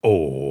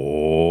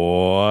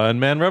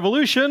One Man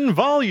Revolution,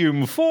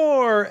 Volume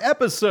 4,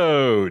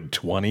 Episode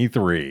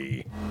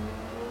 23.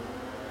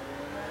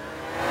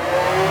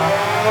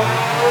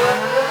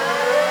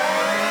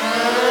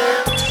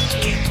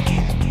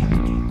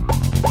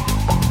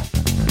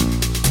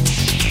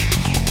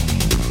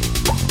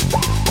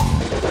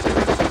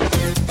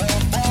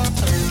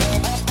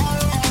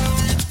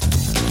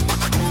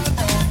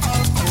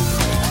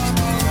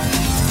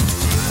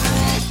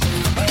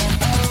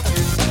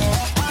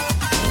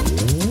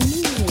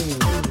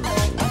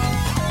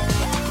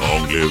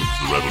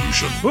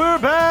 We're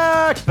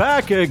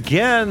back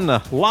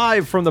again,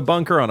 live from the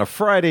bunker on a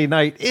Friday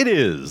night. It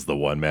is the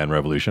One Man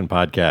Revolution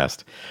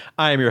podcast.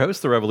 I am your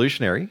host, the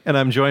Revolutionary, and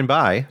I'm joined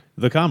by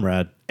the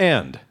Comrade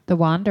and the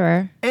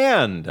Wanderer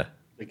and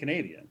the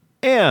Canadian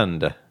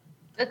and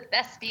the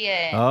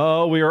Thespian.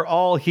 Oh, we are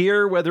all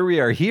here, whether we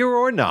are here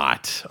or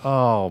not.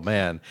 Oh,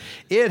 man.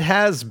 It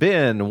has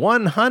been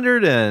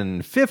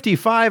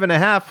 155 and a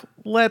half,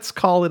 let's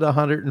call it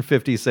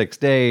 156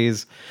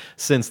 days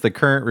since the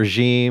current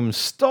regime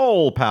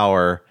stole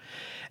power.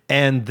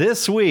 And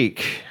this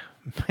week,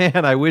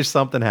 man, I wish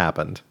something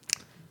happened.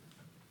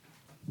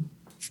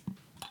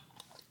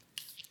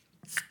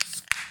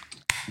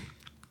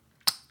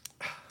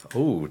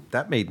 Oh,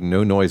 that made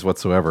no noise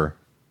whatsoever.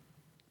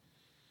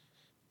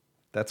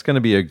 That's going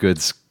to be a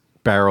good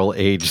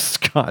barrel-aged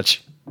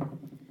scotch.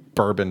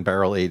 Bourbon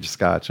barrel-aged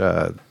scotch.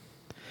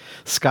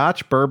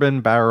 Scotch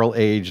bourbon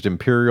barrel-aged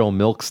imperial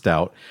milk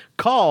stout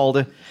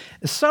called,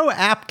 so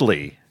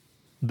aptly,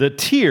 The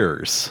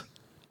Tears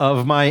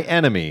of My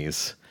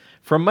Enemies.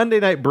 From Monday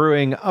Night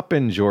Brewing up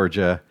in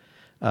Georgia.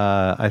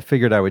 I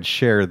figured I would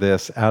share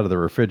this out of the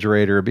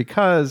refrigerator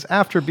because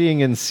after being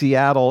in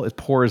Seattle, it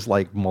pours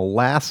like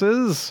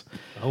molasses.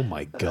 Oh,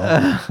 my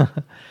God.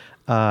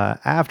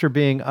 After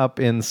being up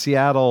in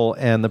Seattle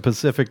and the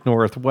Pacific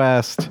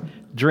Northwest,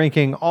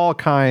 drinking all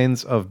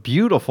kinds of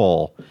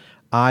beautiful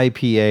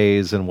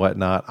IPAs and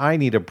whatnot, I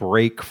need a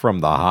break from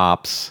the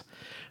hops.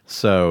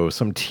 So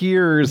some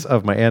Tears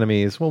of My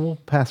Enemies. Well, we'll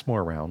pass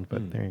more around,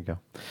 but there you go.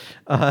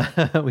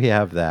 We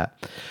have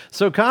that.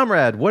 So,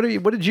 Comrade, what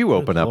did you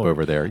open up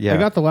over there? Yeah, I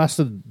got the last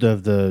of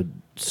the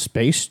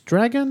Space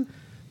Dragon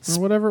or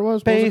whatever it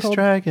was. Space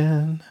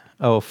Dragon.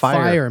 Oh,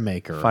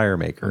 Firemaker.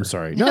 Firemaker. I'm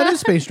sorry. No, it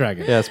is Space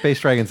Dragon. Yeah, Space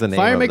Dragon's the name.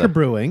 Firemaker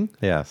Brewing.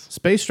 Yes.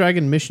 Space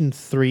Dragon Mission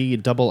 3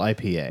 Double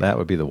IPA. That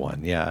would be the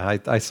one. Yeah,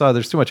 I saw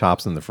there's too much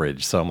hops in the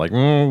fridge, so I'm like,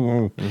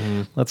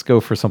 let's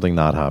go for something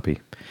not hoppy.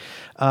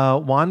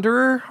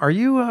 Wanderer, are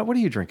you? What are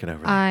you drinking over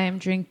there? I'm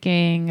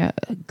drinking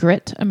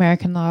Grit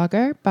American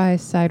Lager by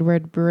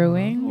Sideward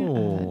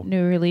Brewing.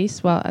 New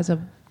release, well, as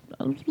a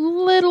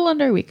little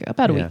under a week,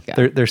 about a week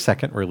ago. Their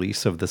second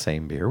release of the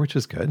same beer, which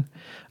is good.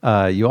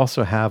 You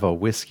also have a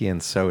whiskey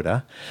and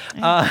soda.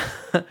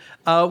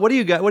 What do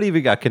you got? What have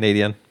you got,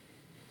 Canadian?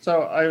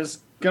 So I was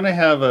gonna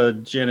have a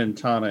gin and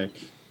tonic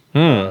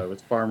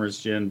with Farmer's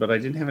Gin, but I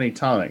didn't have any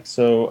tonic,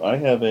 so I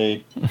have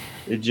a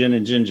gin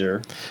and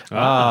ginger,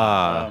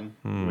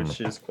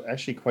 which is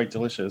actually quite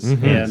delicious,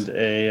 and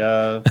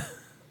a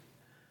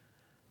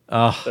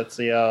that's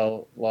the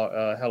Helles.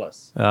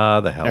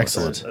 The Helles.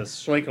 Excellent. A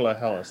Schlenkerla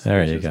Helles. There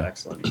which you is go.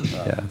 Excellent.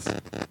 Yes.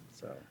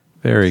 So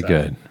Very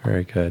good.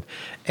 Very good.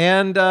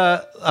 And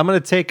I'm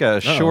going to take a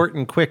short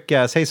and quick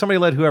guess. Hey, somebody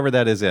let whoever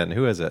that is in.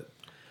 Who is it?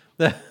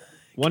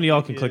 One of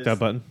y'all can click that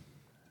button.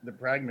 The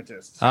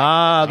Pragmatist.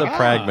 The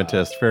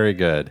Pragmatist. Very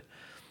good.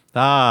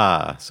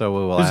 So we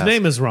will His ask.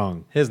 name is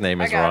wrong. His name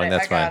is wrong.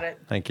 That's fine. it.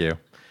 Thank you.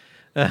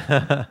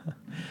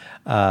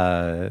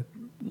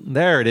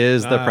 There it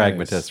is, the Nice.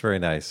 Pragmatist. Very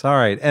nice. All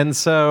right. And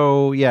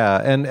so, yeah,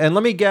 and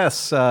let me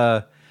guess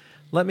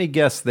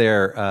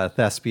there,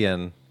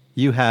 Thespian,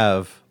 you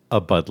have a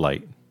Bud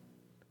Light.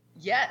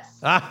 Yes,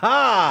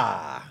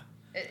 Aha!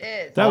 it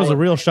is. That was a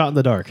real shot in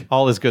the dark.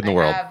 All is good in the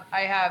world.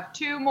 I have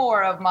two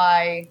more of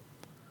my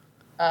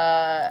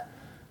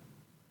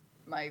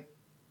my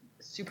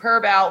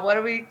superb owl. What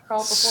do we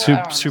call it before? I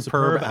don't know.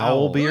 Superb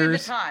owl Louis beers. Louis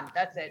Vuitton.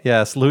 That's it.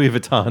 Yes, Louis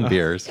Vuitton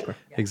beers.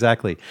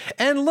 Exactly.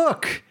 And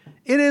look,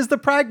 it is the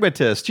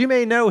Pragmatist. You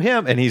may know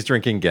him, and he's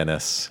drinking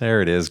Guinness.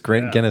 There it is,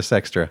 Guinness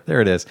Extra.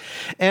 There it is.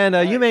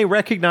 And you may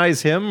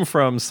recognize him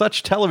from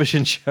such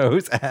television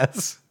shows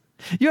as...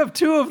 You have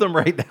two of them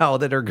right now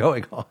that are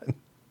going on.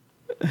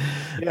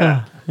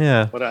 Yeah.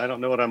 Yeah. But I don't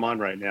know what I'm on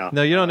right now.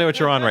 No, you don't know what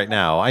you're on right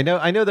now. I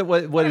know that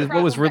what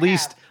was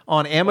released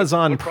on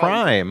Amazon what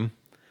problem?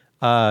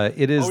 Prime,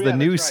 it is Oh, the yeah,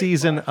 new that's right,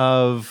 season Bosch.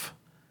 of...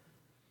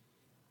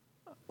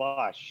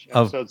 Bosch,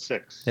 Of- episode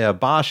 6. Yeah,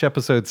 Bosch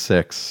episode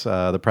 6.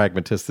 The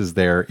Pragmatist is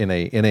there in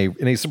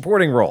a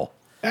supporting role.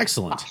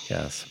 Excellent.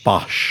 Yes,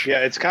 Bosch.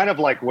 Yeah, it's kind of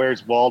like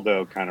Where's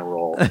Waldo kind of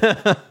role.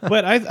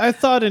 But I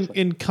thought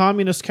in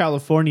communist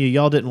California,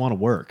 y'all didn't want to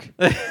work.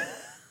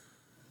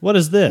 What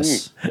is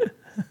this?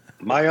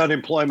 My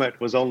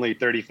unemployment was only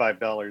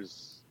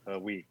 $35 a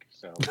week.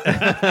 So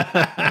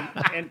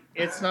And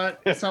it's not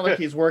like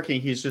he's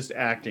working. He's just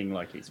acting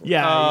like he's working.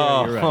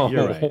 Yeah, you're right.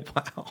 You're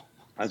right. Wow.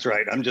 That's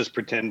right. I'm just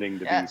pretending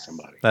to be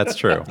somebody. That's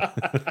true.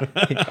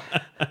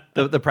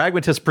 The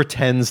pragmatist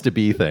pretends to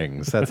be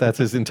things. That's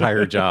his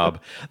entire job.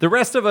 The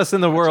rest of us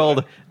in the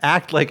world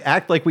act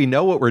like we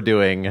know what we're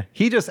doing.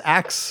 He just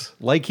acts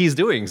like he's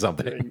doing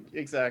something.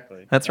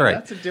 Exactly. That's right.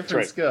 That's a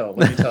different skill,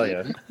 let me tell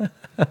you.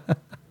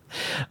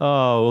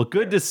 Oh, well,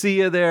 good to see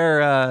you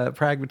there,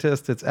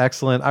 pragmatist. It's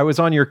excellent. I was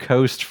on your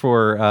coast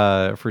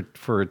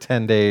for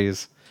 10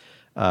 days,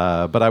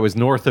 but I was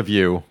north of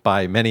you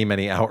by many,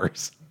 many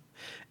hours.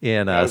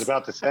 I was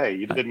about to say,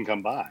 you didn't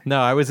come by.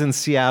 No, I was in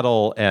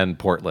Seattle and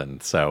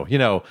Portland. So,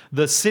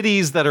 the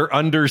cities that are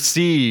under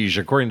siege,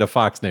 according to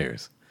Fox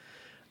News.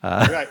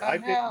 Right.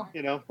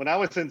 When I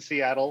was in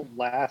Seattle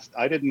last,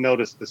 I didn't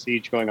notice the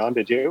siege going on.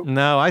 Did you?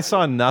 No, I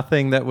saw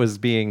nothing that was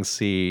being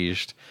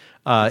sieged.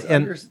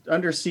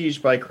 Under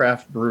siege by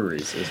craft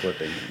breweries is what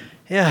they mean.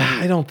 Yeah,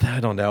 I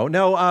don't know.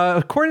 No,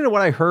 according to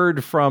what I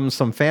heard from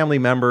some family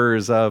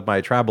members of my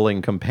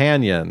traveling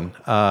companion,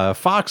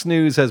 Fox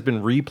News has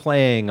been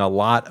replaying a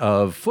lot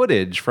of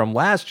footage from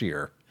last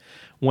year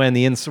when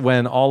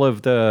all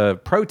of the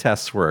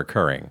protests were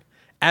occurring,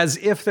 as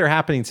if they're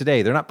happening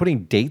today. They're not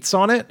putting dates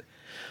on it,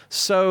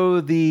 so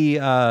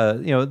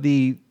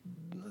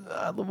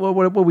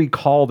what we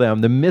call them,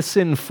 the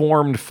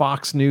misinformed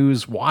Fox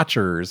News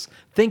watchers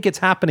think it's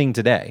happening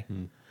today.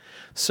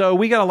 So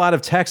we got a lot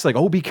of texts like,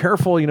 "Oh, be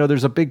careful!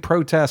 There's a big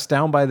protest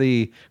down by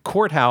the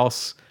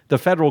courthouse, the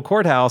federal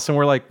courthouse," and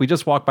we're like, "We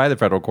just walked by the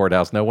federal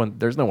courthouse.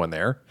 There's no one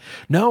there."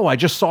 "No, I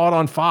just saw it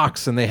on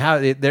Fox, and they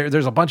have it.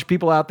 There's a bunch of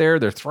people out there.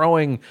 They're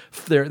throwing.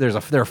 There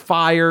are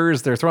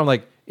fires. They're throwing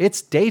like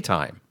it's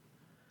daytime.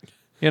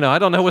 I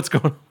don't know what's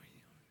going on."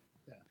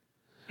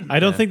 I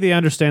don't think they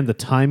understand the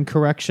time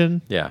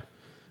correction. Yeah.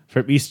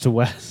 From east to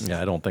west.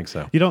 Yeah, I don't think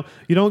so. You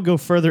don't go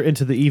further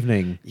into the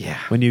evening. Yeah.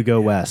 When you go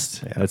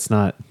west, that's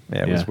not.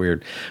 Yeah, it was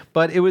weird,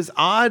 but it was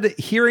odd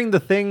hearing the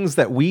things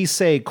that we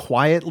say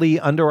quietly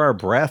under our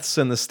breaths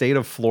in the state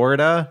of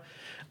Florida,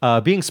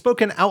 being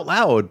spoken out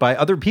loud by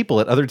other people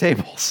at other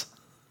tables.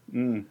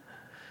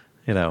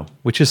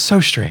 Which is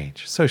so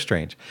strange, so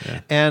strange.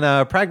 Yeah.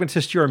 And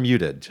pragmatist, you're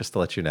muted. Just to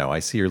let you know, I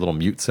see your little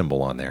mute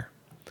symbol on there.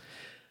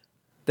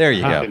 There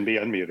you go. You can be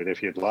unmuted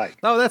if you'd like.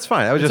 Oh, that's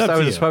fine. I was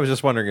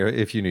just wondering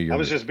if you knew you. I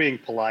was just being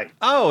polite.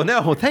 Oh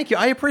no, thank you.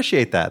 I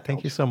appreciate that.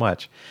 Thank you so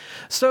much.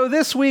 So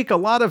this week, a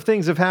lot of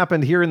things have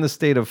happened here in the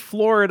state of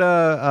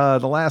Florida.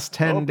 The last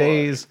 10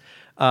 days,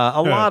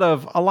 a lot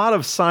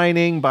of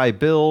signing by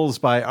bills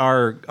by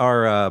our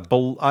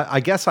I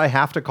guess I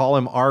have to call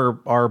him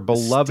our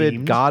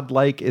beloved,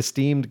 godlike,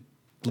 esteemed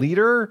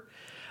leader.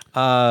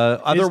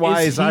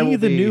 Otherwise, is he I will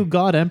the be new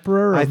God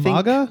Emperor of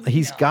MAGA?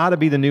 He's got to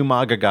be the new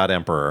MAGA God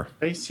Emperor.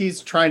 He's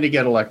trying to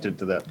get elected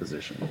to that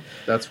position.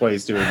 That's why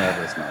he's doing all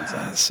this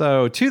nonsense.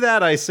 So to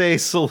that, I say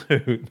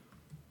salute.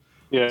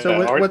 Yeah.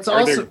 So go ahead.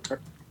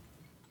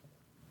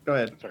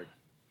 Sorry.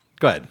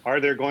 Go ahead.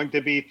 Are there going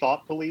to be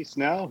thought police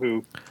now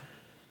who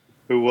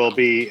will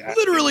be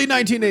literally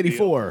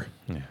 1984?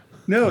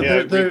 No,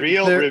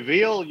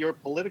 reveal your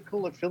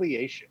political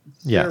affiliations.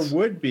 Yes. There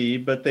would be,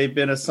 but they've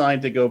been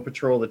assigned to go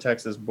patrol the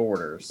Texas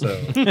border, so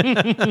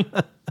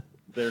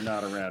they're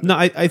not around. No,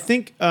 I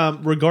think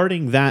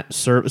regarding that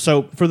service.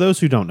 So for those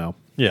who don't know,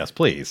 yes,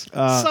 please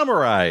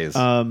summarize.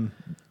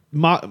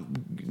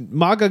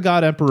 MAGA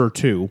God Emperor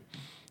 2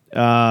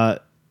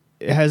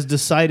 has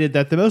decided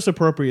that the most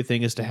appropriate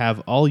thing is to have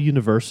all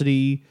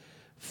university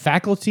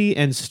faculty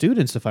and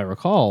students, if I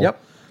recall,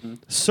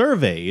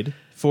 surveyed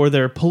for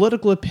their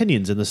political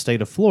opinions in the state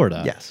of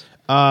Florida. Yes.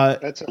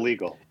 That's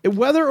illegal.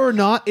 Whether or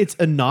not it's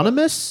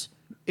anonymous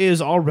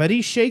is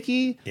already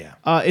shaky. Yeah.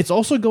 It's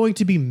also going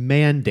to be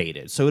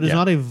mandated. So it is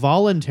not a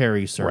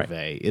voluntary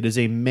survey. Right. It is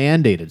a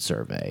mandated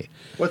survey.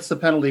 What's the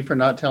penalty for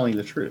not telling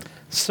the truth?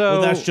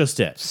 So that's just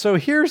it. So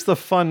here's the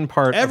fun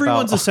part.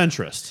 Everyone's a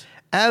centrist.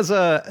 As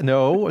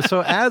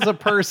a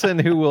person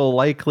who will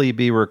likely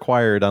be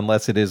required,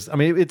 unless it is,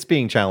 it's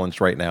being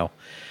challenged right now.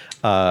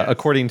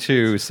 According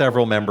to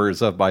several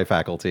members of my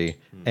faculty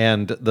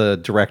and the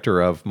director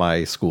of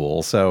my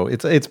school. So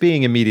it's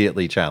being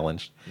immediately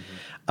challenged.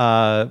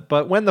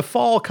 But when the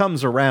fall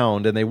comes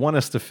around and they want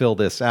us to fill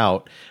this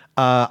out,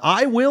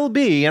 I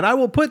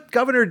will put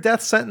Governor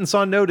Death Sentence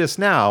on notice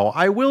now.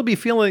 I will be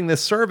filling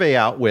this survey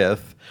out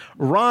with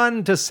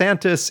Ron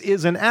DeSantis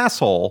is an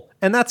asshole,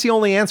 and that's the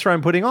only answer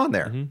I'm putting on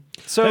there.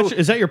 So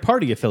is that your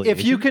party affiliation?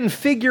 If you can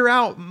figure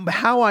out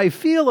how I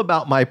feel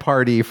about my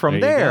party from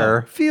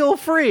there, feel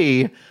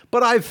free.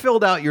 But I've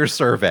filled out your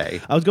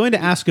survey. I was going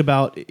to ask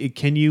about,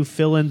 can you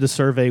fill in the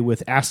survey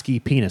with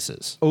ASCII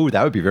penises? Oh,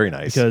 that would be very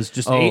nice. Because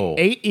just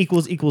 8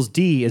 equals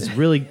D is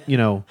really,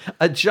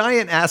 a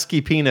giant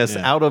ASCII penis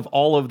out of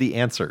all of the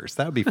answers.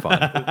 That would be fun.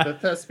 The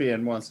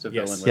thespian wants to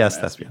fill in with an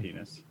ASCII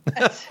penis.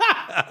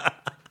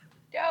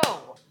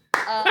 No.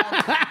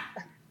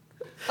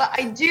 But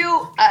I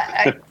do,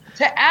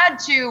 to add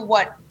to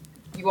what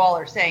you all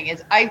are saying,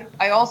 is I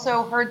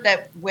also heard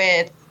that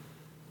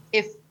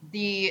if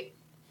the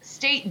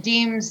state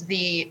deems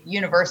the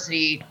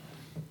university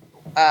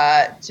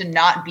to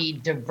not be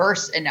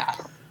diverse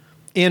enough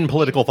in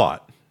political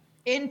thought.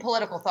 in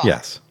political thought.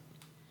 Yes.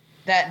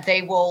 That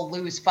they will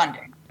lose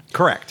funding.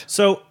 Correct.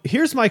 So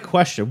here's my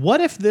question. What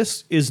if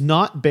this is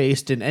not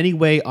based in any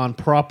way on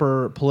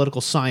proper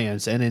political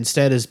science and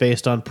instead is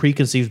based on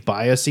preconceived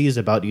biases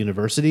about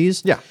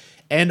universities? Yeah.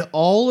 And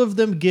all of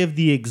them give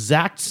the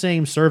exact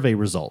same survey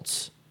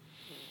results.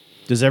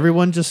 Does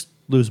everyone just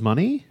lose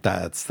money?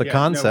 That's the Yeah,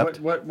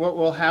 concept. No, what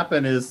will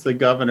happen is the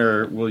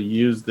governor will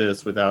use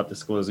this without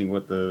disclosing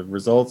what the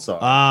results are.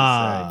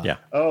 Ah. To say, Yeah.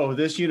 oh,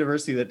 this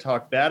university that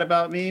talked bad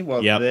about me,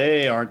 well, Yep.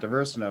 they aren't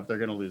diverse enough. They're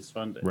going to lose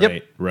funding.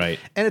 Right, right.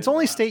 And it's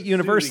only state Soon to get the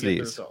universities.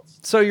 results.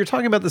 So you're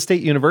talking about the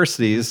state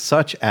universities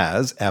such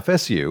as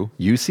FSU,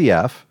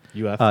 UCF,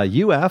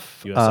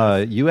 UF,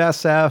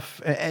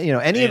 USF, any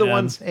of the A&M.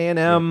 ones,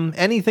 A&M,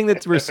 anything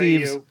that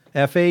receives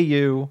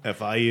FAU.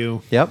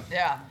 FIU. Yep.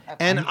 Yeah.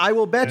 And I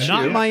will bet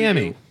Not you.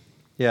 Miami.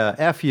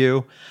 Yeah,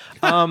 FU.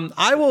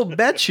 I will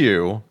bet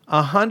you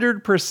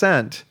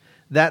 100%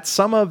 that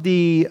some of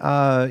the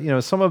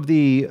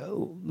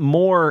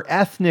more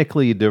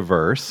ethnically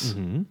diverse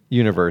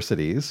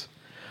universities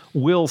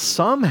will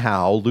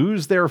somehow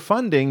lose their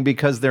funding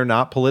because they're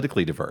not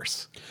politically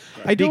diverse.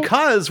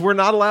 Because we're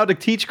not allowed to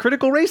teach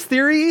critical race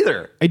theory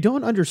either. I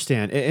don't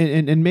understand,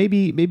 and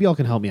maybe y'all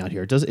can help me out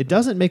here. It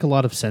doesn't make a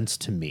lot of sense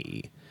to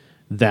me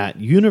that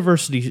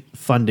university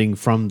funding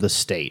from the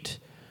state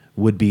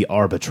would be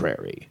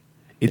arbitrary.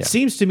 It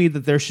seems to me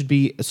that there should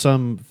be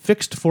some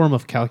fixed form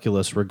of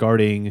calculus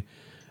regarding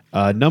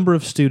number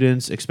of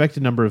students,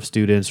 expected number of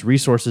students,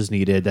 resources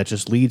needed that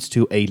just leads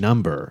to a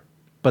number.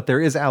 But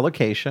there is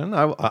allocation.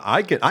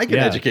 I can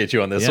educate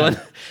you on this one.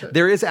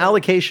 There is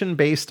allocation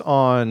based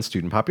on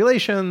student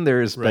population.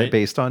 There's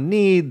based on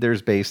need.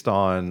 There's based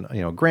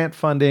on grant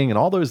funding and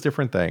all those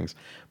different things.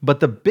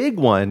 But the big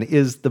one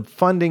is the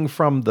funding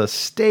from the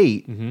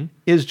state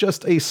is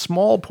just a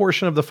small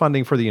portion of the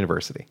funding for the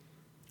university.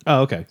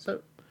 Oh, okay.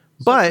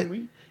 But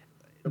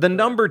the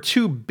number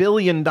 $2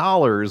 billion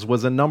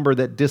was a number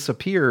that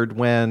disappeared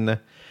when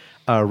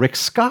Rick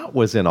Scott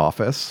was in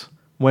office,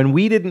 when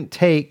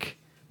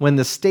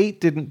the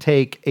state didn't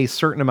take a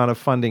certain amount of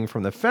funding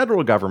from the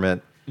federal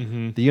government.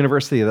 The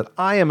university that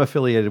I am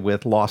affiliated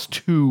with lost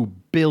 $2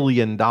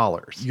 billion.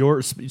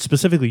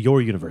 Specifically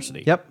your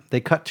university. Yep.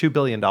 They cut $2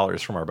 billion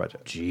from our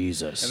budget.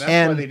 Jesus. And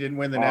that's why they didn't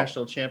win the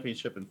national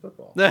championship in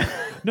football.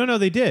 No,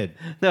 they did.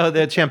 No,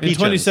 the Champions. In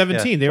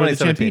 2017, they were the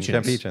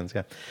Champions.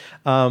 Yeah.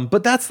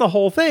 But that's the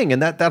whole thing.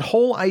 And that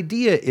whole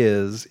idea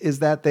is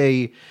that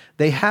they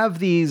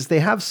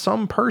have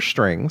some purse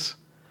strings,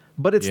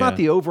 but it's not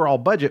the overall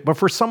budget. But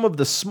for some of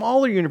the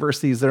smaller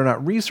universities that are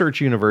not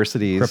research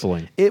universities,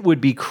 it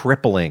would be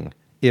crippling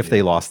if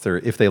they lost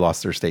their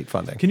state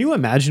funding. Can you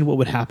imagine what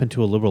would happen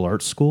to a liberal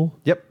arts school?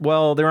 Yep.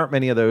 Well, there aren't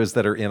many of those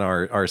that are in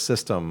our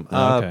system.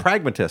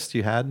 Pragmatist,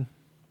 you had.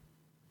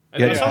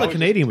 I saw the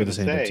Canadian with the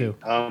same thing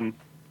too.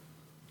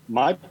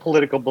 My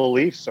political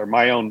beliefs are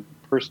my own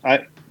personal.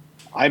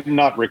 I'm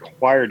not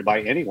required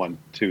by anyone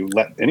to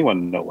let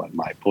anyone know what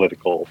my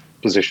political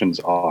positions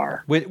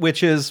are.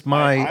 Which is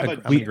my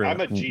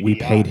agreement. We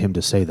paid him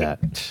to say that.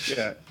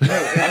 Yeah.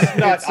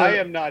 I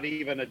am not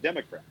even a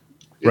Democrat.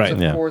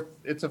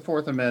 It's a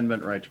Fourth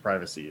Amendment right to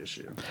privacy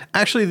issue.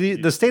 Actually,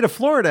 the state of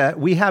Florida,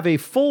 we have a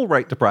full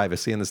right to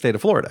privacy in the state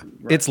of Florida.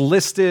 Right. It's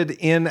listed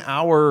in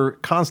our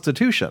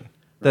Constitution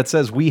that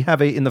says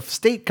in the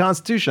state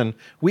Constitution,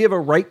 we have a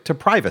right to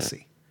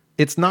privacy.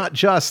 It's not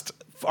just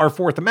our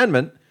Fourth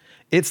Amendment.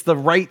 It's the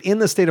right in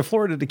the state of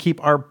Florida to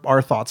keep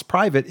our thoughts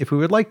private if we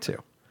would like to.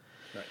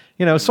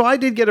 Right. So I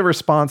did get a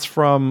response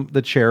from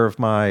the chair of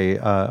my,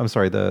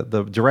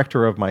 the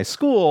director of my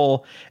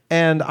school,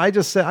 and I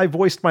just said, I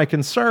voiced my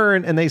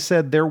concern, and they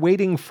said they're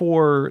waiting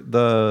for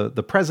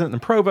the president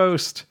and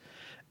provost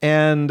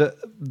and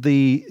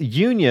the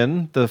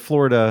union, the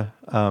Florida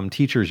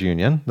Teachers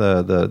Union,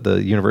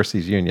 the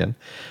university's union,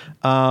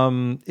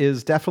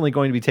 is definitely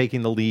going to be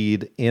taking the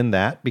lead in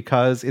that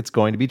because it's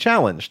going to be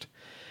challenged.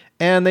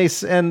 And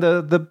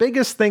the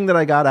biggest thing that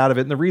I got out of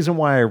it, and the reason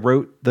why I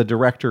wrote the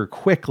director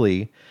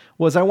quickly,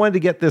 was I wanted to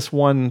get this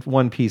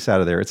one piece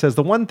out of there. It says,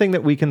 the one thing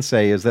that we can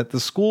say is that the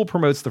school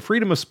promotes the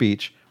freedom of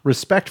speech,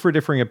 respect for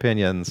differing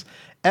opinions,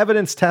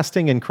 evidence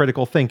testing, and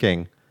critical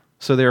thinking.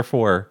 So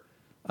therefore,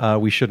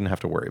 we shouldn't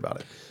have to worry about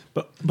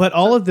it. But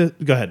all of the...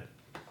 Go ahead.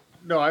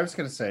 No, I was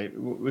going to say,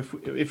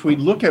 if we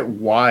look at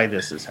why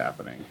this is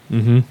happening,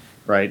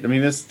 right? I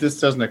mean, this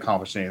doesn't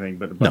accomplish anything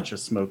but a bunch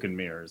of smoke and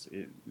mirrors.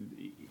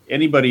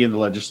 Anybody in the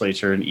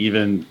legislature, and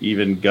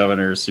even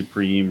Governor,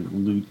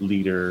 Supreme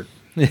Leader,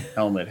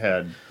 Helmet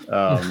Head,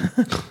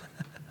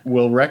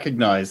 will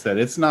recognize that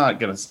it's not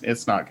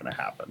gonna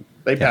happen.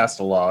 They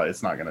passed a law;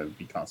 it's not gonna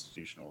be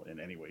constitutional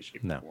in any way,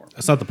 shape, or form.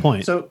 That's not the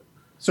point. So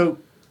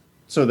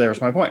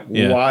there's my point.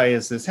 Yeah. Why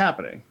is this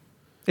happening?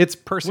 It's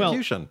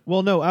persecution.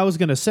 Well, no, I was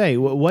going to say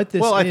what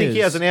this. I think he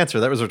has an answer.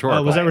 That was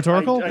rhetorical. Was that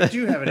rhetorical? I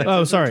do have an answer.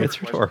 Oh, sorry,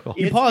 it's rhetorical.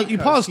 You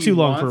paused too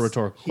long for a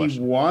rhetorical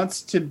question. He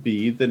wants to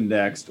be the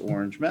next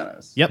Orange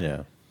Menace. Yep.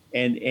 Yeah.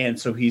 And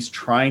so he's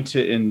trying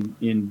to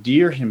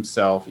endear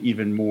himself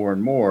even more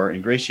and more,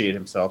 ingratiate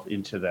himself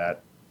into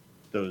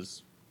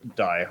those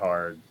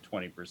diehard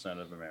 20%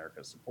 of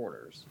America's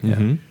supporters.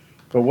 Mm-hmm.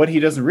 But what he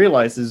doesn't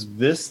realize is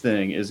this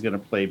thing is going to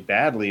play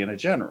badly in a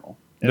general.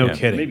 No And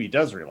kidding. Maybe he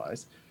does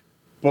realize.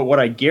 But what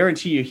I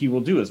guarantee you he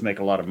will do is make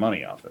a lot of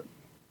money off it.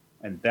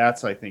 And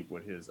that's, I think,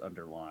 what his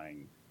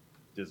underlying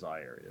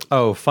desire is.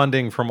 Oh,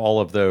 funding from all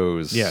of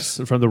those. Yes,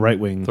 from the right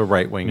wing. The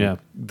right wing. Yeah.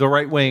 The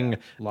right wing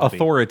Lobby.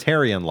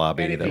 authoritarian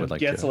lobby And if that he would like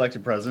gets to.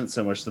 elected president,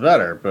 so much the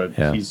better. But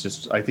Yeah. he's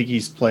just, I think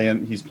he's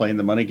playing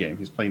the money game.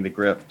 He's playing the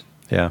grift.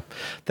 Yeah.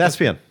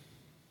 Thespian.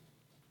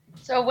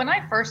 So when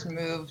I first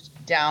moved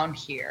down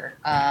here,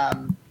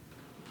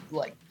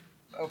 like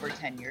over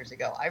 10 years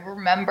ago, I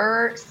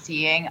remember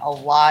seeing a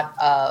lot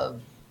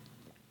of.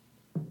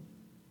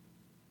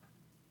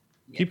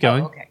 Keep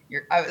going. Okay,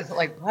 I was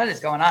like, what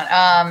is going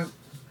on?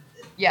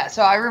 Yeah,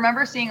 so I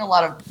remember seeing a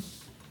lot of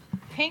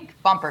pink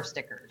bumper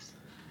stickers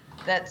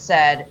that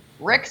said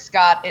Rick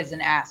Scott is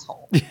an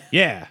asshole.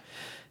 Yeah.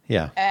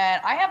 Yeah.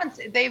 And I haven't.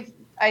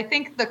 I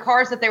think the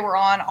cars that they were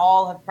on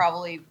all have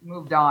probably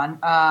moved on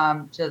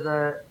to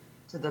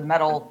the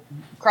metal,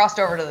 crossed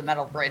over to the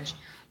metal bridge.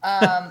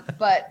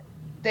 But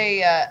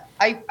they,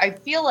 I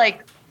feel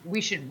like we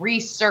should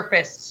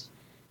resurface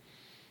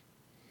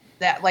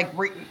that, like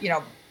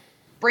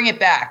bring it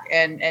back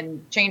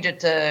and change it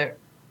to,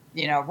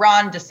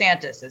 Ron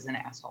DeSantis is an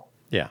asshole.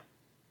 Yeah.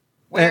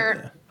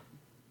 Where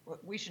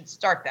we should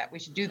start that. We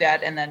should do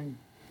that, and then.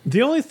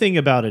 The only thing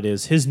about it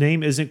is his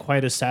name isn't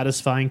quite as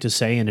satisfying to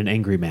say in an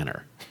angry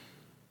manner.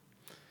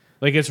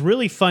 Like, it's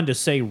really fun to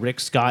say Rick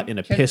Scott in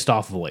a pissed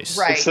off voice.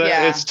 Right.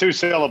 It's 2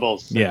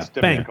 syllables. Yeah. It's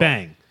Bang, difficult.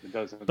 bang. It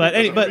doesn't- But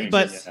it doesn't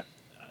but ring.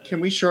 Can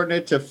we shorten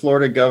it to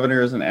Florida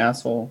governor is an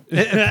asshole?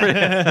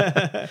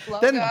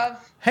 Logov.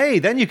 Hey,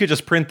 then you could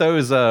just print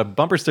those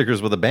bumper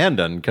stickers with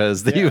abandon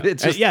because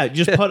it's just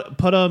just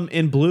put them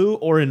in blue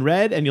or in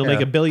red, and you'll make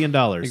 $1 billion.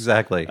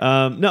 exactly.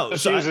 No,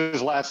 Just so use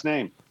his last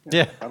name.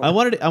 yeah. I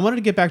wanted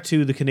to get back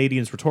to the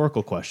Canadians'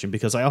 rhetorical question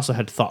because I also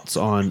had thoughts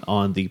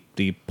on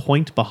the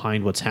point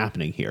behind what's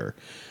happening here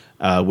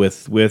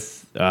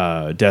with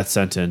death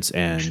sentence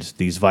and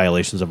these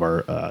violations of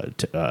our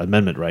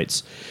amendment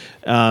rights.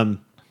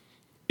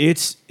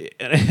 It's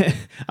I'm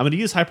going to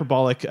use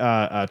hyperbolic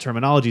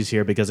terminologies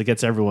here because it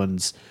gets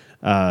everyone's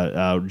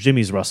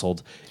Jimmy's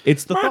rustled.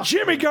 It's the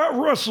Jimmy got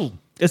rustled.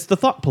 It's the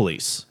thought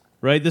police,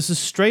 right? This is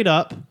straight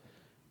up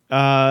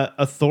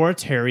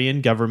authoritarian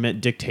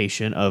government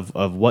dictation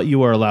of what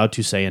you are allowed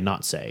to say and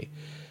not say.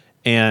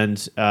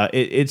 And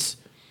it's,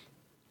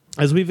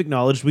 as we've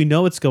acknowledged, we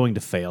know it's going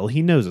to fail.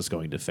 He knows it's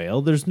going to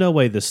fail. There's no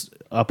way this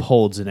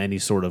upholds in any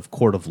sort of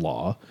court of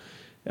law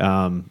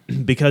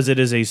because it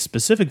is a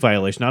specific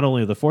violation, not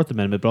only of the Fourth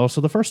Amendment, but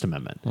also the First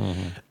Amendment.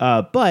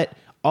 But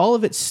all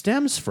of it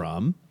stems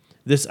from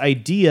this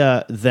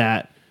idea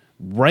that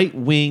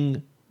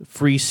right-wing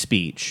free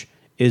speech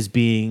is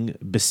being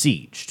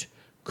besieged.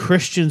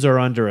 Christians are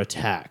under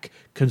attack.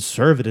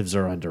 Conservatives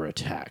are under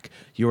attack.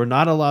 You are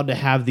not allowed to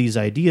have these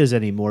ideas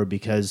anymore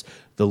because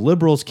the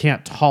liberals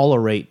can't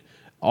tolerate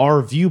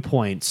our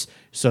viewpoints,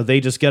 so they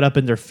just get up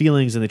in their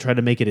feelings and they try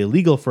to make it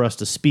illegal for us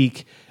to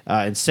speak,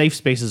 and safe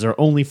spaces are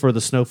only for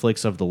the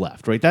snowflakes of the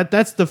left, right?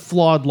 That's the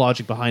flawed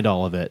logic behind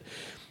all of it,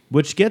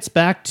 which gets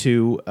back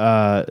to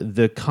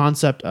the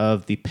concept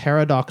of the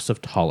paradox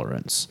of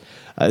tolerance.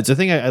 It's a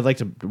thing I'd like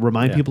to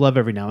remind people of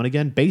every now and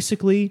again.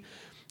 Basically,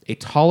 a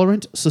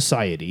tolerant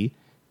society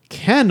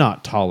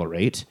cannot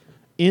tolerate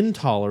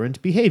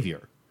intolerant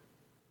behavior.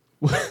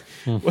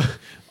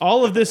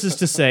 All of this is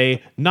to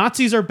say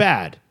Nazis are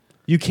bad.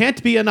 You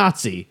can't be a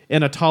Nazi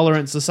in a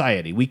tolerant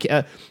society.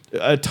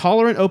 A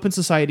tolerant, open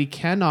society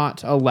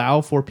cannot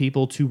allow for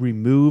people to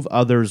remove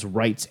others'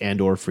 rights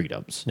and or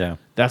freedoms. Yeah.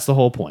 That's the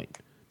whole point.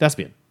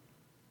 Thespian.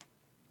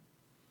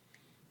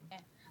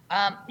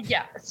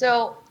 Yeah.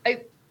 So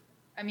I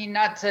mean,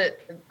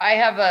 I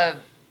have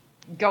a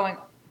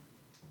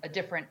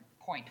different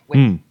point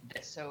with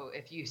this. So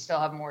if you still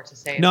have more to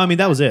say. No, I mean,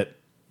 that was it.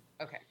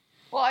 Okay.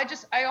 Well,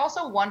 I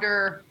also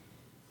wonder,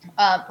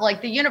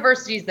 like the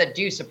universities that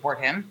do support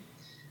him,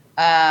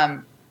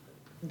 maybe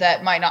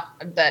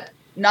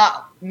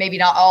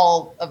not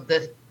all of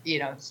the,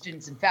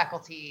 students and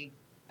faculty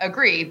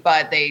agree,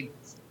 but they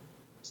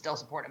still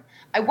support him.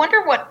 I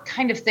wonder what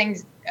kind of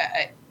things,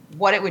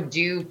 what it would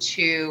do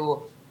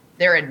to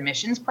their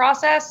admissions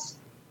process.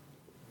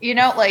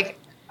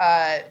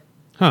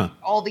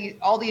 All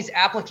these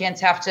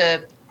applicants have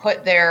to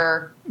put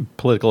their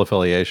Political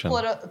affiliation.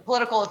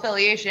 political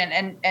affiliation,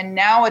 and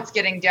now it's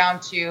getting down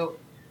to,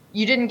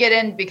 you didn't get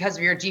in because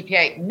of your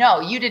GPA. No,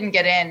 you didn't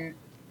get in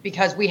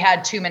because we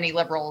had too many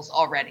liberals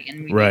already,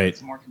 and we needed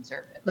some more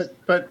conservatives.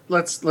 But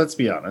let's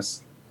be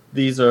honest.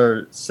 These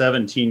are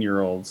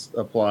 17-year-olds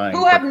applying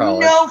Who for have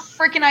college. no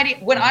freaking idea.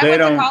 When I They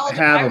went to don't college,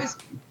 have I a- was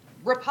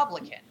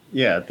Republican.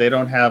 Yeah, they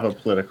don't have a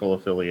political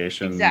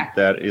affiliation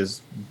Exactly. that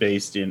is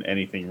based in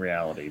anything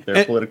reality.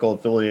 Their political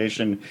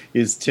affiliation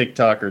is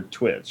TikTok or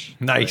Twitch.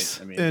 Nice.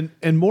 Right? I mean,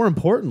 And more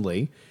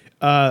importantly,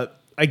 I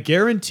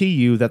guarantee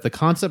you that the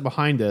concept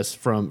behind this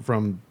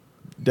from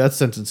Death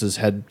Sentence's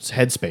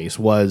headspace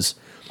was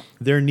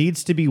there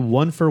needs to be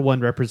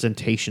one-for-one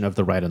representation of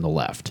the right and the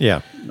left.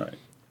 Yeah. right.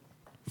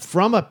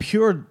 from a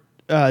pure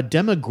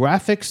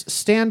demographics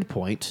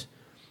standpoint,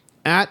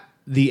 at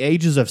the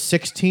ages of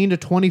 16 to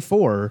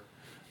 24,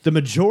 the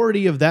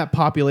majority of that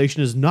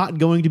population is not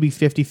going to be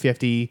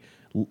 50-50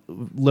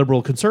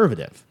 liberal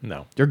conservative.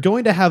 No. They're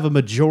going to have a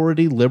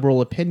majority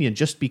liberal opinion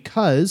just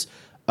because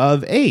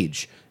of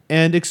age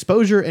and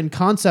exposure and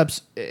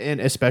concepts, and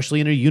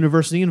especially in a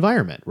university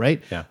environment,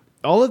 right? Yeah.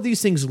 All of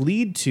these things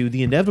lead to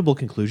the inevitable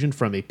conclusion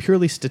from a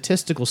purely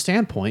statistical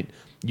standpoint,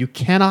 you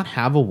cannot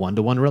have a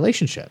one-to-one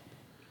relationship.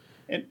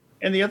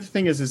 And the other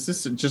thing is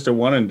this just a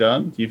one and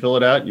done? You fill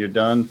it out, you're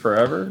done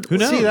forever. Who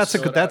knows? See,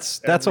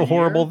 that's a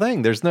horrible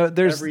thing. There's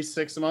every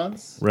 6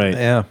 months. Right.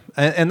 Yeah.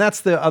 And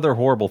that's the other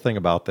horrible thing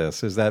about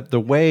this is that the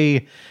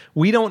way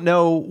we don't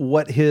know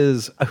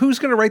who's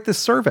going to write this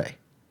survey.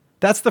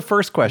 That's the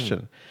first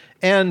question.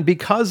 And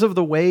because of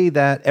the way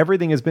that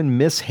everything has been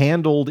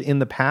mishandled in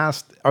the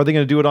past, are they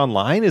going to do it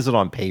online? Is it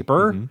on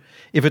paper? Mm-hmm.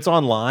 If it's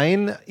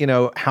online,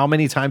 how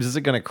many times is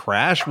it going to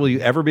crash? Will you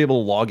ever be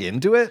able to log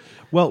into it?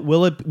 Well,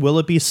 will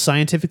it be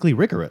scientifically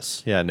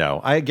rigorous? Yeah, no.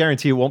 I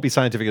guarantee it won't be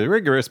scientifically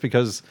rigorous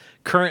because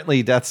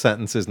currently death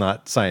sentence is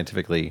not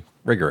scientifically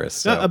rigorous.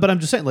 So. No, but I'm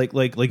just saying, like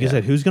you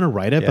said, who's going to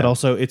write it? Yeah. But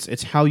also,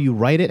 it's how you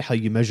write it, how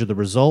you measure the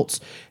results,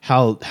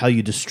 how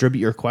you distribute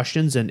your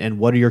questions, and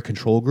what are your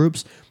control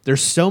groups.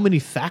 There's so many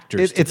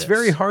factors. It's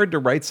very hard to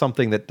write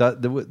something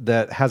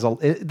that has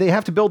they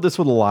have to build this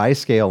with a lie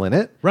scale in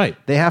it. Right.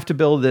 They have to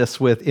build this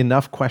with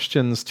enough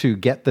questions to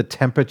get the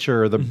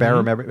temperature, the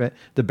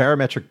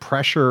barometric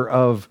pressure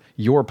of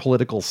your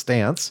political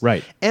stance.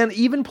 Right. And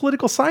even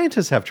political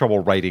scientists have trouble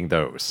writing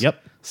those.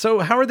 Yep.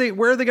 So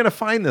where are they going to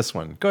find this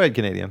one? Go ahead,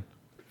 Canadian.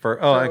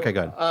 Okay,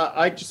 go ahead.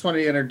 I just want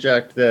to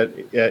interject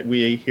that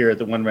we here at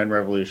the One Man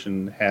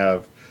Revolution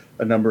have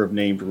a number of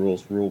named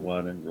rules, Rule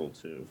 1 and Rule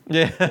 2.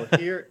 Yeah. Well,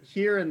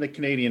 here in the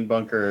Canadian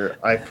bunker,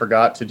 I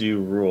forgot to do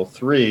Rule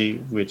 3,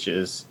 which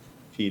is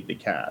feed the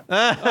cat.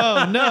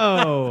 Oh,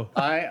 no.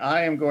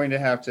 I am going to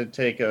have to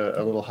take a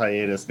little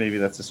hiatus. Maybe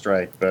that's a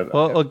strike, but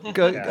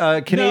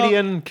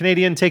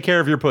Canadian, take care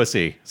of your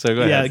pussy. So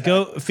go ahead. Yeah,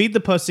 go feed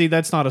the pussy.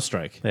 That's not a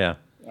strike. Yeah.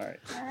 All right.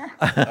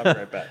 I'll be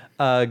right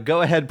back.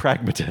 Go ahead,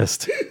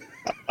 pragmatist.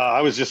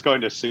 I was just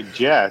going to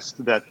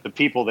suggest that the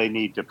people they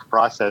need to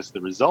process the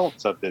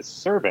results of this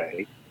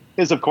survey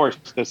is, of course,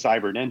 the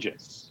cyber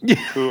ninjas,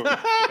 who are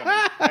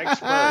becoming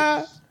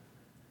experts.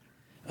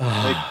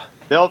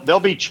 They'll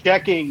be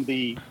checking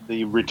the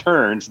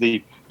returns,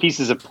 the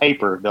pieces of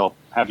paper they'll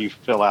have you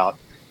fill out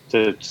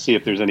to see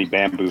if there's any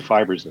bamboo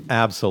fibers in them.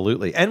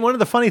 Absolutely. And one of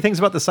the funny things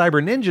about the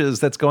cyber ninjas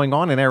that's going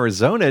on in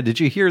Arizona, did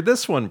you hear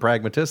this one,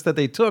 pragmatist, that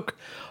they took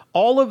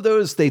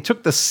they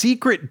took the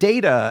secret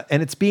data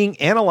and it's being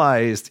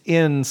analyzed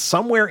in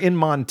somewhere in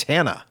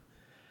Montana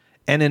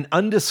and an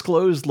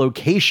undisclosed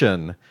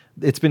location.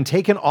 It's been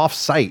taken off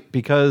site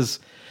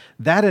because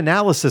that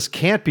analysis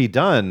can't be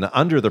done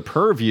under the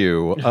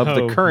purview of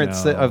the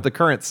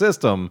current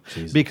system.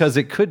 Jesus. Because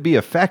it could be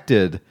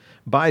affected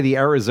by the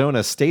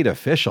Arizona state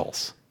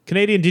officials.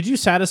 Canadian, did you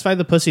satisfy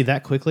the pussy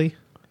that quickly?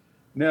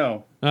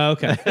 No. Oh,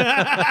 okay.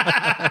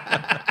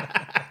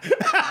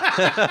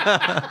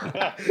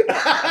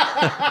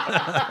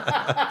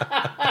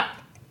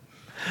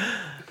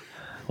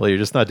 Well, you're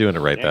just not doing it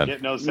right then.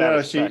 Get no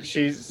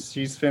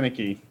she's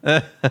finicky.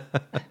 Aren't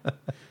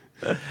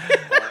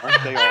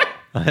they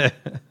all?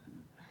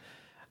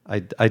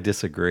 I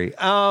disagree.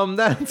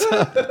 That's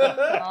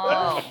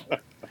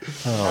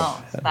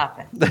No, stop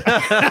it.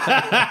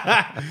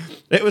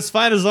 It was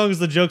fine as long as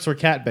the jokes were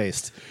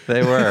cat-based.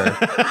 They were.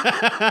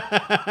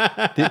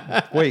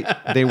 Wait,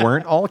 they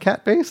weren't all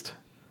cat-based?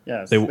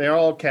 Yes, they're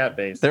all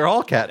cat-based. They're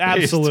all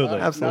cat-based. Absolutely.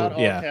 Not all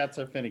cats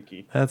are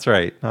finicky. That's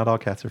right. Not all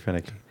cats are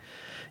finicky.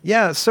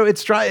 Yeah, so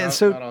it's dry.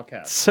 Not all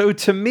cats. So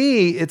to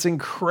me, it's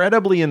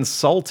incredibly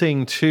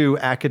insulting to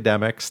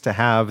academics to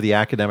have the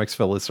academics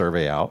fill a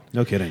survey out.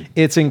 No kidding.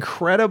 It's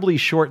incredibly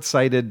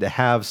short-sighted to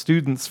have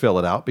students fill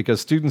it out because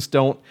students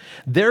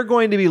they're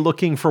going to be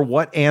looking for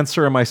what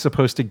answer am I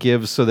supposed to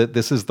give so that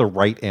this is the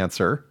right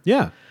answer.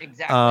 Yeah.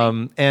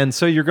 Exactly. And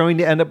so you're going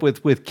to end up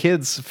with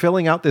kids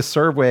filling out this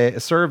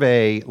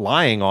survey,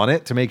 lying on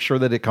it to make sure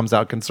that it comes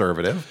out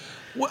conservative.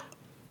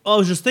 I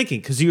was just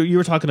thinking, because you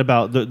were talking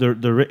about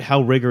the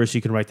how rigorous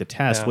you can write the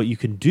test. Yeah. What you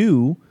can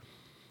do,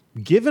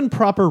 given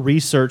proper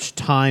research,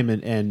 time,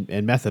 and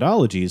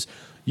methodologies,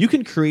 you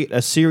can create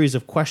a series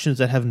of questions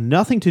that have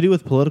nothing to do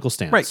with political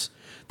stance. Right.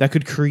 That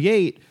could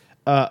create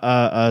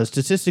a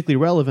statistically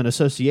relevant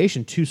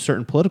association to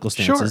certain political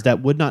stances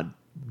that would not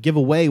give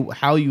away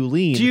how you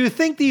lean. Do you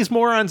think these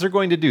morons are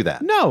going to do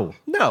that? No.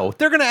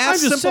 They're going to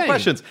ask simple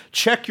questions.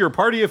 Check your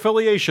party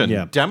affiliation.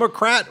 Yeah.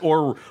 Democrat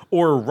or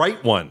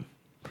right one.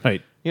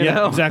 Right. You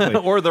know? Exactly.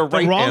 Or the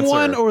right wrong answer.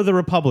 one or the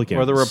Republicans.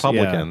 Or the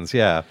Republicans,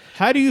 yeah.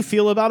 How do you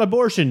feel about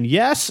abortion?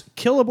 Yes,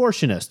 kill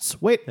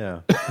abortionists. Wait.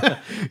 Yeah.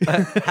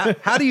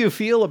 How do you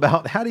feel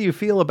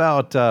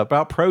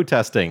about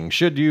protesting?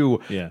 Should you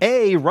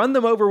A, run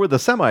them over with a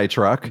semi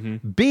truck,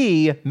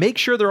 B, make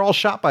sure they're all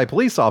shot by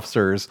police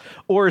officers,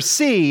 or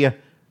C,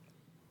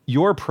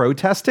 you're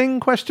protesting? ?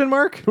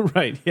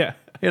 Right, yeah.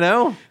 You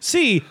know?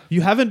 See,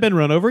 you haven't been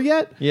run over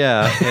yet?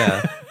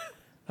 Yeah.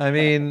 I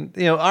mean,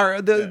 you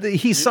know,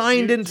 he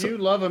signed into. Do you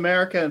love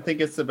America and think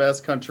it's the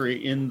best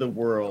country in the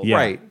world? Yeah.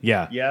 Right.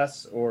 Yeah.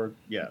 Yes or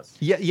yes?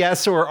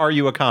 Yes, or are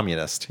you a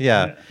communist?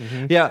 Yeah.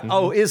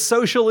 Oh, is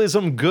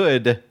socialism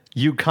good,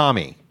 you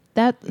commie?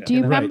 Do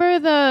you remember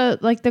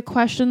the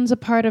questions a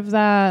part of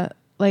that?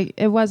 Like,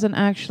 it wasn't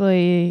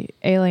actually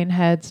Alien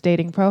Head's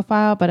dating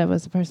profile, but it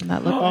was the person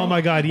that looked Oh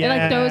my God, yeah.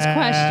 like those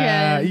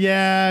questions.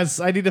 Yes,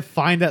 I need to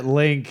find that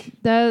link.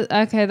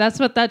 Okay, that's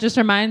what that just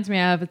reminds me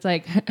of. It's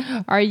like,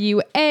 are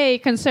you A,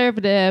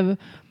 conservative,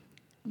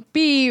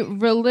 B,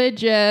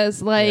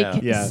 religious,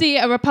 like Yeah. C,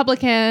 a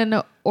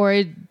Republican,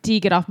 or D,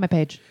 get off my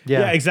page?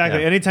 Yeah,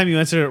 exactly. Yeah. Anytime you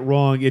answered it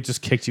wrong, it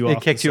just kicked you off.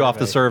 It kicked you off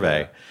the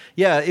survey.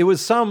 Yeah, it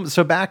was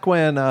so back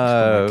when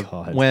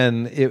God.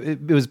 when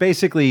it was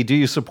basically, do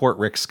you support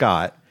Rick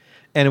Scott?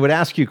 And it would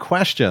ask you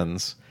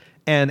questions,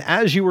 and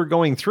as you were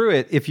going through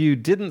it, if you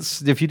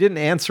didn't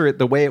answer it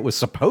the way it was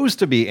supposed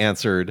to be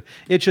answered,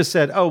 it just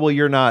said, "Oh, well,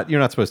 you're not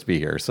supposed to be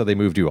here," so they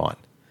moved you on.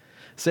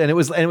 So and it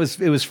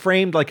was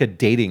framed like a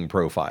dating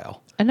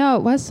profile. I know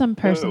it was some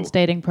person's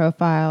dating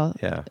profile.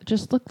 Yeah. It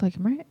just looked like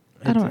him, right?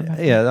 I don't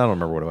remember. Yeah, I don't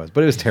remember what it was,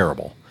 but it was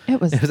terrible. It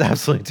was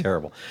absolutely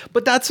terrible.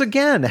 But that's,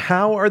 again,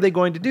 how are they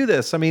going to do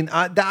this? I mean,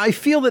 I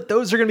feel that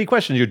those are going to be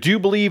questions. Do you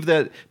believe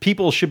that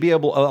people should be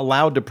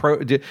allowed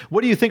to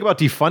what do you think about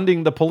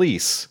defunding the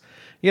police?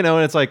 You know,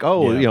 and it's like,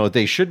 you know,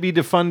 they should be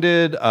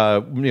defunded.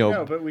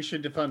 No, but we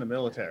should defund the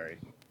military.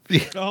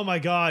 Oh my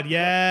God,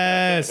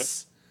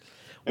 yes.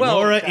 Well,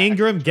 Laura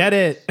Ingram, get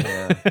it.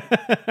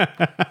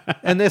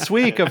 And this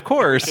week, of We should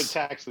course,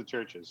 tax the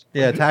churches.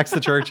 yeah, tax the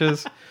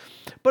churches.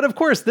 But of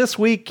course, this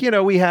week, you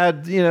know, we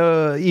had, you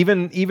know,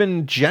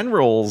 even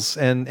generals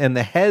and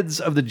the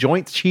heads of the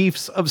Joint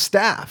Chiefs of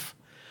Staff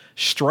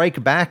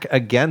strike back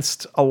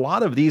against a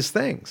lot of these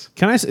things.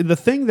 Can I say the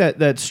thing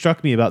that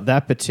struck me about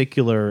that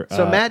particular?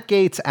 So Matt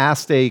Gaetz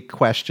asked a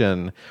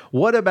question.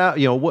 What about,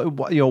 you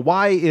know,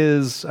 why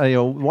is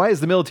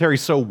the military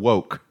so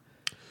woke?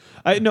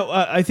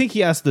 I think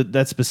he asked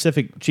that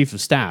specific chief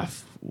of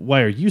staff.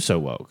 Why are you so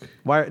woke?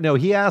 No,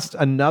 he asked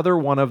another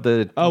one of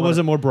the. Oh, was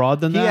it more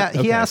broad than that?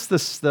 He asked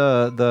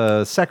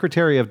the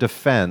Secretary of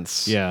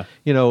Defense. Yeah.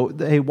 You know,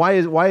 hey,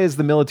 why is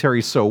the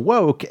military so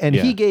woke? And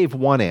he gave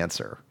one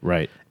answer.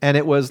 Right. And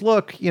it was,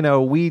 look, you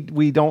know,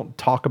 we don't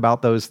talk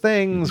about those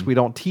things. Mm-hmm. We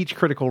don't teach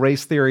critical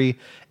race theory.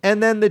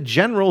 And then the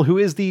general, who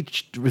is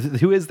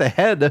the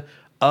head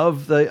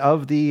of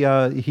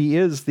the he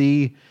is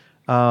the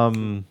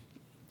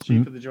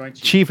Chief of the Joint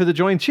Chiefs. Chief of the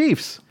Joint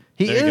Chiefs.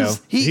 He There you is.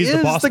 go. He He's is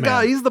the boss guy.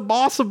 man. He's the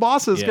boss of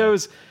bosses. Yeah.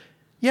 Goes,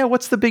 yeah.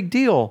 What's the big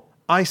deal?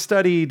 I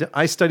studied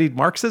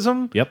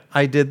Marxism. Yep.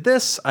 I did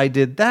this. I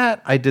did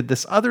that. I did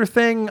this other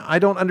thing. I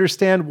don't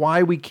understand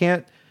why we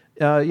can't,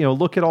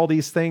 look at all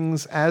these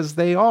things as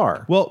they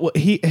are. Well,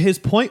 his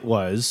point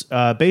was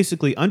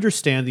basically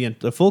understand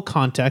the full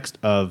context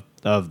of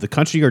the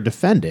country you're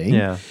defending,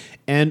 Yeah.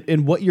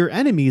 and what your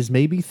enemies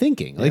may be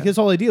thinking. Like his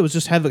whole idea was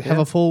just have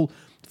a full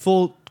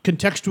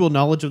contextual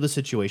knowledge of the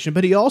situation.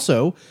 But he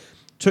also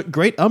took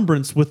great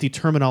umbrance with the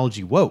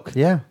terminology woke.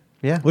 Yeah.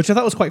 Yeah. Which I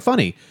thought was quite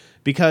funny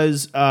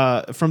because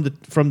from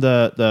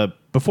the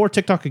before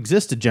TikTok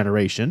existed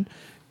generation,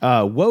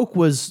 woke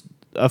was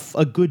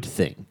a good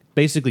thing.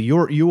 Basically,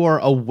 you are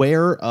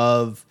aware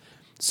of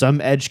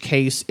some edge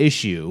case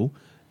issue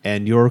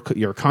and you're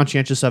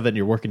conscientious of it and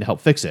you're working to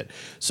help fix it.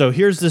 So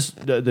here's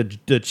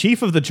the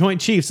chief of the Joint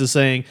Chiefs is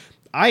saying,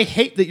 I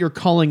hate that you're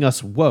calling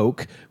us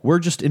woke. We're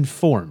just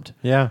informed.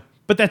 Yeah.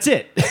 But that's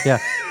it. Yeah.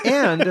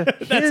 And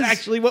That's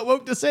actually what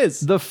wokeness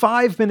is. the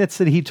 5 minutes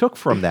that he took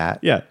from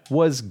that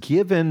was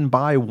given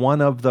by one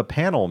of the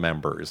panel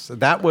members.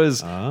 That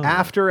was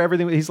after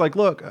everything. He's like,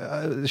 look,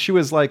 she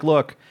was like,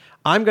 look,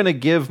 I'm going to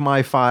give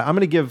my I'm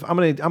going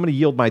to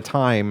yield my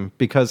time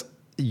because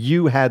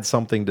you had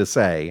something to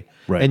say.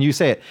 Right. And you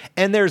say it.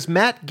 And there's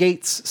Matt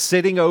Gaetz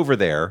sitting over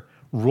there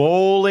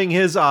rolling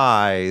his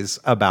eyes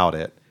about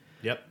it.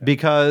 Yep.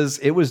 Because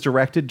it was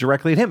directed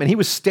directly at him. And he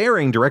was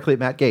staring directly at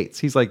Matt Gaetz.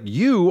 He's like,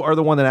 you are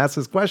the one that asked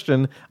this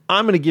question.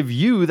 I'm going to give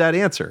you that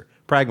answer.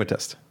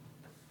 Pragmatist.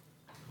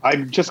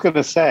 I'm just going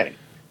to say,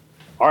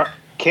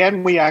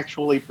 can we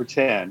actually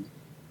pretend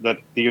that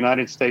the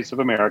United States of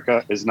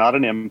America is not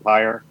an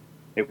empire?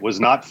 It was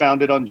not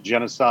founded on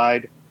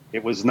genocide.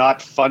 It was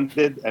not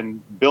funded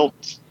and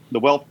built. The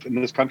wealth in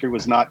this country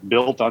was not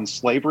built on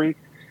slavery.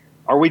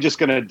 Are we just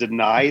going to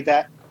deny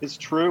that is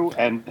true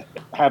and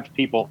have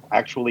people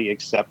actually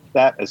accept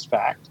that as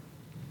fact?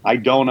 I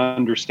don't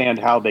understand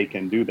how they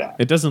can do that.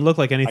 It doesn't look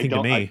like anything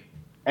to me.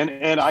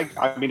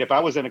 I mean, if I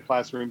was in a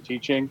classroom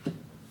teaching,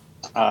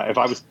 if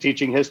I was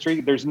teaching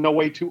history, there's no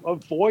way to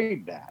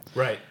avoid that.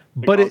 Right.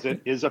 Because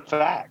it is a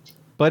fact.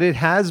 But it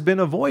has been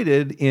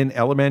avoided in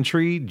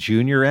elementary,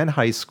 junior, and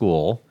high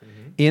school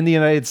in the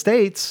United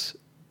States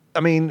I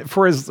mean,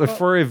 for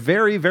a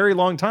very, very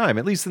long time,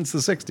 at least since the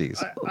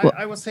 60s.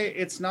 I will say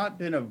it's not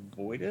been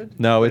avoided.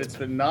 No, it's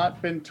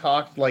not been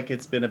talked like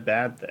it's been a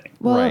bad thing.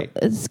 Well, Right.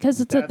 it's because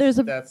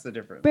That's the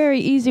difference. very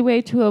easy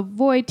way to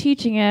avoid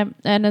teaching it,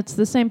 and it's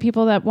the same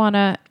people that want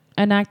to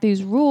enact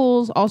these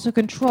rules also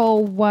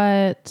control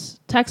what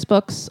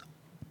textbooks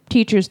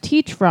teachers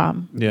teach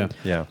from. Yeah.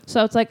 Yeah.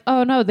 So it's like,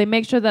 oh no, they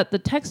make sure that the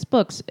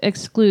textbooks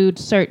exclude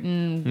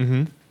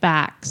certain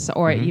facts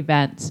or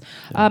events.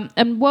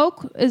 And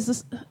woke is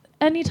this.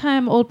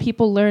 Anytime old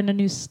people learn a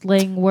new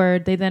slang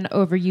word, they then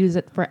overuse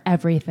it for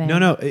everything.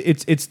 No,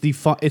 it's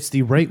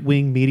the right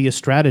wing media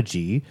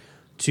strategy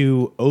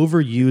to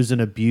overuse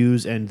and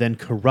abuse and then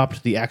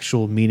corrupt the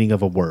actual meaning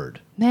of a word.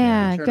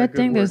 Man, Turn a good good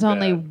thing there's word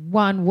only bad.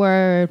 one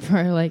word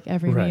for like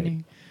every Right.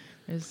 meaning.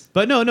 There's-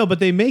 But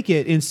they make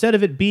it, instead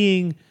of it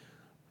being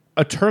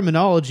a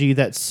terminology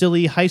that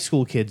silly high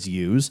school kids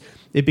use,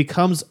 it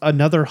becomes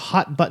another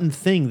hot button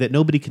thing that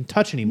nobody can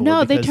touch anymore.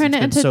 No, they because turn it's it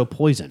been into so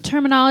poisoned.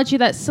 terminology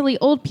that silly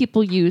old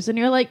people use, and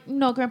you're like,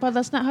 no, Grandpa,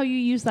 that's not how you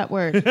use that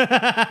word.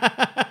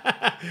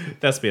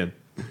 Thespian.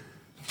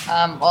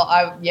 Well,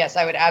 I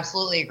would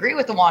absolutely agree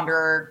with the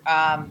Wanderer.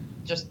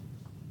 Just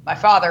my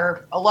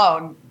father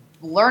alone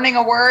learning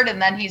a word, and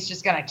then he's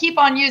just going to keep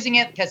on using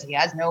it because he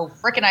has no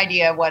freaking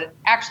idea what it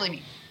actually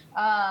means.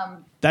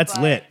 That's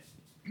but- lit.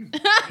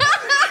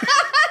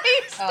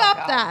 Stop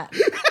God. that.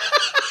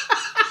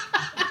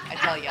 I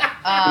tell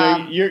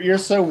you. You're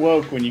so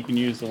woke when you can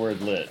use the word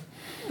lit.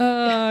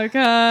 Oh,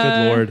 God.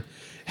 Good Lord.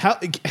 How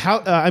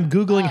I'm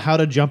Googling how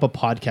to jump a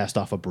podcast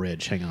off a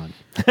bridge. Hang on.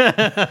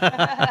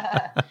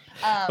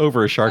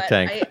 Over a Shark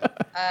But Tank.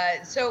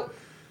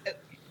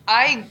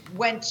 I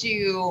went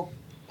to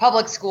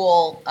public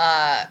school,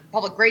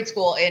 public grade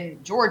school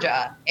in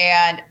Georgia,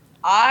 and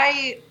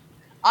I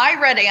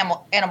read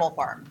Animal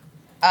Farm,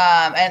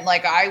 and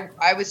like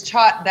I was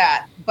taught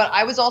that, but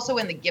I was also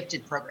in the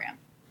gifted program,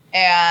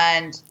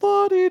 and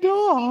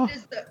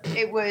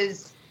it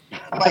was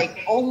like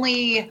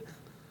only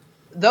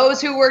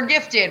those who were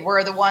gifted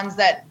were the ones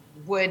that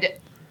would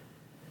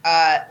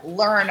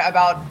learn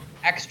about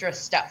extra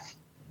stuff,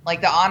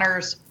 like the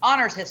honors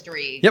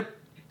history. Yep.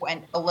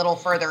 Went a little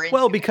further into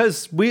Well, it.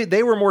 because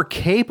they were more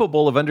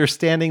capable of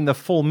understanding the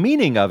full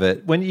meaning of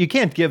it. When you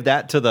can't give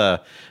that to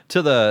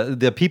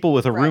the people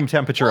with a room Right.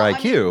 temperature Well,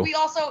 IQ. I mean, we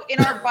also, in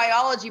our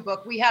biology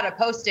book, we had a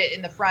Post-it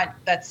in the front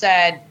that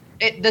said,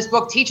 this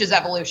book teaches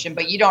evolution,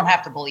 but you don't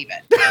have to believe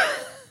it.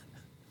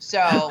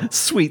 So,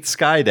 Sweet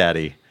Sky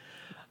Daddy.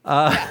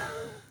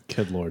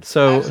 Good Lord.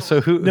 So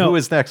who No.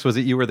 was next? Was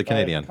it you or the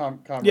Canadian?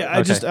 Yeah, I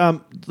Okay. just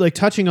like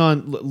touching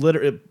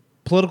on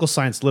political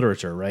science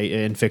literature, right,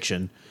 in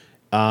fiction.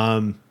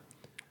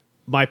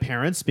 My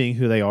parents, being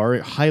who they are,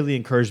 highly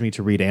encouraged me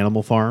to read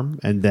Animal Farm,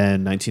 and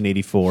then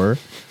 1984,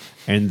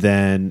 and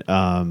then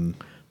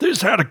This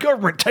is how the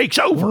government takes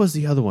what over. was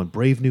the other one?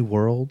 Brave New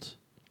World,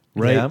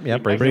 right? Yeah,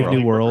 Brave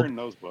New World. In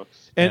those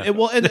books. And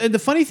the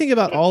funny thing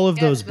about all of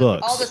those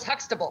books, Aldous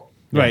Huxtable.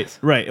 right,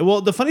 right. Well,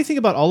 the funny thing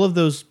about all of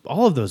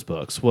those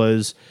books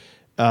was,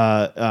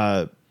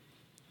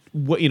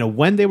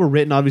 when they were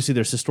written, obviously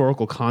there's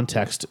historical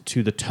context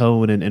to the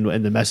tone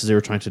and the message they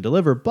were trying to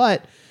deliver,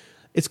 but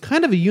it's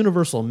kind of a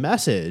universal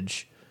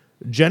message,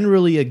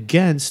 generally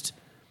against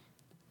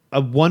a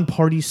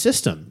one-party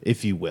system,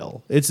 if you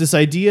will. It's this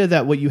idea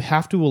that what you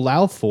have to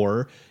allow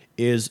for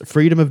is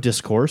freedom of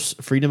discourse,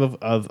 freedom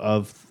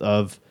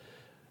of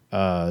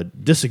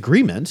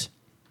disagreement,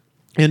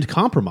 and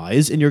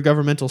compromise in your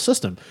governmental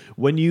system.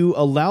 When you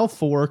allow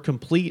for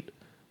complete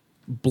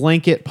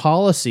blanket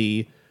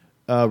policy,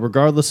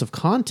 regardless of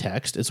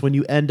context, it's when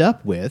you end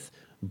up with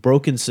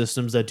broken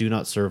systems that do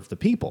not serve the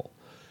people.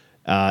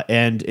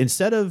 And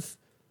instead of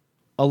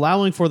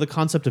allowing for the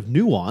concept of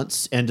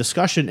nuance and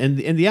discussion and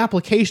the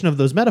application of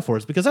those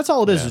metaphors, because that's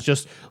all it is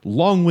just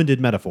long-winded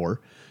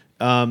metaphor,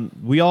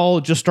 we all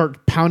just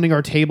start pounding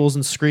our tables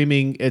and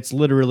screaming, it's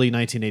literally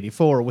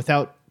 1984,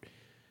 without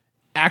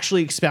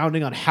actually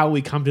expounding on how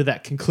we come to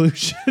that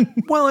conclusion.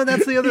 Well, and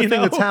that's the other You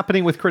thing that's know?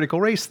 happening with critical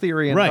race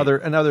theory and Right.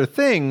 other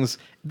things.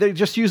 They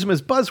just use them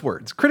as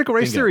buzzwords. Critical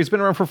race Bingo. theory has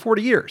been around for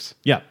 40 years.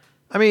 Yeah.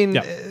 I mean,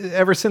 Yeah.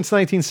 ever since the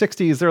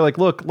 1960s, they're like,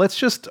 look, let's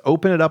just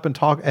open it up and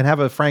talk and have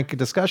a frank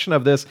discussion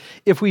of this.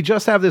 If we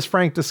just have this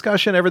frank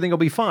discussion, everything will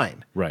be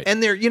fine. Right.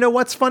 And you know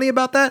what's funny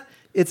about that?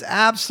 It's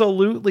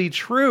absolutely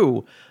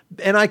true.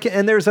 And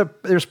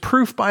there's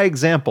proof by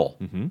example.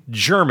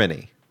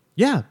 Germany.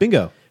 Yeah,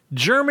 bingo.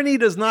 Germany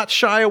does not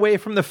shy away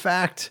from the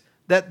fact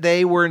that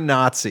they were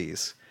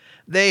Nazis.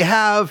 They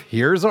have,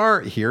 here's our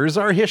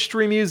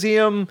history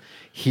museum.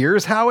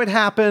 Here's how it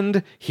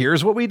happened.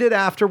 Here's what we did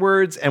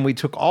afterwards. And we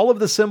took all of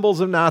the symbols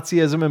of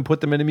Nazism and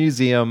put them in a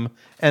museum.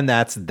 And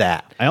that's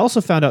that. I also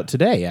found out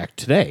today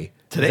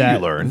you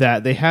learned.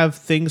 that they have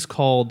things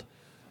called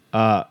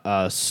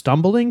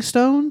stumbling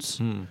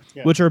stones,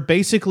 which are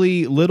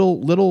basically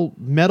little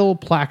metal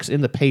plaques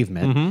in the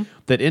pavement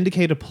that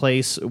indicate a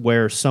place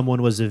where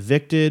someone was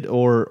evicted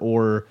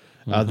or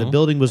the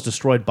building was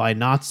destroyed by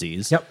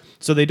Nazis. Yep.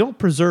 So they don't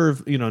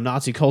preserve,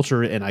 Nazi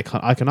culture and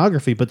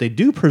iconography, but they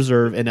do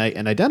preserve and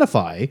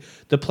identify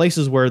the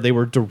places where they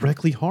were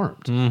directly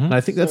harmed. And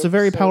I think that's a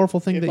very powerful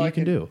thing if that I you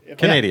can do. if I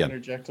Canadian. can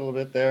interject a little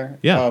bit there.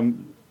 Yeah.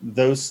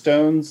 Those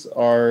stones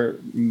are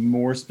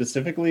more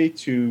specifically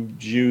to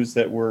Jews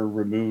that were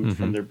removed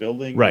from their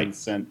building Right. and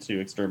sent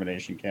to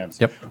extermination camps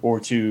Yep. or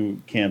to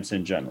camps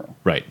in general.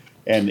 Right.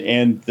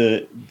 And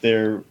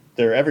they're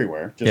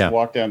everywhere. Just Yeah.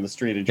 walk down the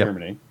street in Yep.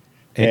 Germany.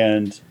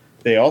 And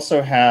they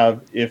also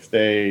have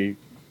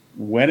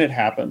when it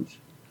happened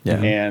Yeah.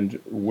 and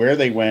where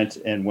they went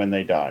and when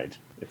they died.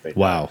 If they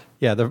Wow.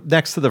 died. Yeah,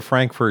 next to the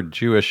Frankfurt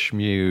Jewish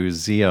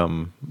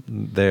Museum,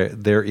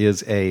 there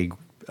is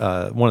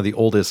one of the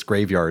oldest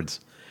graveyards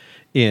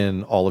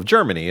in all of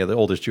Germany, the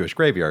oldest Jewish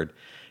graveyard,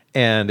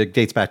 and it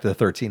dates back to the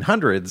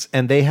 1300s.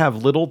 And they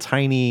have little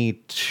tiny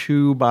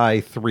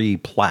 2x3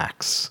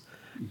 plaques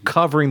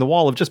covering the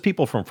wall of just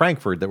people from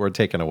Frankfurt that were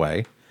taken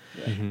away.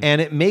 And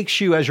it makes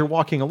you, as you're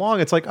walking along,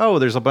 it's like, oh,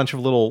 there's a bunch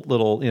of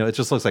little, it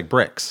just looks like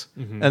bricks.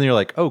 And then you're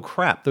like, oh,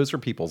 crap, those are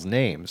people's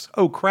names.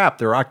 Oh, crap,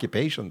 there are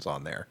occupations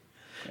on there.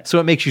 So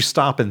it makes you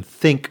stop and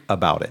think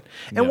about it.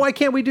 And why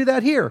can't we do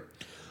that here?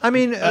 I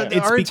mean,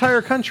 our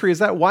entire country is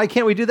that. Why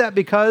can't we do that?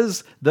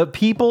 Because the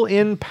people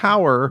in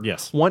power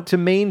Yes. want to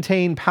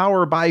maintain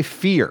power by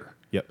fear.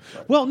 Yep.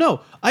 Well,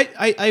 no,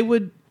 I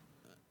would.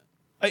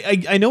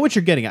 I know what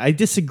you're getting at. I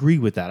disagree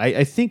with that.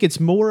 I think it's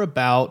more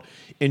about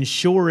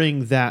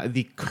ensuring that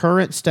the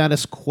current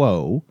status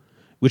quo,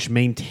 which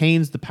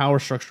maintains the power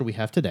structure we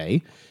have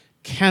today,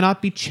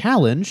 cannot be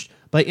challenged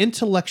by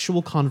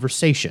intellectual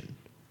conversation.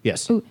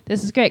 Yes. Ooh,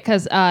 this is great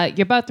because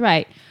you're both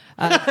right.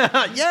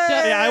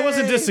 Yeah, I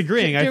wasn't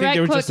disagreeing. I think Direct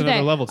there was quote just another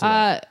today. level to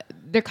that.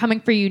 They're coming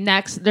for you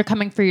next. They're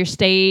coming for your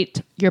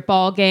state, your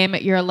ball game,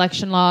 your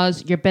election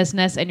laws, your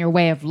business, and your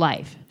way of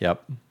life.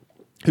 Yep.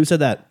 Who said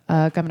that?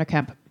 Governor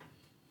Kemp.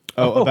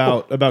 Oh,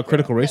 about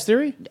critical race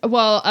theory?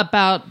 Well,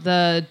 about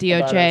the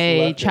DOJ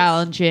leftists.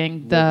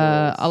 challenging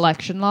the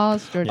election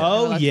laws. Georgia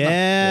Oh, election laws.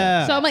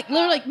 yeah. So I'm like,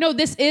 literally, like, no,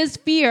 this is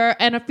fear,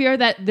 and a fear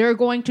that they're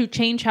going to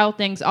change how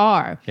things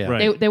are. Yeah.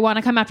 Right. They want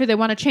to come after. They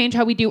want to change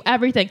how we do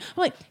everything.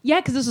 I'm like, yeah,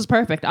 because this is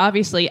perfect.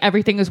 Obviously,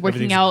 everything is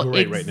working Everything's out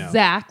great right now.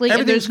 exactly,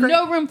 and Everything's there's great.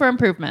 no room for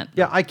improvement.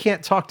 Yeah, I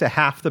can't talk to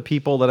half the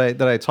people that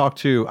I talked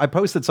to. I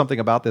posted something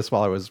about this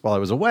while I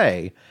was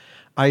away.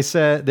 I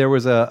said there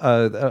was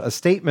a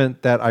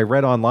statement that I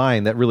read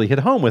online that really hit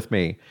home with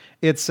me.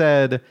 It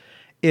said,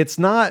 "It's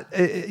not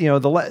in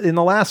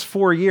the last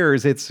 4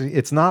 years.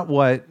 It's not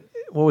what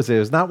was it?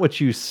 It's not what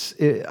you.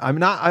 I'm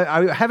not.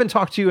 I haven't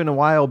talked to you in a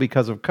while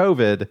because of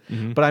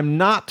COVID, but I'm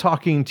not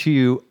talking to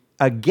you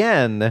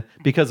again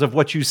because of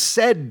what you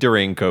said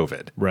during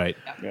COVID. Right.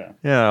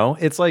 Yeah.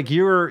 It's like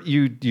you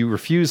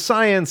refused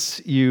science,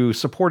 you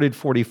supported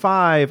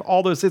 45,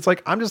 all those. It's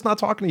like, I'm just not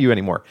talking to you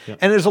anymore.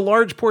 And there's a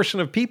large portion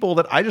of people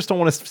that I just don't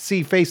want to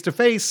see face to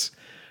face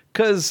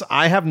because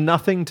I have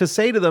nothing to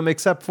say to them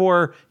except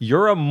for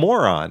you're a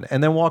moron,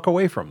 and then walk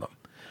away from them.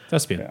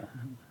 That's been. Yeah.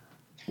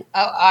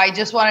 I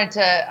just wanted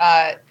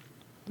to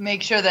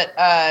make sure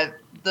that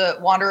the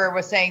Wanderer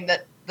was saying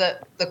that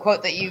the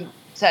quote that you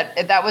said,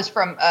 that was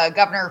from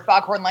Governor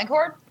Foghorn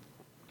Leghorn?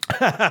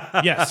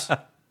 Yes.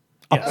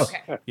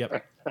 Okay. Yep. Yeah,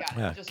 just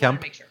wanted Kemp.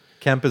 to make sure.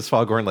 Kemp is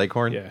Foghorn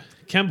Leghorn. Yeah.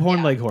 Kemp Horn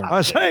Yeah. Leghorn.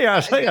 I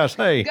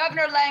say.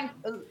 Governor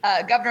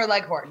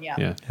Leghorn, yeah.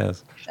 Yeah.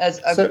 Yes.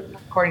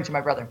 According to my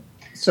brother.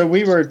 So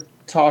we were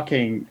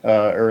talking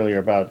earlier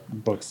about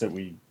books that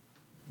we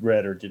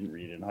read or didn't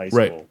read in high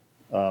Right.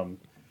 school.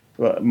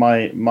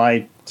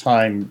 My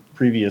time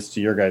previous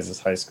to your guys'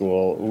 high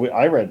school,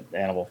 I read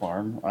Animal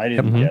Farm. I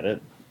didn't get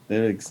it.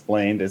 It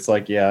explained. It's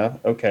like, yeah,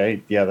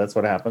 okay, yeah, that's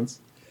what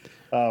happens.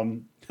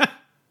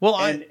 Well,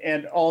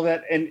 And all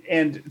that,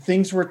 and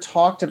things were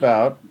talked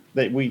about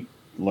that we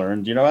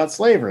learned, about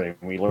slavery.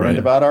 We learned Right.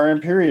 about our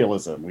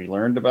imperialism. We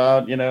learned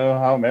about,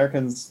 how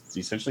Americans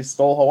essentially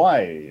stole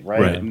Hawaii,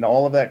 right? And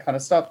all of that kind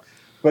of stuff.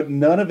 But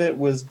none of it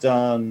was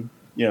done,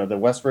 the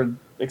westward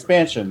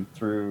expansion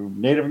through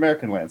Native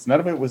American lands.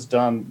 None of it was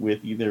done with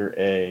either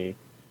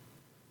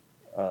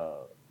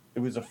it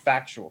was a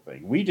factual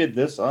thing. We did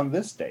this on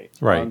this date.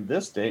 Right. On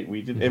this date,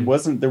 we did. It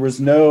wasn't. There was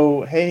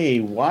no. Hey,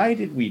 why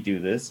did we do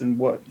this? And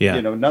what? Yeah.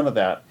 None of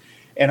that.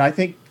 And I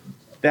think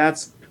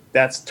that's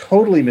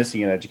totally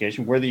missing in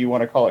education. Whether you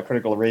want to call it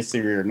critical race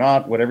theory or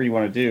not, whatever you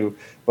want to do,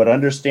 but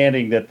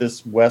understanding that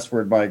this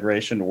westward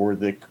migration or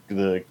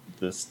the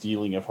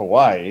stealing of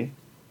Hawaii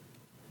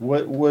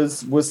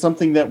was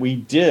something that we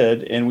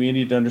did, and we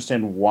need to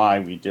understand why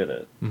we did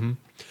it.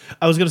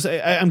 I was going to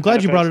say, I'm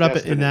glad you brought it up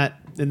Yes,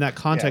 in that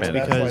context Yeah,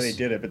 that's why because they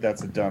did it, but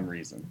that's a dumb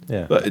reason.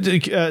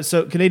 yeah.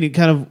 So Canadian,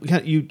 kind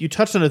of you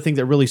touched on a thing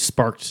that really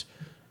sparked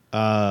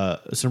some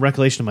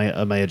recollection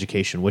of my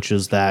education, which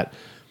is that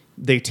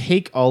they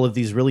take all of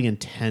these really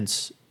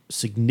intense,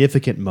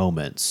 significant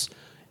moments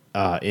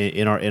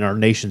in our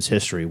nation's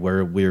history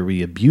where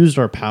we abused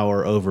our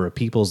power over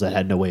peoples that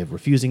had no way of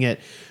refusing it,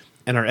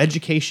 and our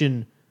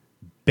education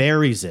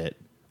buries it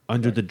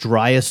under the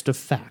driest of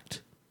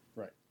fact.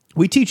 Right.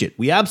 We teach it.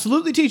 We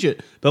absolutely teach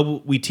it.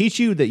 But we teach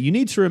you that you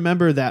need to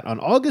remember that on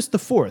August the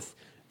 4th,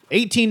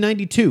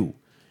 1892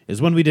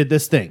 is when we did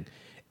this thing.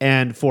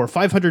 And for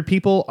 500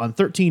 people on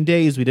 13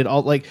 days, we did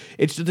all like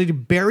it's they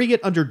bury it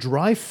under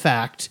dry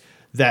fact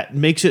that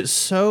makes it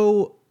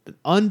so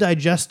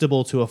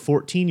undigestible to a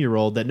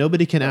 14-year-old that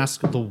nobody can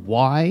ask the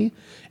why,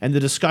 and the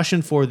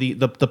discussion for the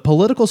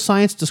political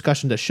science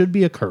discussion that should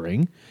be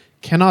occurring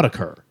cannot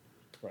occur.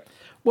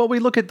 Well, we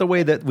look at the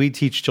way that we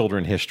teach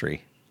children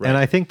history. Right. And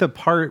I think the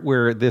part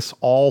where this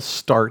all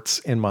starts,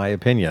 in my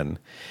opinion,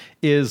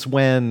 is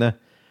when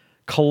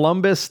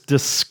Columbus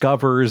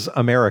discovers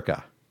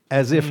America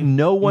as if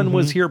no one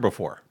was here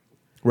before.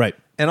 Right.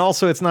 And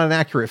also, it's not an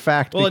accurate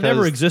fact. Well, it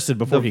never because existed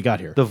before he got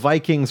here. The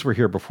Vikings were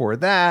here before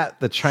that.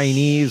 The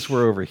Chinese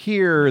were over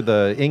here.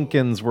 The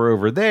Incans were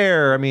over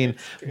there. I mean,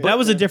 that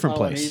was a different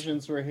place.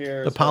 Polynesians were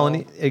here.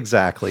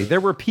 Exactly.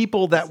 There were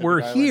people that were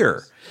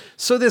here.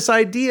 So this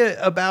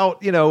idea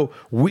about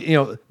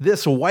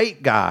this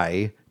white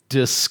guy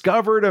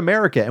discovered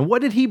America, and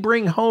what did he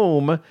bring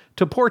home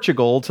to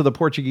Portugal to the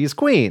Portuguese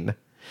queen?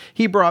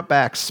 He brought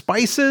back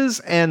spices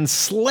and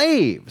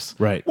slaves.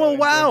 Right. Well,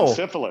 wow.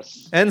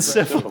 Syphilis. And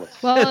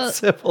syphilis. Well, And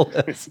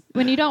syphilis.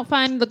 when you don't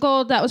find the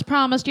gold that was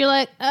promised, you're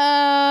like,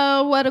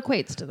 what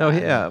equates to that? Oh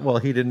yeah. Well,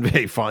 he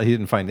didn't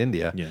find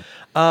India. Yeah.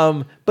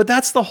 But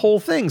that's the whole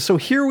thing. So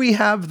here we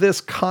have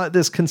this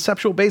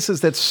conceptual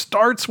basis that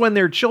starts when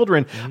they're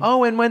children.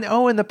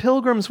 Mm-hmm. And the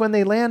Pilgrims, when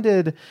they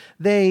landed,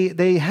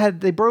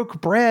 they broke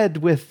bread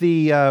with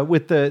the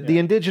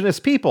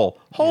indigenous people.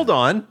 Hold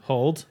on.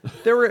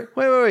 There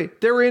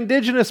were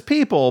indigenous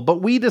people,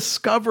 but we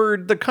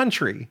discovered the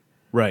country.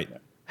 Right.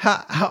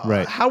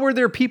 How were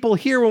there people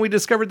here when we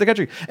discovered the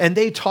country? And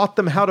they taught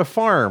them how to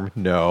farm?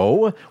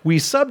 No, we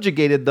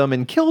subjugated them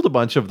and killed a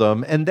bunch of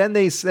them, and then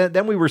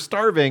then we were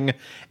starving.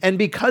 And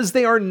because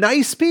they are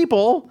nice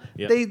people,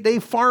 they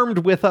farmed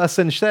with us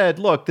and said,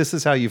 "Look, this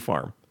is how you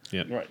farm."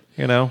 Yeah. Right.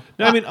 No,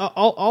 I mean,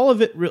 all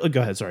of it really...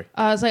 Go ahead, sorry.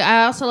 I was like,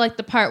 I also like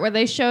the part where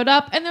they showed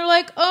up and they're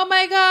like, oh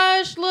my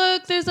gosh,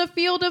 look, there's a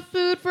field of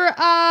food for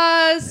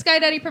us. Sky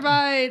Daddy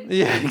provides.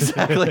 Yeah,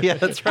 exactly. Yeah,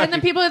 that's right. And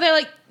then people are there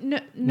like,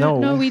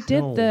 no, we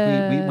did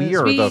this. We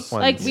are the ones.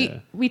 Like,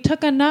 we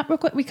took a nut real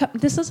quick.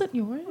 This isn't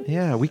yours.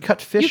 Yeah, we cut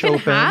fish open.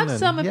 You can have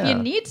some if you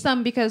need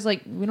some because,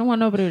 like, we don't want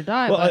nobody to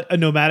die. Well, a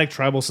nomadic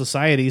tribal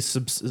society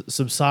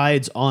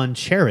subsides on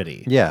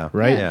charity. Yeah.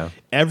 Right? Yeah.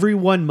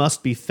 Everyone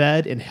must be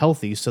fed and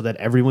healthy so that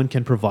everyone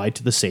can provide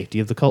to the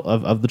safety of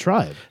the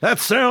tribe. That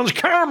sounds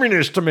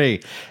communist to me.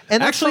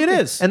 And actually, it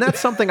is. And that's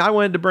something I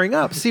wanted to bring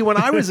up. See, when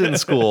I was in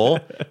school,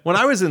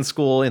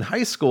 in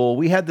high school,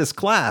 we had this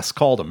class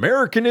called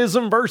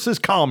Americanism versus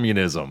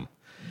Communism.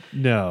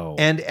 No.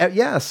 And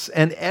yes,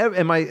 and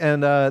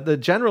the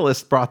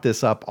generalist brought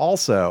this up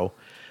also.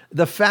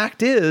 The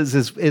fact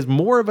is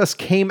more of us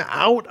came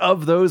out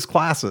of those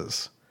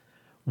classes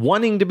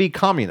wanting to be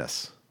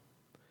communists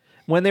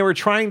when they were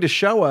trying to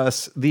show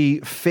us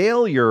the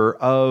failure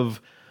of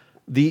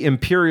the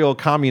imperial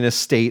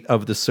communist state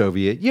of the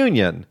Soviet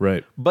Union.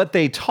 Right. But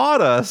they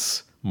taught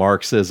us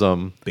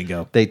Marxism.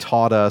 Bingo. They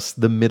taught us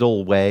the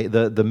middle way,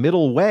 the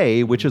middle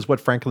way, which is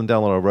what Franklin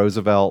Delano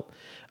Roosevelt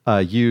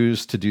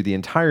used to do the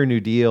entire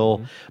New Deal.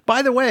 Mm-hmm.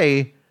 By the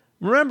way,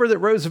 remember that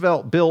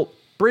Roosevelt built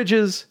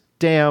bridges,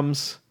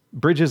 dams,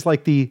 bridges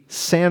like the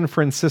San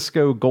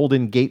Francisco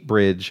Golden Gate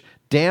Bridge,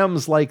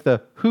 dams like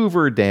the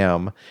Hoover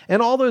Dam,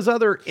 and all those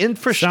other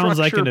infrastructure Sounds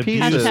like an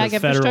abuse Hashtag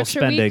of federal infrastructure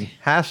spending. week.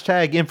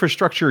 Hashtag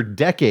infrastructure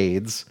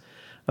decades.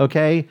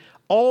 Okay.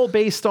 All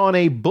based on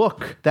a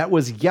book that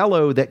was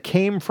yellow that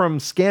came from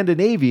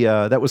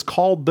Scandinavia that was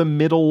called The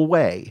Middle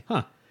Way,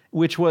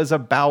 which was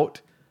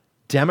about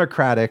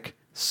democratic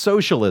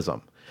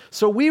socialism.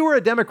 So we were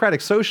a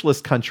democratic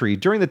socialist country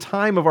during the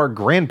time of our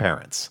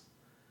grandparents.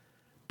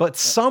 But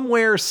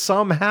somewhere,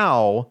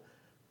 somehow,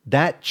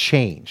 that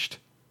changed.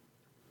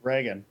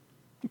 Reagan.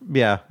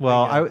 Yeah,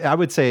 well, I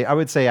would say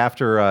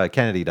after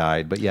Kennedy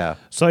died, but yeah.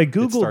 So I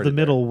googled the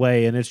middle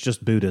way, and it's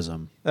just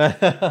Buddhism. Is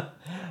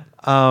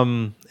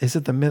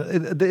it the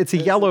middle? It's a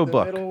yellow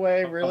book. Middle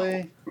way,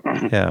 really?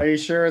 Yeah. Are you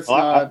sure it's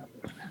not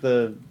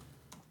the?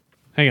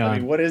 Hang on. I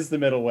mean, what is the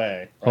middle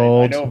way? Right?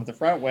 Hold. I know of the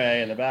front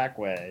way and the back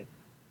way.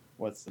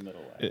 What's the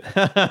middle way?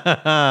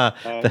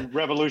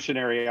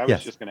 Revolutionary. I was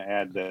Yes. just going to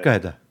add that. Go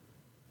ahead.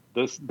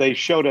 They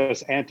showed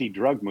us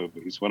anti-drug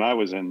movies when I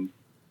was in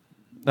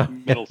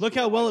middle school. Look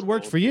how well it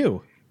worked for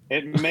you.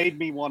 It made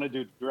me want to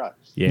do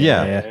drugs.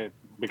 Yeah.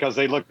 Because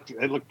they looked,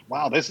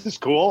 wow, this is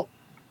cool.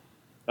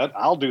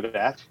 I'll do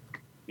that.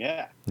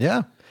 Yeah.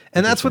 Yeah.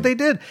 And that's what they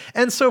did.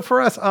 And so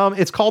for us,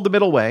 it's called The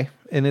Middle Way,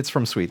 and it's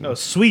from Sweden. Oh,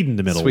 Sweden,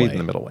 the middle way. Sweden,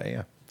 The Middle Way,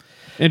 yeah.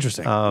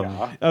 Interesting.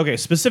 Okay,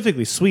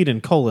 specifically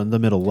Sweden, the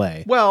middle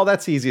way. Well,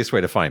 that's the easiest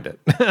way to find it.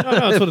 No,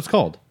 that's what it's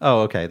called.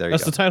 Oh, okay, there you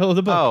That's go. the title of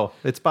the book. Oh,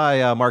 it's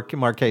by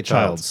Mark K.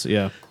 Childs.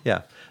 Yeah.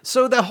 Yeah.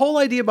 So the whole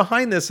idea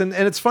behind this, and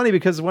it's funny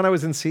because when I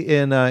was in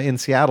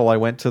Seattle, I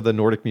went to the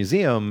Nordic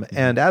Museum,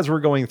 and as we're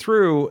going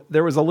through,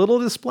 there was a little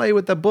display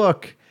with the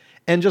book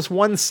and just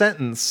one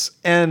sentence,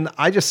 and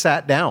I just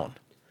sat down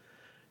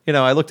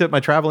I looked at my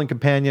traveling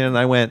companion and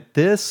I went,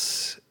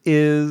 this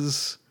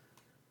is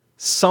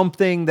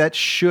something that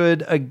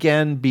should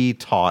again be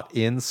taught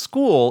in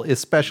school,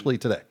 especially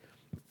today.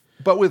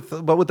 But with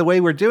the way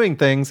we're doing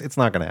things, it's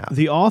not going to happen.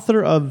 The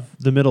author of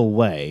The Middle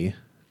Way,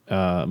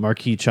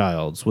 Marquis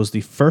Childs, was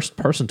the first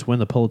person to win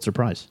the Pulitzer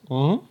Prize.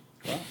 So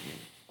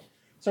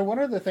one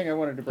other thing I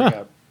wanted to bring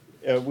up,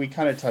 we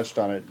kind of touched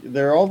on it.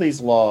 There are all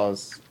these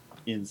laws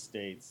in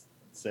states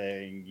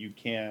saying you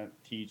can't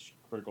teach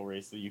critical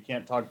race, that you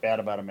can't talk bad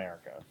about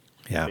America,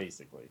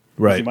 basically.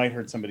 Right. You might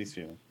hurt somebody's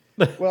feelings.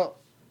 Well,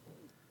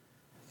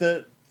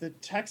 the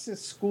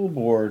Texas School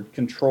Board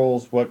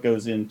controls what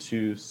goes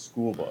into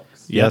school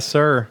books. Yes,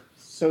 sir.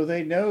 So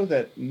they know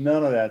that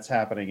none of that's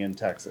happening in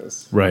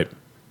Texas. Right.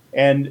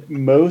 And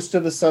most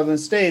of the southern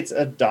states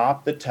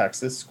adopt the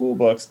Texas school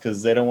books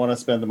because they don't want to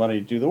spend the money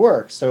to do the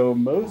work. So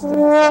most of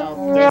the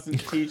South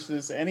doesn't teach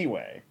this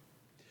anyway.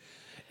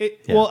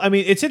 Well, I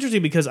mean, it's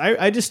interesting because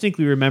I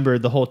distinctly remember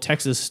the whole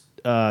Texas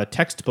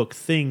textbook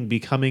thing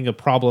becoming a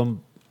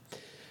problem.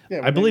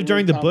 Yeah, I believe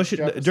during the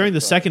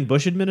Jefferson second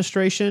Bush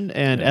administration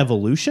and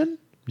evolution.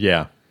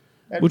 Yeah.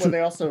 And Which when they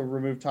also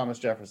removed Thomas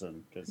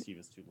Jefferson because he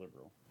was too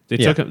liberal.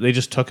 They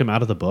just took him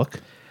out of the book.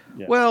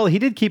 Yeah. Well, he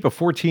did keep a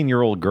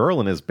 14-year-old girl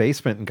in his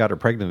basement and got her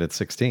pregnant at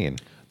 16.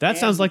 That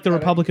sounds like the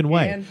Republican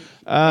way. And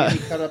he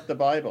cut up the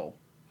Bible.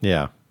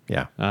 Yeah.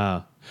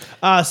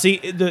 See,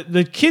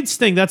 the kids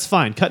thing, that's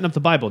fine. Cutting up the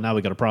Bible, now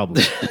we got a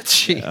problem.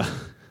 Gee.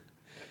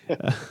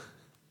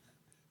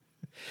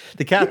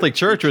 The Catholic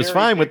Church was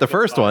fine with the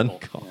first one.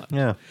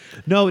 Yeah.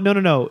 No.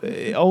 Never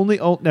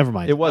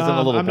mind. It wasn't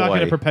a little I'm not boy.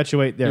 going to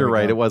perpetuate. There You're we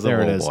right. go. It wasn't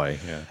There a it little is.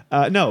 boy.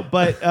 Yeah. No,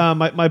 but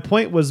my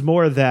point was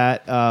more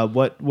that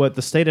what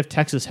the state of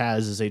Texas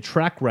has is a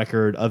track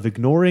record of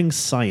ignoring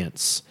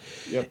science.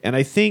 Yep. And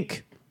I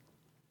think,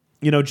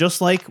 just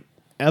like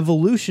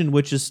evolution,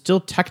 which is still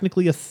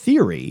technically a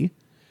theory,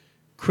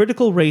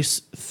 critical race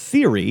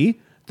theory,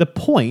 the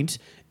point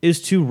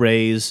is to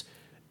raise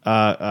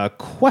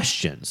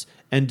questions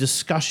and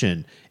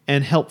discussion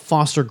and help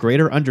foster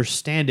greater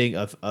understanding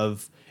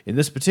of in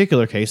this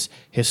particular case,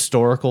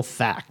 historical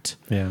fact.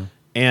 Yeah.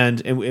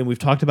 And we've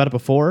talked about it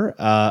before.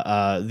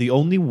 The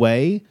only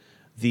way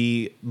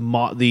the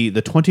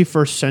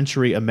 21st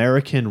century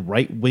American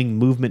right-wing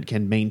movement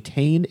can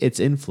maintain its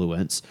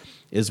influence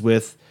is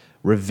with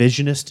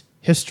revisionist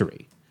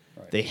history.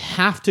 Right. They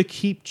have to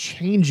keep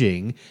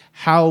changing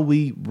how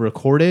we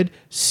recorded,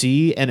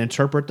 see, and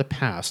interpret the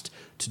past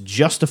to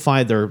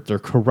justify their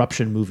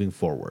corruption moving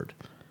forward.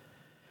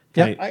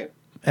 Yeah.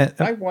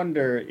 I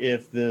wonder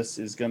if this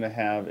is going to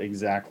have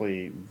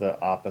exactly the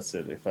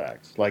opposite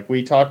effect. Like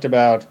we talked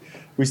about,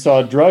 we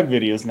saw drug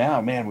videos.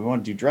 Now, man, we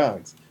want to do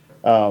drugs.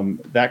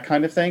 That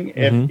kind of thing.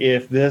 Mm-hmm.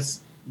 If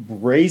this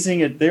raising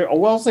it there,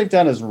 all they've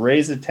done is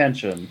raise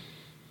attention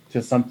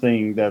to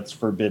something that's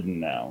forbidden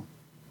now.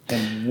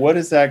 And what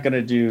is that going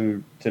to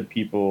do to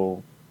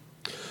people?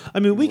 I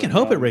mean, we can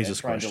hope it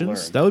raises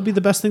questions. That would be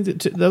the best thing.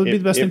 That would be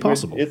the best thing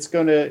possible. It's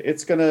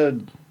gonna.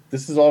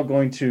 This is all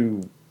going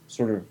to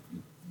sort of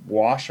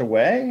wash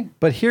away.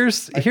 But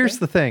here's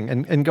the thing,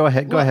 and go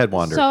ahead,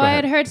 Wander. So Go I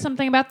ahead. had heard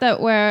something about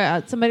that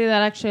where somebody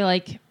that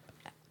actually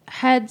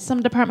had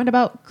some department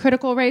about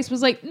critical race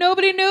was like,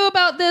 nobody knew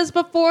about this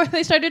before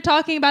they started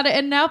talking about it,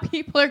 and now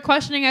people are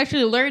questioning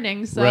actually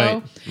learning.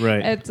 So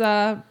right. It's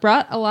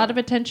brought a lot of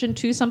attention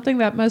to something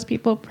that most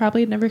people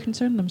probably never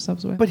concerned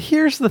themselves with. But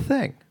here's the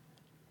thing,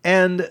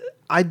 and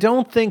I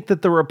don't think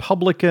that the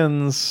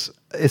Republicans,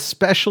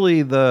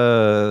 especially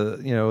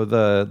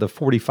the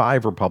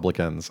 45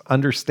 Republicans,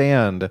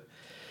 understand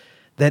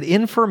that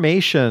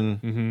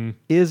information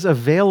is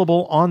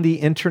available on the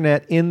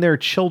internet in their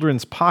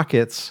children's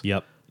pockets.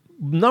 Yep.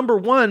 Number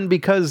one,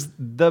 because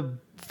the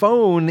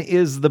phone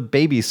is the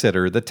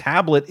babysitter. The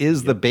tablet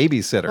is the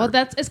babysitter. Well,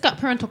 it's got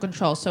parental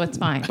control, so it's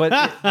fine. But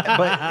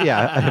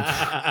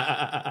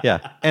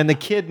yeah, and the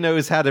kid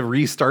knows how to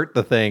restart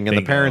the thing, and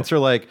Bingo. the parents are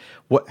like,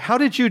 "What? How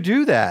did you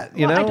do that?"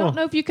 You know, I don't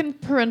know if you can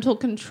parental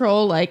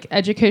control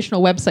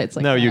educational websites like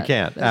that. No, you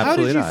can't. How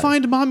Absolutely did you not.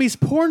 find mommy's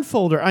porn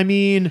folder? I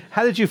mean,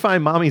 How did you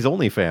find mommy's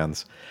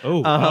OnlyFans?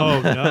 oh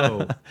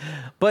no,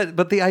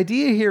 But the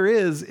idea here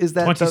is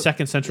that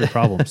 22nd century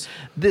problems.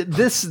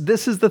 this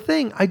is the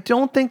thing. I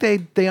don't think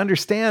they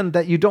understand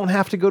that you don't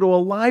have to go to a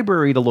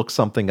library to look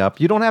something up.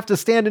 You don't have to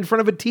stand in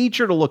front of a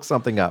teacher to look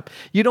something up.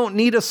 You don't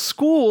need a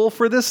school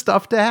for this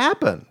stuff to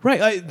happen.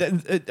 Right.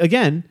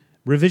 Again,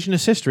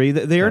 revisionist history.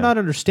 They are not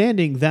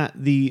understanding that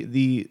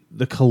the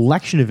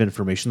collection of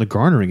information, the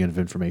garnering of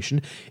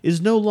information,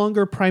 is no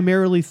longer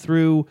primarily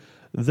through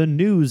the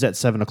news at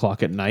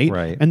 7:00 at night,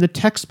 Right. and the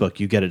textbook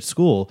you get at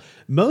school.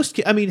 There's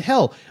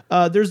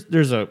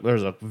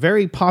a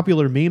very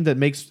popular meme that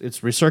makes its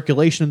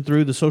recirculation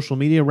through the social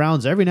media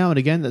rounds every now and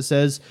again that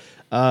says,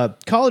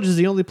 college is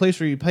the only place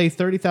where you pay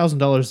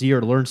 $30,000 a year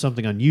to learn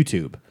something on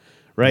YouTube,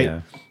 right?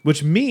 Yeah.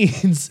 Which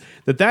means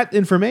that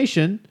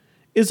information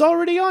is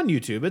already on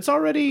YouTube. It's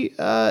already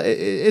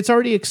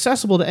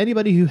accessible to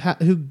anybody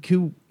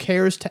who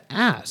cares to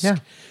ask. Yeah.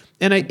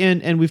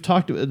 and we've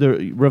talked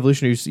the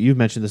revolutionaries. You've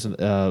mentioned this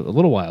a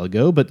little while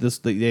ago, but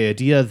the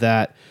idea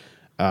that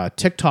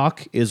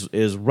TikTok is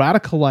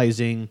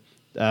radicalizing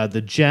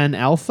the Gen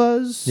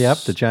Alphas. Yep,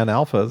 the Gen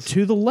Alphas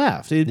to the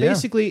left.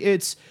 Basically,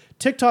 it's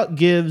TikTok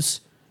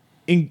gives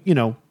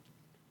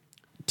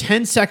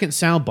 10-second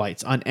sound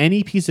bites on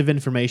any piece of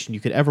information you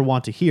could ever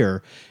want to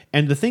hear,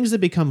 and the things that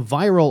become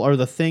viral are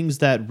the things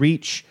that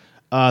reach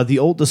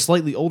the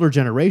slightly older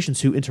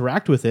generations who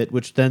interact with it,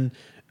 which then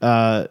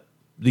the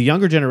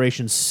younger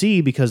generations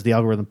see because the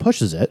algorithm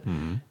pushes it,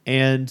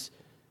 and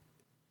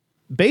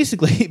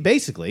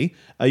basically,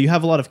 you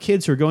have a lot of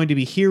kids who are going to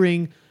be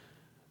hearing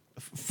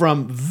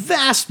from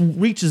vast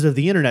reaches of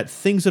the internet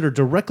things that are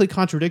directly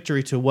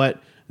contradictory to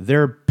what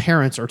their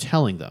parents are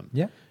telling them.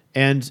 Yeah.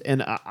 And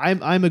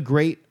I'm a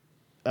great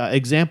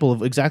example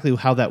of exactly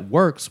how that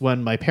works.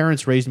 When my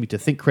parents raised me to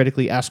think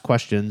critically, ask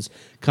questions,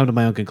 come to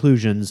my own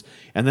conclusions,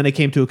 and then I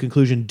came to a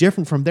conclusion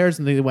different from theirs,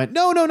 and they went,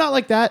 no, not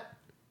like that.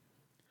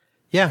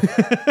 Yeah.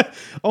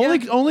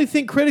 Only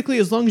think critically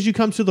as long as you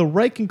come to the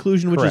right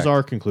conclusion, which Correct. is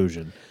our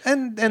conclusion.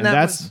 And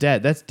that's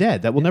dead. That's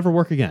dead. That will never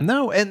work again.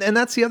 No, and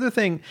that's the other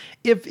thing.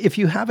 If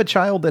you have a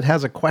child that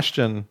has a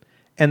question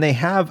and they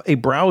have a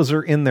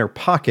browser in their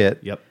pocket,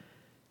 Yep.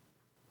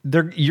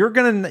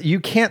 you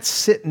can't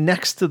sit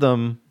next to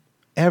them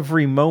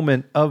every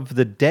moment of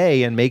the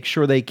day and make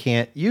sure they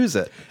can't use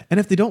it. And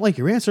if they don't like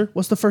your answer,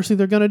 what's the first thing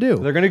they're going to do?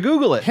 They're going to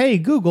Google it. Hey,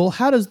 Google,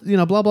 how does,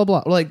 blah, blah,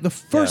 blah. Like, the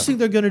first thing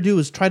they're going to do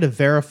is try to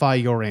verify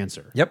your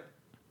answer. Yep.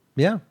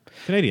 Yeah.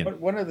 Canadian. But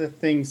one of the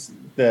things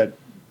that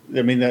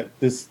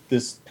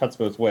this cuts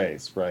both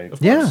ways, right?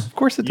 Of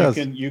course it does.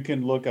 You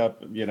can look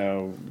up,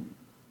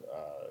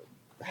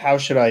 how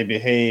should I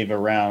behave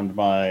around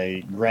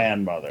my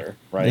grandmother,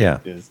 right? Yeah.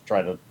 Is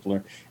try to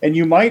learn. And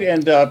you might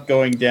end up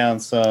going down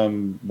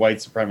some white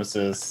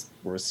supremacist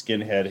or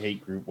skinhead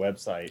hate group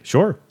website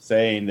Sure.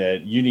 saying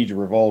that you need to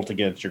revolt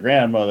against your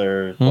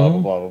grandmother, blah, blah,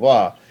 blah, blah,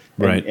 blah.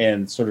 Right.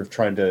 And sort of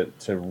trying to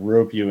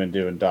rope you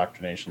into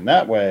indoctrination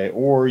that way.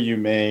 Or you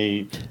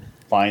may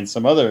find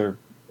some other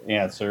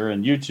answer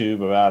in YouTube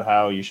about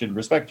how you should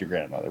respect your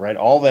grandmother, right?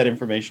 All that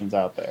information's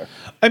out there.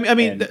 I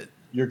mean,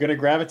 You're going to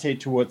gravitate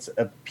to what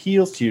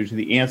appeals to you, to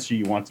the answer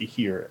you want to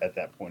hear at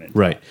that point in time.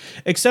 right.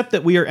 Except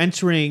that we are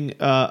entering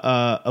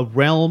a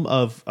realm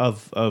of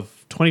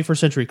 21st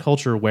century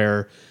culture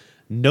where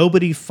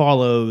nobody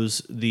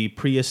follows the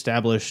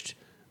pre-established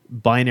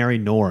binary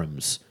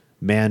norms: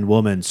 man,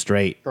 woman,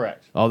 straight.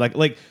 Correct. All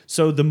that.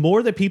 So the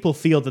more that people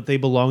feel that they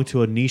belong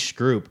to a niche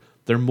group,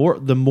 the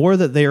more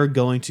that they are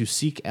going to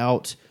seek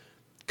out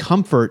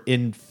comfort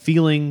in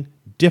feeling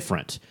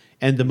different.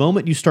 And the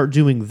moment you start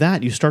doing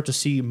that, you start to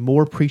see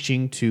more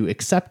preaching to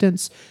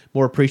acceptance,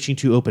 more preaching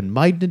to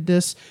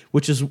open-mindedness,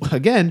 which is,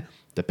 again,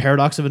 the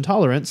paradox of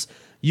intolerance.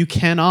 You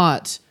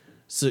cannot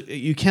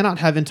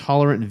have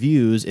intolerant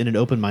views in an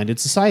open-minded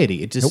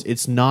society.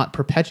 It's not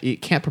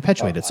it can't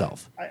perpetuate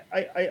itself.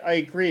 I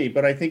agree,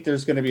 but I think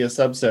there's going to be a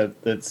subset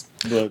that's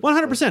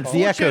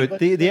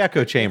 100%. The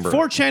echo chamber.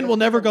 4chan will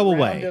never go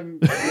away. Random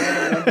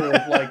number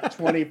of like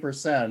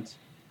 20%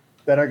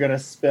 that are going to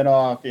spin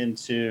off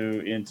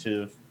into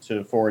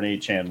 4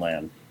 and 8chan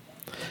land.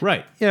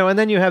 Right. And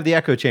then you have the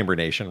echo chamber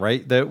nation,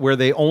 right? Where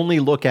they only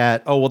look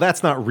at, oh, well,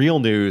 that's not real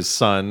news,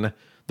 son.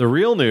 The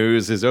real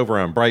news is over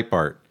on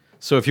Breitbart.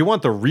 So if you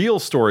want the real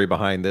story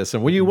behind this,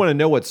 and when you want to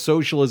know what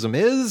socialism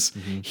is,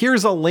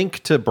 here's a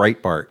link to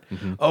Breitbart.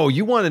 Oh,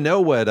 you want to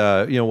know what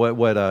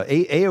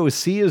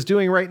AOC is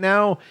doing right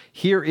now?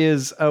 Here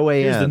is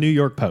OAN. Here's the New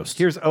York Post.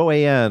 Here's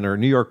OAN or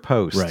New York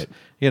Post. Right.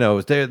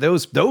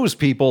 Those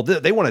people,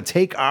 they want to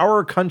take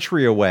our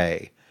country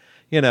away.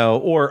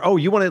 Or, oh,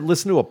 you want to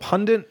listen to a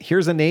pundit?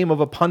 Here's a name of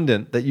a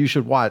pundit that you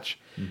should watch,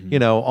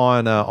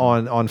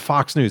 on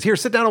Fox News. Here,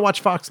 sit down and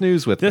watch Fox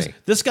News with me.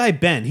 This guy,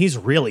 Ben, he's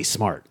really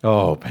smart.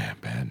 Oh,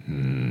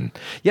 Ben.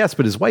 Yes,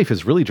 but his wife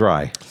is really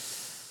dry.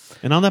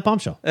 And on that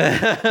bombshell.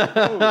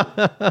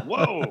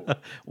 Whoa.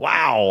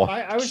 Wow.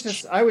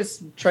 I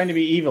was trying to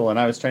be evil, and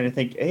I was trying to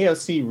think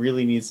AOC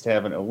really needs to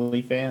have an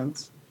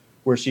OnlyFans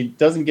where she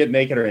doesn't get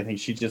naked or anything.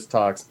 She just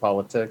talks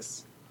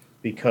politics.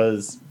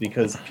 Because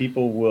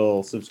people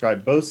will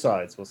subscribe. Both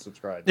sides will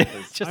subscribe.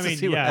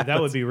 That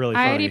would be really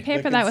funny. I already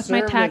pay for that with my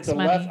tax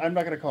money. I'm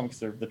not going to call them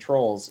conservative. The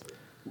trolls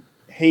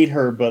hate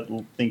her but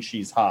think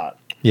she's hot.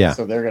 Yeah.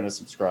 So they're going to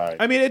subscribe.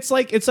 I mean, it's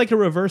like a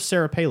reverse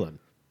Sarah Palin.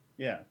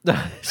 Yeah.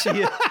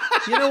 You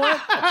know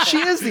what? She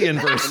is the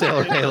inverse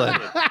Sarah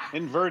Palin.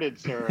 Inverted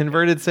Sarah.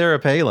 Inverted Sarah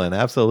Palin.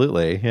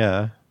 Absolutely.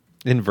 Yeah.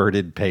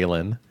 Inverted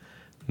Palin.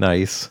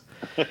 Nice.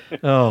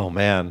 Oh,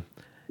 man.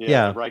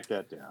 Yeah, write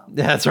that down.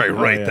 That's right.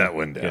 Write that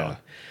one down.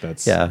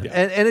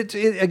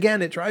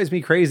 And it drives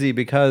me crazy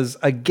because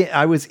again,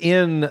 I was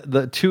in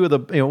the two of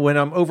the when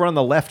I'm over on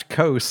the left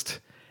coast,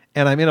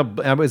 and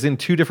I was in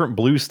two different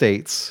blue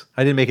states.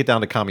 I didn't make it down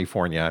to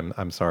California.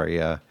 I'm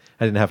sorry. I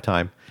didn't have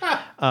time.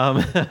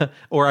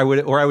 Or I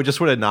would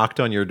just would have knocked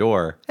on your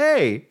door.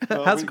 Hey,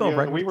 how's it going,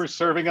 Brian? We were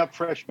serving up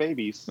fresh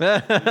babies in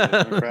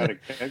the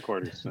Democratic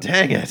headquarters.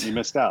 Dang it! You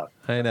missed out.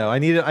 I know. I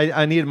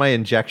needed my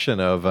injection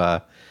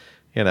of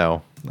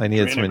I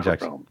needed some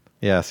injection.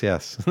 Adrenochrome.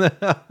 Yes.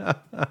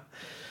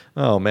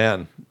 Oh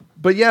man,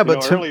 but yeah,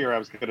 but Earlier I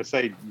was going to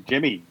say,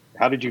 Jimmy,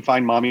 how did you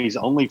find Mommy's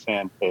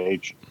OnlyFans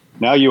page?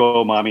 Now you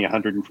owe Mommy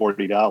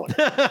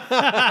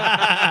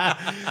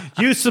 $140.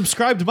 You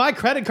subscribed my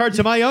credit card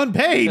to my own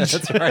page.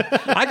 that's right.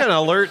 I got an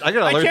alert. I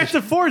can't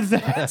afford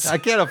that. I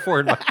can't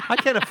afford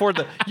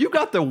the. You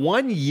got the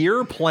 1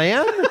 year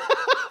plan?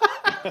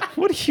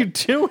 What are you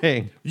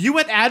doing? You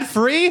went ad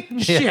free?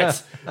 Yeah.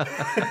 Shit.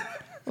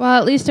 Well,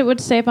 at least it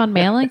would save on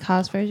mailing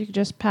costs. Where you could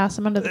just pass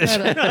them under the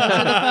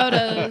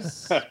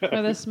photos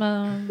for this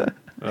month.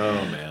 Oh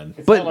man.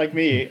 It's But- not like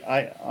me.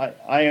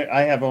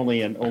 I have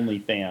only an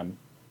OnlyFan.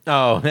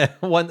 Oh,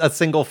 a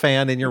single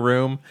fan in your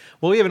room.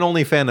 Well, we have an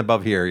only fan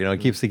above here. You know, it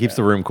keeps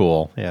the room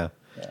cool. Yeah.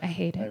 I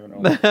hate I it. have an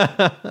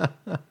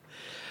OnlyFan.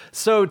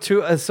 So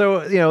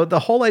the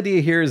whole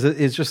idea here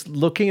is just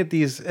looking at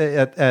these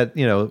at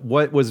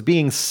what was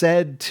being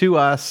said to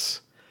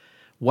us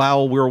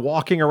while we're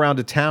walking around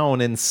a town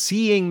and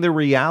seeing the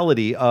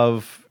reality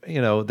of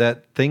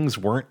that things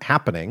weren't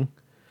happening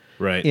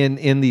Right.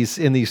 in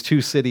these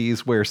two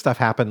cities where stuff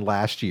happened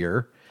last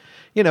year.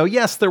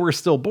 Yes, there were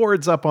still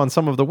boards up on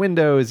some of the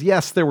windows.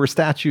 Yes, there were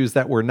statues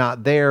that were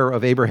not there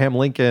of Abraham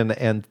Lincoln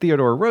and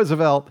Theodore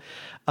Roosevelt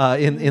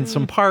in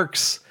some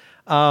parks.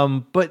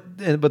 But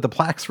the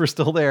plaques were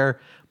still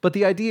there. But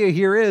the idea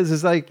here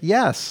is like,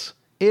 yes,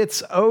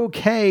 it's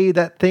okay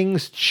that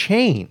things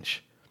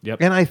change. Yep.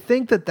 And I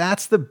think that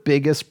that's the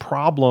biggest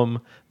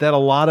problem that a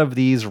lot of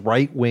these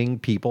right-wing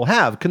people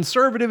have.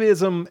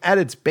 Conservatism at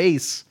its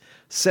base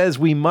says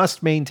we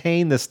must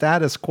maintain the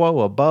status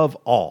quo above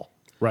all.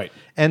 Right.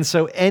 And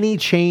so any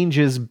change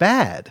is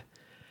bad.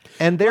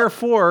 And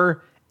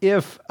therefore,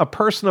 if a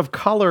person of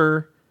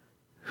color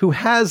who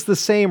has the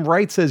same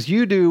rights as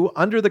you do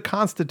under the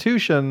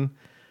Constitution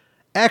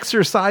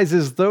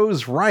exercises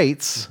those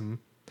rights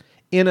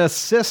in a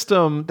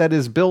system that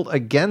is built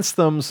against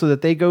them so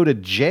that they go to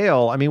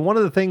jail. I mean, one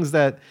of the things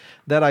that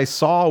I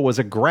saw was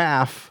a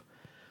graph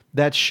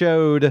that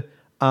showed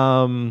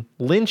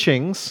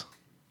lynchings.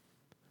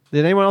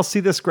 Did anyone else see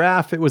this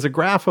graph? It was a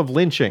graph of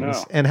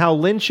lynchings and how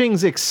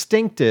lynchings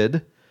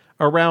extincted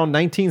around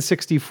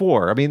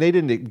 1964. I mean, they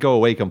didn't go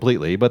away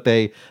completely, but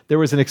there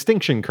was an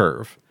extinction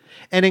curve.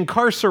 And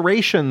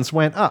incarcerations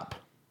went up.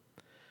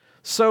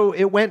 So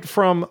it went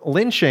from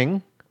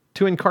lynching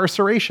to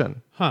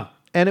incarceration. Huh.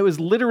 And it was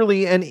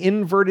literally an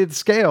inverted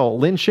scale.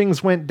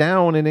 Lynchings went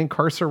down and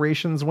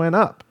incarcerations went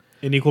up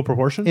In equal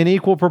proportion? in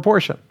equal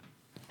proportion.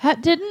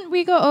 Didn't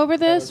we go over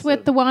this was with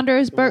the the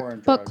Wanderers war on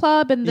Book drugs.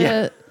 Club and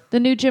the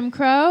new Jim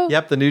Crow?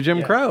 Yep, the new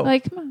Jim Crow.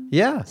 Like, come on.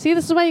 Yeah. See,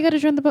 this is why you got to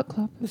join the book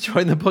club.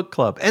 Join the book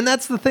club. And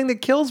that's the thing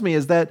that kills me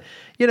is that,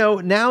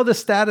 now the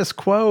status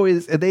quo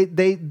is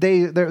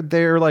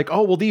they're like,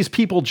 oh, well, these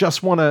people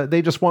just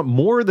want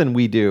more than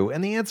we do.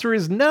 And the answer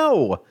is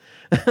no.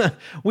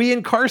 We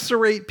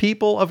incarcerate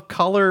people of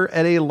color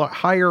at a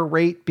higher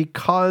rate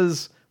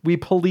because we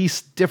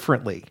police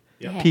differently.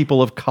 Yeah.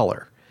 People of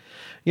color.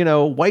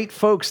 White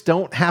folks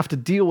don't have to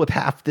deal with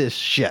half this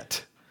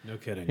shit. No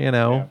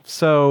kidding.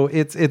 So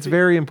it's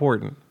very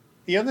important.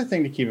 The other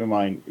thing to keep in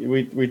mind,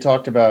 we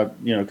talked about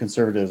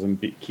conservatism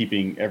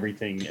keeping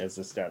everything as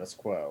the status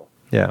quo,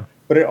 Yeah.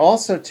 but it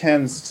also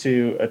tends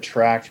to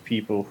attract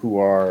people who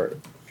are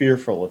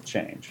fearful of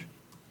change.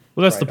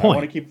 Well, that's Right? the I want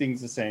to point. keep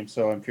things the same,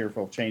 so I'm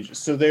fearful of change.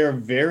 So they're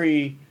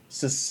very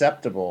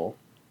susceptible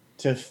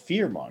to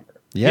fear monger,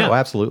 Yeah, Yeah. oh,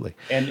 absolutely.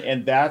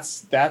 and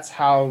that's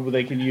how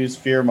they can use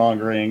fear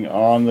mongering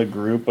on the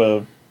group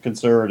of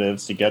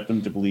conservatives to get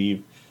them to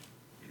believe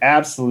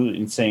absolute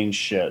insane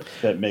shit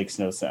that makes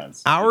no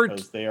sense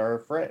because they are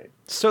afraid.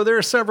 So there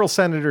are several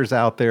senators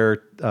out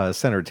there,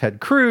 Senator Ted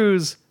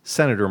Cruz,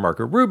 Senator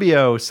Marco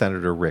Rubio,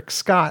 Senator Rick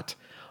Scott.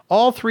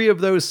 All three of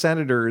those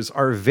senators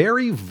are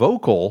very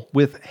vocal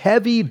with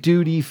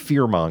heavy-duty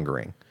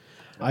fear-mongering.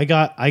 I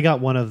got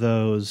one of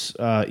those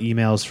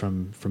emails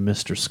from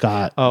Mr.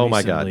 Scott. Oh,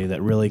 my God. recently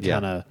that really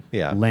kind of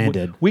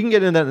landed. We can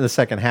get into that in the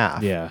second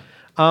half. Yeah.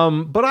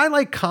 But I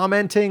like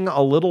commenting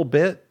a little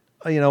bit,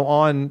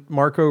 on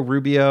Marco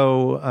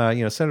Rubio,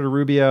 Senator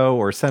Rubio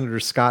or Senator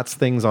Scott's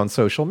things on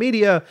social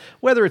media,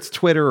 whether it's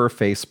Twitter or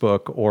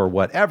Facebook or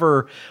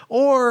whatever,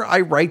 or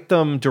I write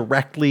them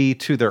directly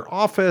to their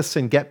office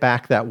and get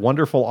back that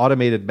wonderful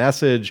automated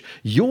message.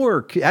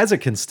 As a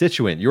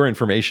constituent, your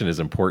information is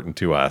important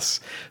to us.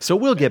 So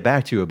we'll get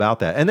back to you about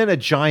that. And then a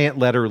giant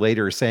letter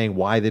later saying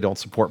why they don't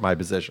support my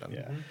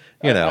position.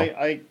 Yeah.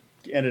 I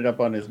ended up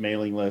on his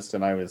mailing list,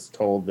 and I was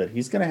told that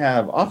he's going to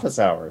have office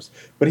hours,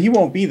 but he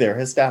won't be there.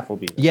 His staff will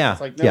be there. Yeah,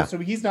 It's like, no, yeah. so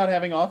he's not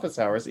having office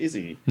hours, is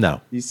he? No,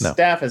 His no.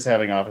 staff is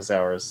having office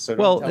hours, so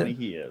don't tell me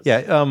he is.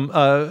 Yeah.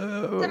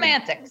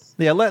 Semantics.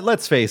 Yeah,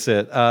 let's face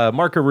it.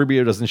 Marco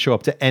Rubio doesn't show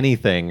up to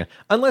anything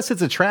unless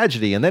it's a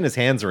tragedy, and then his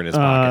hands are in his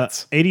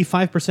pockets.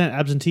 85%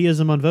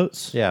 absenteeism on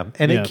votes. Yeah,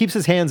 and it keeps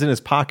his hands in his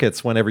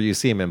pockets whenever you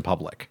see him in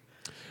public.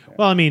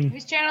 Well, I mean,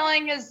 He's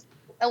channeling his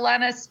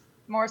Alanis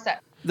Morissette.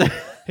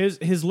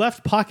 his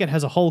left pocket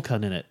has a hole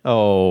cut in it.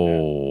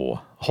 Oh,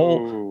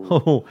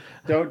 whole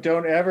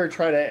Don't ever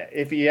try to.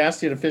 If he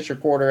asks you to fish a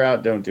quarter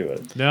out, don't do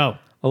it. No.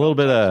 a little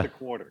bit The of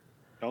quarter.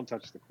 Don't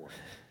touch the quarter.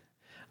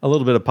 a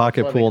little bit of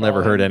pocket That's why they pool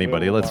never call hurt it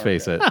anybody. Willy Let's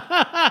face it.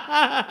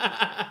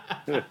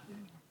 Wonka.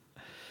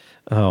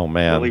 Oh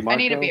man. Willy I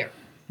need a Marco?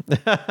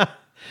 beer.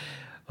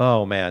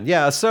 Oh man,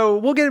 yeah. So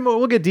we'll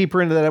get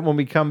deeper into that when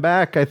we come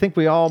back. I think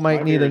we all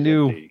might My need beer a is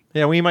new empty.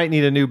 we might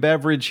need a new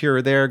beverage here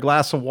or there,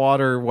 glass of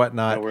water, No,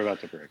 whatnot. we're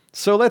about to break.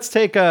 So let's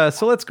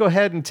go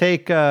ahead and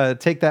take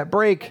that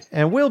break,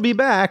 and we'll be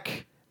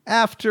back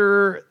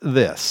after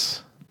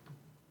this.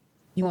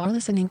 You are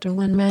listening to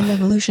One Man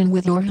Revolution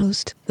with your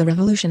host, the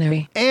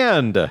Revolutionary.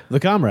 And The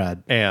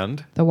comrade.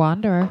 The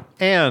Wanderer.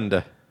 and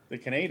The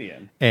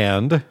Canadian.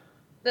 and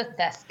The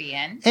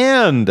thespian.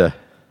 and The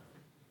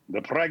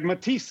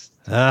pragmatiste.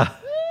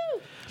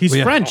 He's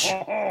We- French.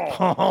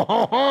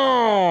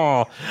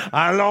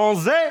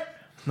 Allons-y.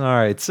 All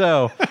right,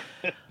 so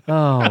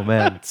oh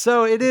man,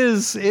 so it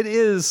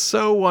is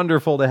so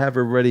wonderful to have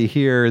everybody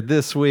here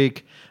this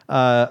week.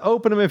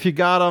 Open them if you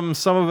got them.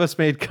 Some of us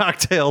made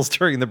cocktails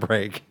during the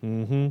break.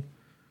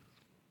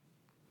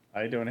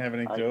 I don't have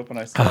anything to open.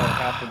 I still have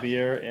half a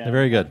beer and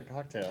Very half good. a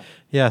cocktail.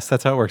 Yes,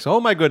 that's how it works. Oh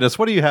my goodness,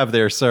 what do you have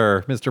there,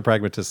 sir, Mr.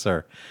 Pragmatist,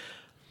 sir?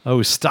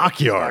 Oh,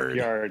 Stockyard.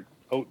 Backyard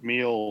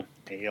oatmeal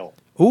ale.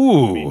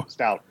 Ooh.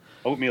 Stout.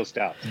 Oatmeal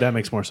stout. That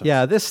makes more sense.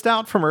 Yeah, this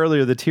stout from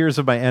earlier, The Tears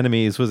of My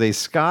Enemies, was a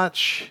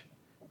Scotch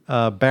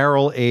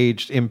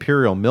barrel-aged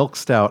imperial milk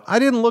stout. I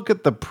didn't look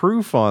at the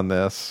proof on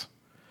this.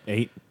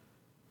 8.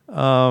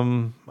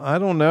 I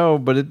don't know,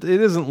 but it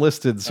isn't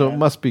listed, so it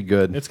must be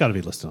good. It's got to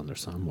be listed on there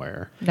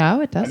somewhere.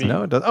 No, it doesn't.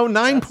 No, it does. Oh,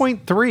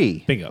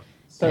 9.3. Bingo.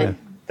 So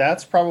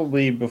that's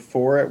probably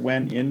before it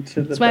went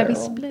into the That's why we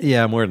barrel. split.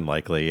 Yeah, more than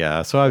likely,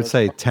 yeah. So I would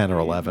say 10 or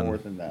More 11.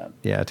 than that.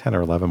 Yeah, 10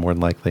 or 11, more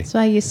than likely. That's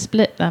why you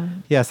split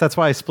them. Yes, that's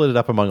why I split it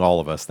up among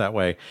all of us that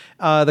way.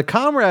 The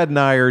comrade and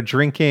I are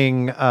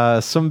drinking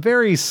some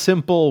very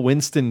simple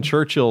Winston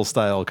Churchill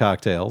style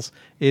cocktails.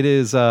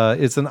 It's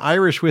an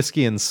Irish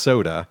whiskey and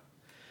soda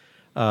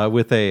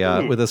with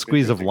a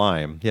squeeze of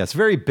lime. Yes,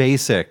 very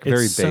basic,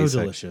 very It's basic. so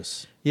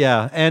delicious.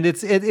 Yeah, and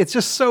it's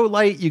just so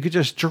light. You could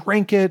just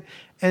drink it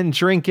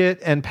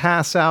and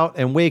pass out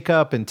and wake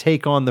up and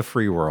take on the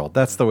free world.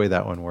 That's the way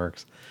that one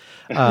works.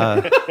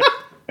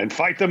 And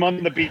fight them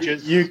on the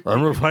beaches. I'm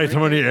gonna fight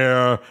them in the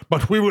air,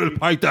 but we will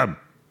fight them.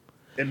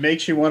 It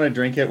makes you want to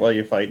drink it while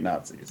you fight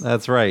Nazis.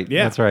 That's right.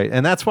 Yeah. That's right.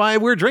 And that's why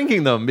we're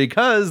drinking them,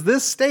 because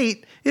this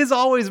state is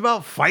always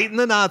about fighting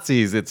the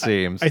Nazis, it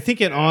seems. I think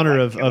in honor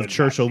of killing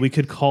Churchill, we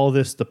could call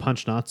this the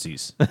Punch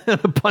Nazis.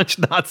 Punch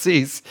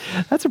Nazis.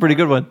 That's a pretty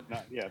good one.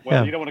 Yeah. Yeah.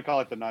 Well, you don't want to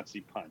call it the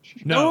Nazi punch.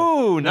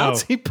 No,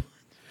 Nazi.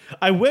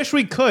 I wish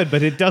we could,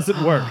 but it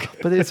doesn't work.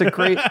 But it's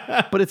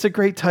a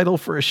great title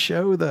for a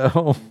show,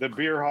 though. The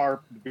beer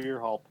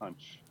hall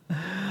punch.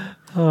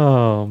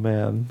 Oh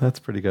man, that's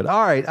pretty good.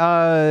 All right,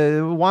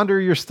 Wander,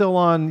 you're still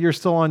on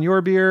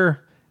your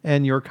beer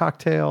and your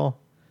cocktail.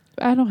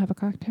 I don't have a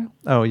cocktail.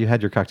 Oh, you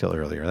had your cocktail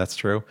earlier. That's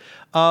true.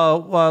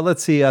 Well,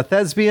 let's see.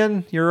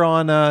 Thespian, you're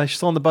on. You're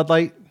still on the Bud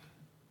Light.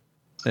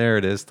 There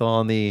it is. Still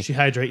on the She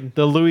hydrating.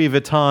 Louis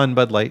Vuitton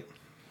Bud Light.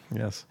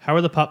 Yes. How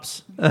are the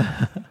pups?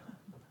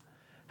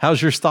 How's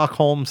your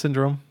Stockholm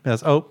syndrome?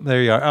 Yes. Oh,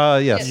 there you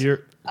are. Yes. Yes.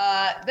 You're,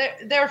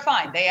 They're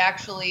fine. They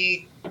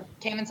actually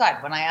came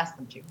inside when I asked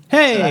them to.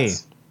 Hey!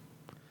 So that's,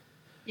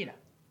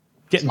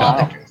 getting small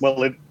back. victories.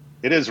 Well,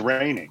 it is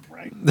raining,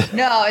 right?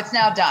 No, it's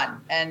now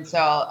done, and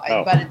so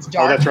but it's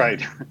dark. Oh, that's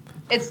right.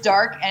 It's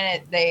dark,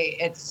 and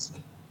it's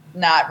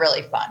not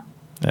really fun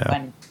Yeah.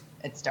 when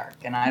it's dark,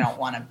 and I don't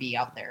want to be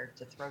out there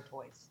to throw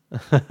toys.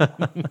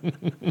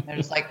 They're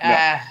just like,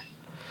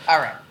 all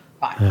right,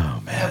 fine.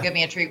 Oh man. You'll give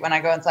me a treat when I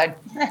go inside.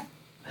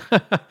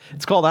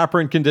 It's called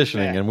operant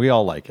conditioning, Yeah. and we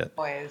all like it.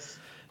 Boys.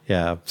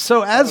 Yeah.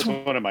 So That as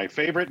was one of my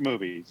favorite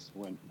movies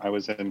when I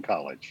was in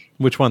college.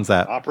 which one's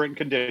that? Operant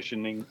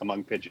conditioning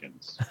among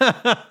pigeons.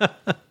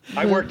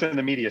 I worked in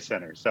the media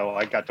center, so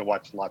I got to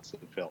watch lots of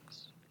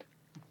films.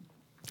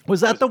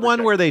 Was that was the one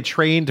protected. where they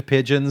trained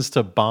pigeons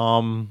to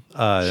bomb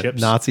Ships?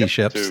 Nazi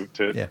ships?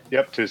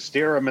 To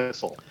steer a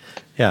missile.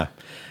 Yeah.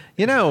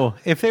 You know,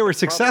 if they were Problem is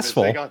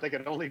successful. they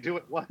can only do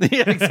it once.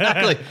 Yeah,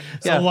 exactly.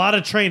 It's a lot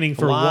of training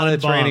for a lot one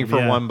of training bomb, for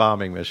yeah. one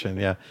bombing mission.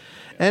 Yeah.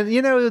 And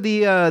you know,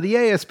 the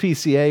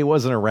ASPCA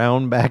wasn't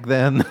around back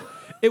then.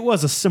 It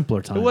was a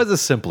simpler time. It was a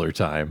simpler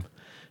time.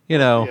 You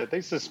know, Yeah,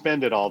 they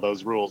suspended all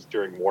those rules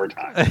during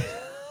wartime.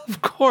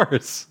 of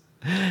course.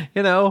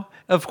 You know,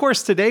 of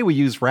course today we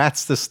use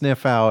rats to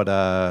sniff out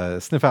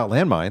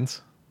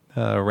landmines.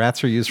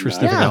 Rats are used for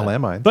sniffing out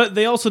landmines. But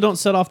they also don't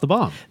set off the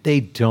bomb. They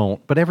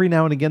don't, but every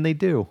now and again they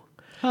do.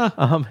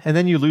 And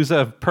then you lose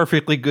a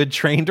perfectly good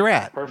trained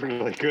rat.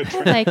 Perfectly good.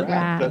 Like rat.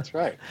 rat. That's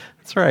right.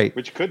 That's right.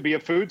 Which could be a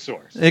food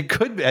source. It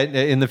could be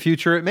in the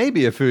future. It may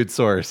be a food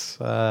source.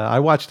 I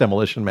watched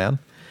Demolition Man.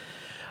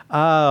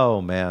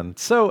 Oh man!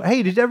 So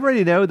hey, did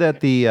everybody know that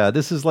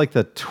this is like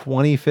the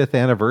 25th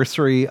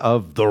anniversary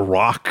of The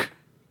Rock?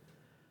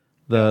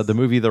 the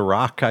movie The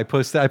Rock. I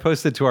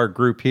posted to our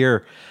group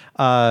here.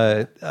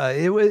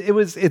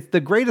 It's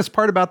the greatest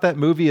part about that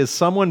movie is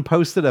someone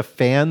posted a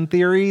fan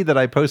theory that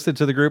I posted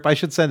to the group. I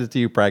should send it to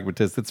you,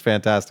 Pragmatist. It's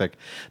fantastic.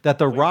 That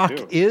The Rock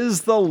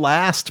is the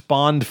last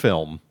Bond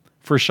film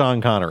for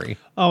Sean Connery.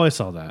 Oh, I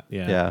saw that.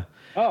 Yeah. Yeah.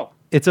 Oh,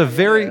 It's a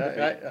very.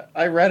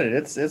 I read it.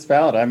 It's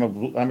valid. I'm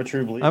a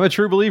true believer. I'm a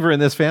true believer in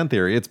this fan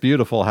theory. It's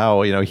beautiful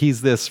how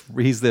he's this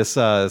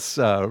guy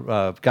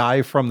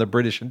from the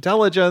British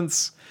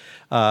intelligence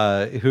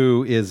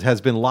who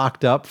has been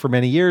locked up for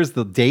many years.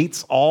 The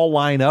dates all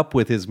line up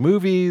with his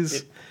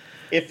movies.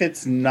 If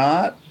it's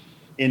not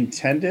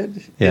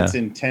intended, it's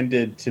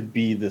intended to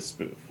be the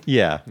spoof.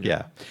 Yeah.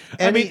 The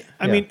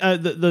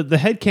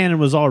headcanon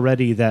was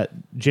already that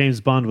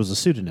James Bond was a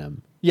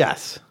pseudonym.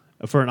 Yes.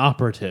 For an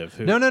operative.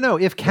 No.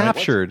 If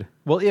captured,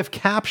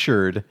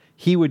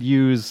 he would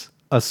use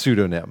a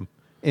pseudonym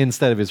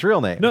instead of his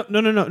real name.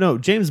 No.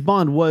 James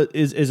Bond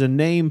is a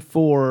name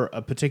for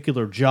a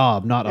particular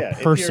job, not a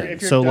person.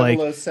 If you're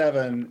so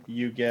 007,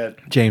 you get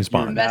James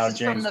Bond. Now Message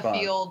James from the Bond.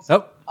 field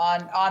Oh.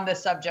 on the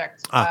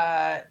subject.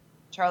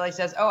 Charlie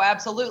says, "Oh,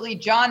 absolutely,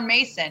 John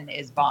Mason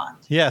is Bond."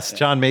 Yes,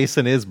 John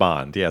Mason is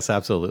Bond. Yes,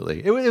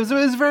 absolutely. It was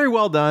very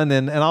well done,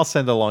 and I'll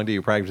send it along to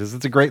you, Practice.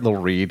 It's a great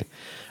little read.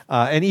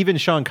 And even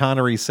Sean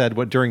Connery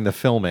said during the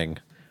filming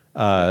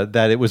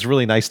that it was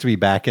really nice to be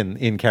back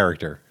in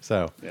character.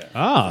 So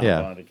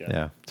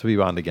to be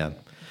Bond again.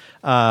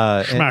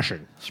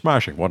 Smashing,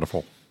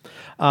 wonderful.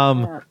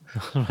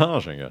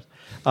 Smashing it.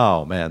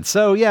 Oh man,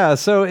 so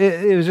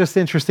it was just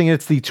interesting.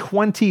 It's the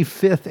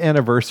 25th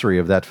anniversary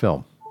of that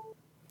film.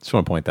 Just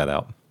want to point that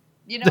out.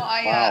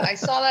 I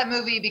saw that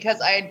movie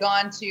because I had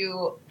gone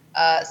to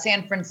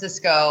San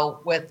Francisco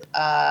with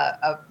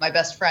my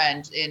best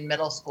friend in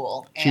middle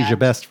school. She's your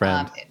best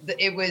friend.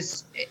 It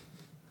was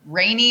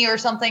rainy or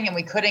something, and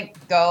we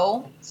couldn't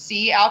go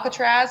see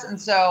Alcatraz, and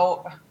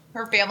so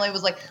her family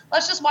was like,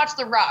 "Let's just watch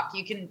The Rock.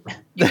 You can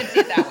see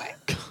it that way."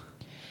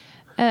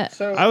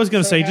 I was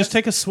going to say, just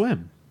take a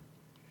swim.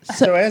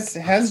 So has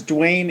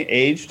Dwayne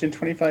aged in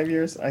 25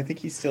 years? I think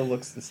he still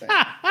looks the same.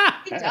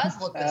 He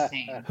does look the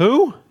same.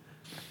 Who?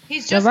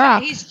 He's The just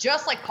Rock. he's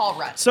just like Paul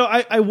Rudd. So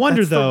I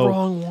wonder, That's the though,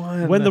 wrong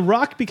one. when The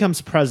Rock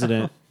becomes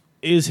president,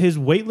 is his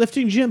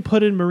weightlifting gym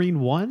put in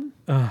Marine One?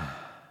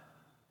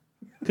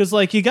 Because,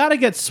 you got to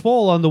get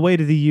swole on the way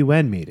to the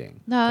UN meeting.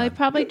 No, they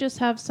probably just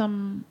have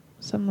some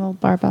little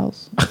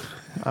barbells.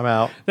 I'm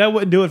out. That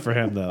wouldn't do it for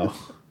him, though.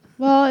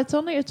 Well,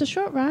 it's a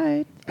short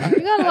ride. You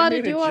got a lot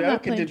to do on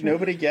that plane Did trip.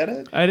 nobody get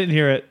it? I didn't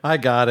hear it. I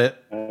got it.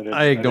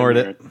 I ignored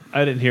it.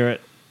 I didn't hear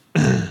it.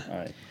 All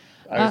right.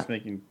 I was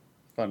making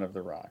fun of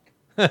The Rock.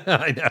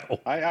 I know.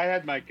 I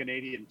had my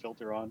Canadian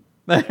filter on.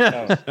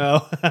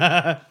 Oh.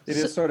 It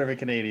is sort of a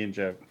Canadian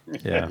joke.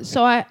 Yeah.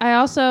 So I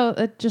also,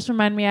 it just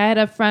reminded me, I had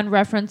a friend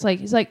reference,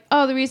 he's like,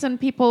 oh, the reason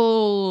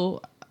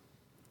people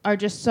are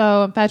just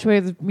so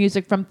infatuated with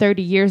music from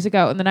 30 years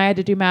ago. And then I had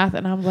to do math,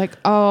 and I'm like,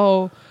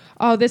 oh,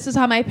 this is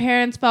how my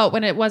parents felt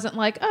when it wasn't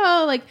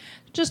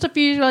just a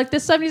few,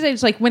 this 70s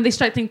age, when they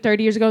start thinking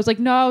 30 years ago, it's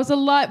no, it was a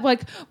lot,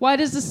 why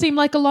does this seem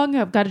like a long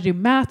ago? I've got to do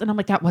math. And I'm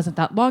like, that wasn't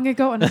that long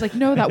ago. And I was like,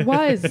 no, that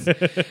was.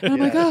 And I'm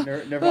like, oh.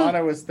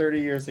 Nirvana was 30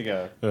 years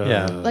ago.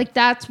 Yeah.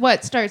 That's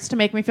what starts to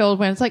make me feel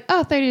when it's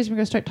 30 years, we're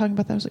going to start talking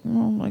about that. I was like,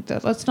 oh, like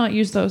that. Let's not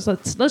use those.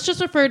 Let's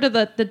just refer to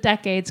the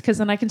decades, because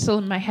then I can still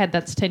in my head,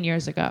 that's 10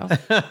 years ago.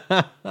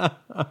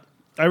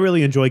 I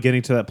really enjoy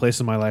getting to that place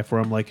in my life where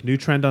I'm like, new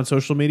trend on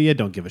social media,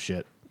 don't give a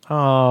shit.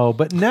 Oh,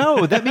 but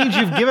no, that means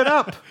you've given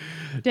up.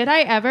 Did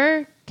I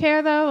ever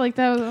care though?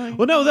 That was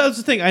Well, no, that was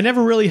the thing. I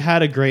never really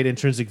had a great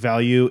intrinsic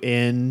value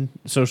in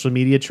social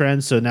media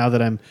trends. So now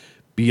that I'm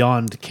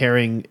beyond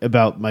caring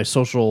about my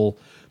social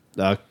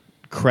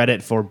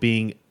credit for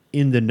being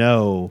in the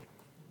know,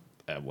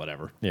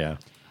 whatever. Yeah.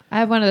 I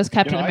have one of those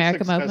Captain I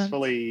America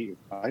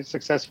moments.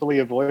 successfully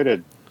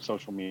avoided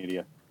social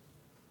media.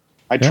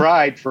 I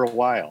tried for a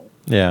while.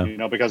 Yeah.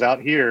 Because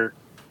out here,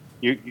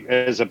 you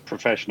as a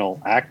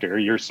professional actor,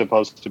 you're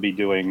supposed to be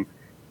doing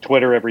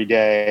Twitter every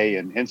day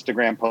and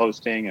Instagram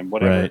posting and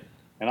whatever. Right.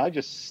 And I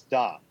just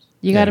stopped.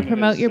 You got to As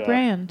promote soon your as,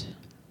 brand.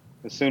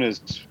 As soon as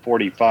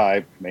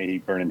 45, may he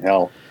burn in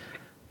hell,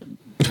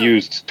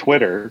 used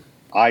Twitter,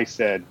 I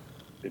said,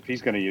 if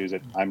he's going to use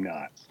it, I'm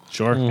not.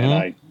 Sure. Mm-hmm. And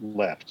I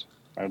left.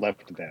 I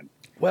left then.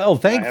 Well, I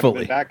haven't been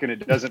thankfully. back, and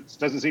it doesn't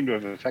seem to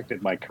have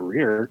affected my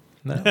career.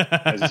 No.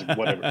 As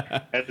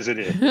it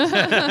is.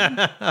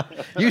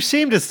 You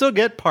seem to still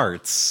get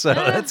parts, so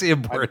that's I'm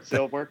important.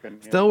 still working.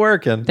 yeah. Still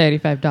working.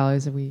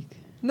 $35 a week.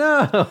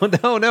 No,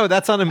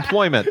 that's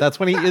unemployment. That's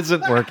when he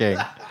isn't working.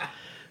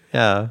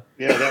 Yeah.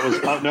 Yeah, that was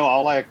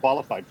all I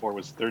qualified for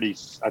was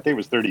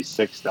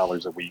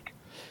 $36 a week,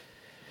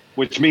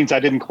 which means I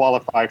didn't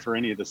qualify for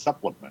any of the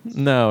supplements.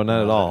 No,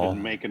 not at I all.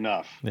 didn't make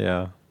enough.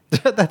 Yeah.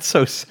 That's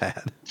so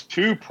sad.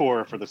 Too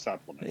poor for the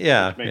supplements.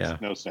 Yeah, which makes yeah.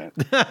 no sense.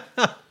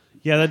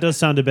 Yeah, that does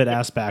sound a bit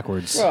ass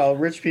backwards. Well,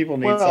 rich people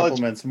need Well, it's-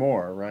 supplements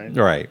more, right?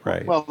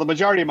 Right. Well, the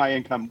majority of my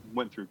income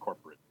went through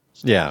corporate.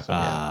 Yeah. So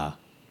I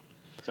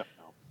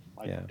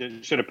Yeah.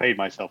 should have paid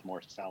myself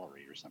more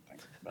salary or something.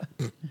 But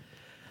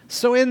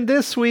So in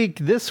this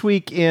week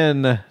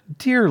in,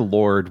 dear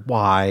Lord,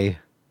 why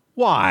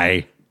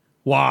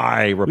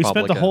Republicans? We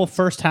spent the whole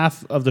first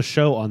half of the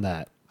show on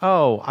that.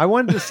 Oh, I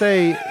wanted to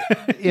say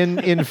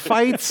in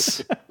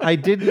fights I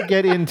didn't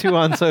get into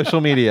on social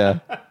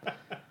media.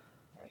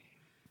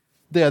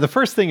 Yeah, the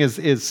first thing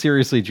is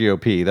seriously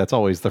GOP. That's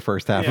always the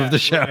first half of the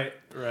show.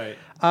 Right.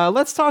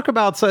 Let's talk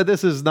about, so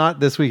this is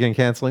not This Week in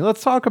Canceling.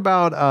 Let's talk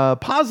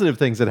about positive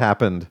things that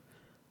happened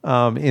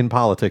in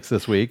politics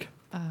this week.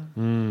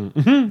 No,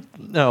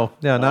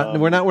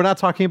 we're not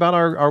talking about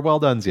our well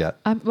dones yet.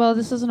 Well,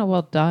 this isn't a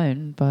well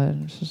done, but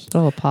it's just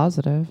still a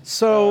positive.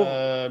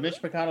 So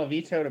Mitch McConnell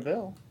vetoed a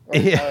bill. Or,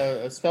 Yeah.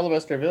 a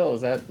filibuster bill.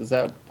 Is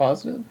that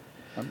positive?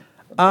 I'm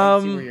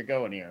trying to see where you're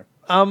going here.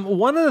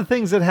 one of the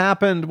things that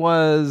happened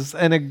was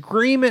an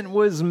agreement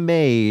was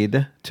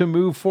made to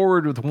move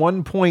forward with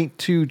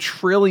 $1.2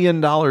 trillion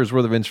worth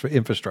of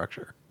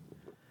infrastructure.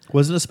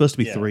 Wasn't it supposed to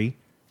be Yeah. 3?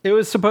 It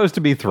was supposed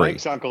to be 3.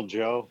 Thanks, Uncle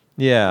Joe.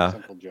 Yeah.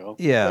 Thanks, Uncle Joe.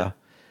 Yeah.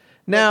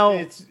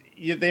 Now,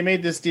 They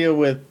made this deal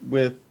with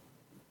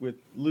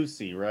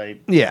Lucy,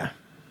 right? yeah.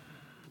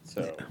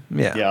 So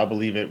Yeah. I'll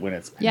believe it when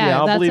it's Yeah,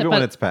 I'll that's believe it when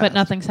but- it's passed. But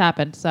nothing's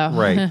happened, so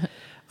Right.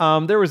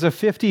 There was a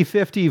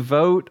 50-50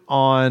 vote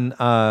on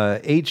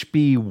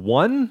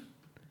HB1,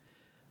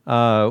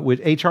 with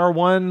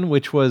HR1,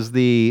 which was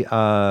the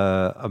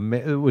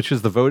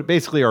vote,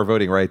 basically our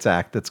Voting Rights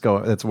Act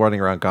that's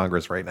running around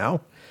Congress right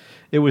now.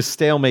 It was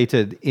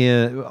stalemated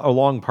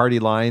along party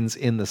lines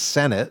in the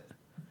Senate,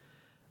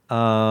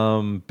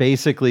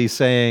 basically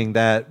saying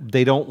that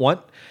they don't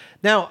want.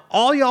 Now,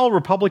 all y'all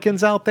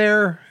Republicans out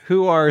there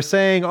who are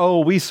saying, "Oh,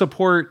 we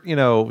support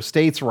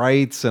states'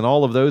 rights and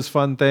all of those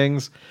fun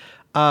things,"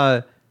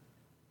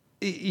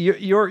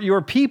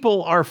 your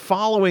people are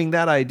following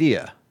that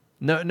idea.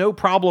 No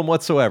problem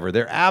whatsoever.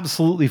 They're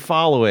absolutely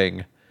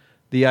following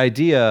the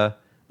idea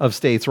of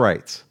states'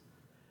 rights.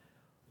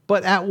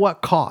 But at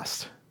what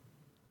cost?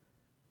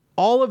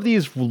 All of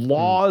these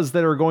laws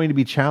that are going to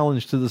be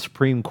challenged to the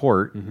Supreme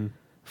Court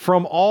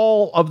from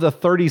all of the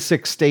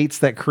 36 states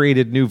that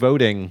created new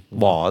voting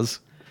laws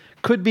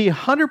could be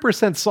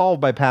 100% solved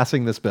by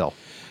passing this bill.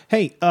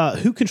 Hey,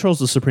 who controls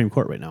the Supreme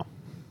Court right now?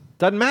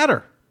 Doesn't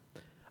matter.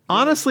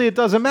 Honestly, it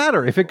doesn't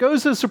matter. If it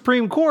goes to the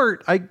Supreme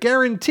Court, I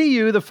guarantee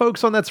you the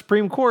folks on that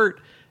Supreme Court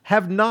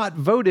have not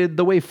voted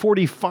the way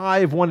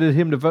 45 wanted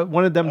them to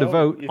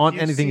vote If on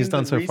you've anything he's seen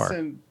done the so far.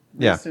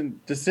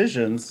 recent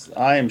decisions,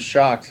 I am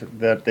shocked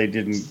that they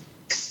didn't.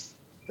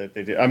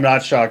 I'm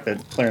not shocked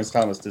that Clarence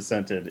Thomas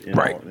dissented in,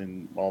 Right.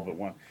 in all but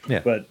one.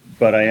 Yeah.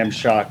 But I am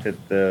shocked at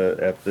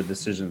the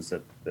decisions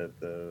that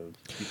the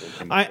people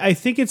came. I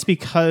think it's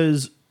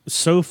because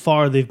so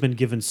far they've been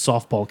given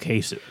softball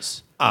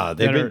cases. They've that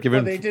been are-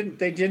 given. Well,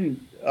 they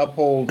didn't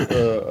uphold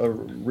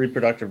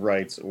reproductive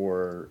rights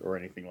or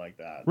anything like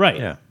that. Right.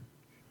 Yeah.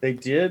 They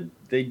did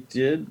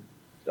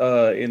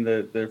in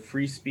the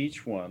free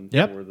speech one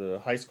Yep. for the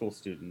high school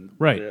student.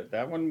 Right.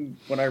 That one,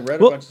 when I read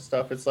Well- a bunch of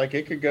stuff, it's like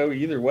it could go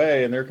either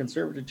way, and their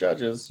conservative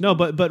judges No,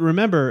 but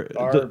remember,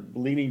 are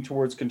leaning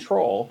towards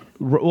control.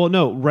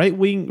 right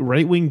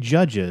wing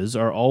judges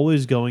are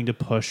always going to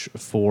push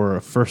for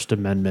First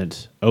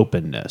Amendment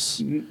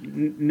openness.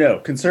 No,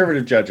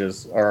 conservative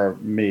judges are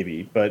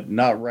maybe, but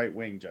not right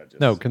wing judges.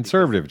 No,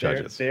 conservative Because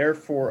judges. They're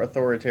for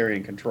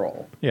authoritarian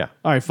control. Yeah.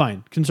 All right,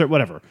 fine,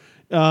 whatever.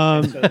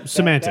 So that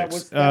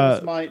Semantics.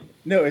 was my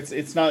no.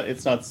 It's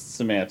not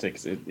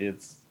semantics.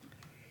 It's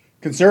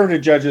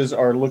conservative judges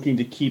are looking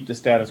to keep the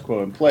status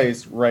quo in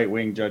place. Right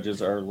wing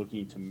judges are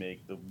looking to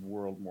make the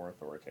world more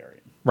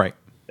authoritarian. Right.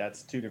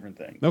 That's two different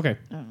things. Okay.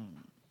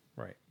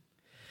 Right.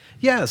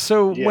 Yeah.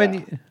 So Yeah.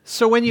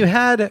 when you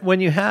have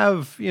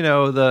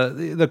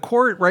the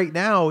court right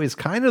now is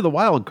kind of the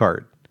wild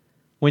card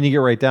when you get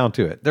right down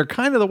to it. They're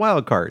kind of the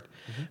wild card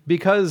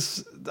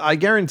because I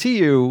guarantee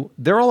you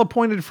they're all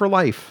appointed for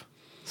life.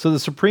 So the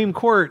Supreme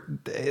Court,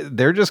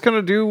 they're just going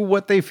to do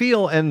what they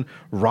feel. And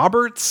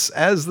Roberts,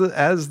 as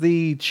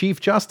the Chief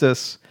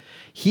Justice,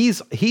 he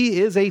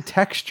is a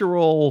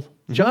textual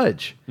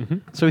judge.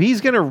 So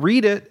he's going to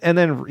read it, and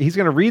then he's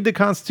going to read the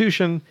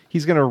Constitution.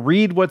 He's going to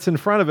read what's in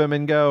front of him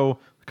and go,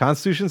 the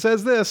Constitution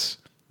says this.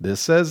 This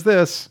says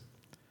this.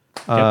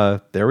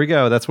 There we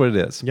go. That's what it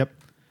is. Yep.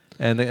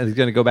 And he's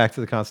going to go back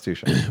to the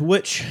Constitution.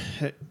 Which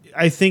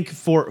I think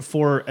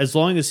for as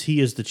long as he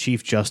is the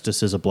Chief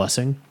Justice is a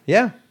blessing.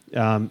 Yeah.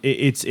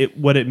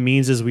 What it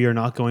means is we are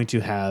not going to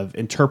have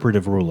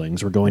interpretive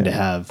rulings. We're going to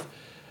have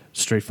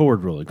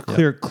straightforward rulings,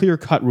 clear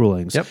cut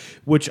rulings. Yep.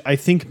 Which I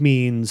think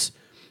means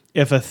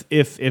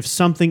if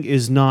something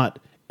is not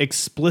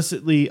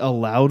explicitly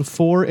allowed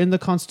for in the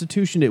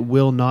Constitution, it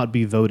will not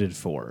be voted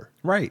for.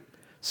 Right.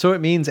 So it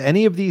means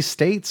any of these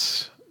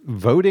states'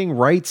 voting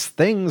rights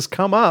things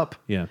come up.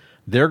 Yeah.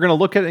 They're going to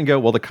look at it and go,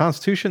 well, the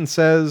Constitution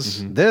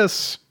says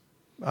this.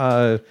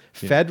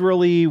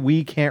 Federally,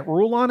 we can't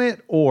rule on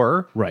it,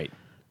 or Right.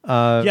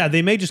 Yeah,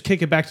 they may just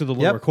kick it back to the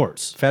lower Yep.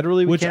 courts. Federally,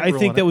 we which can't I rule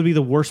think on that it. would be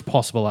the worst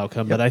possible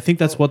outcome. But I think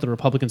that's what the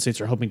Republican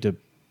states are hoping to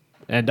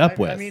end up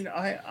with. I mean,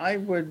 I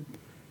would.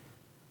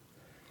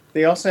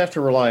 they also have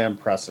to rely on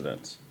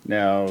precedent.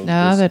 Now,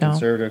 No, this they don't.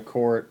 conservative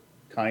court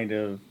kind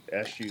of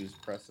eschews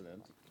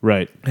precedent,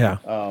 Right. Yeah.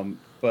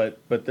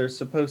 but they're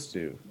supposed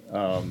to.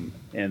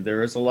 And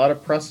there is a lot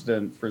of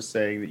precedent for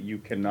saying that you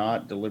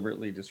cannot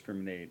deliberately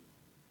discriminate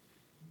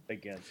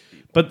against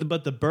people.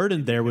 But the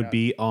burden there would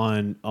be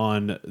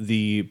on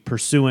the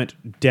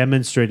pursuant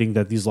demonstrating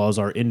that these laws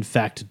are in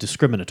fact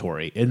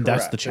discriminatory, and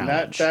that's the Correct. And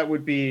challenge. that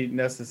would be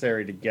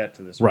necessary to get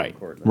to the Supreme Right,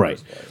 Court in the right.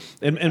 first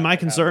place. And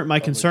my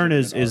concern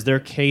is their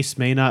case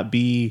may not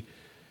be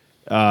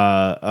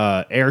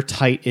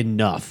airtight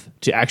enough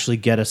to actually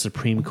get a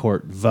Supreme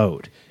Court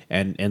vote,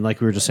 and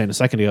like we were just saying a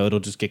second ago, it'll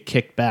just get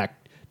kicked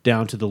back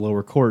down to the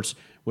lower courts,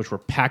 which were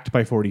packed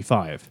by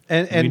 45,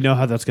 and we know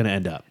how that's going to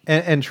end up.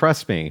 And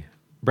trust me,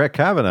 Brett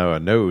Kavanaugh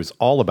knows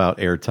all about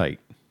airtight.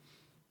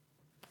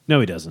 No,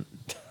 he doesn't.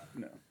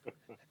 No.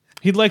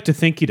 He'd like to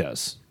think he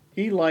does.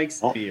 He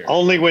likes beer.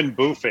 Only when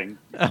boofing.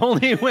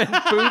 Only when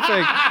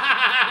boofing.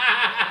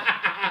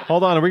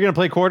 Hold on, are we gonna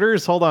play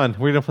quarters? Hold on,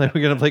 we're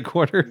gonna play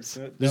quarters.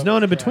 There's no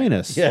one in between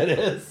us. Yeah, it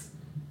is.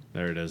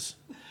 There it is.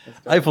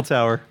 Eiffel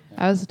Tower,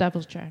 I was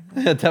Devil's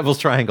Triangle. Devil's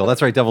Triangle.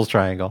 That's right, Devil's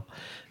Triangle.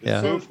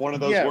 Yeah. Boof, one of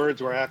those Yeah.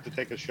 words where I have to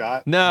take a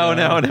shot.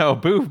 No.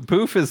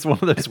 Boof is one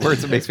of those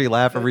words that makes me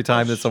laugh every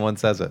time that someone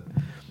says it.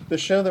 The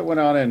show that went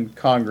on in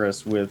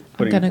Congress with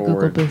putting gonna Google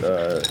forward boof.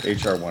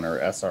 HR1 or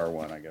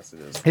SR1, I guess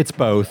it is, It's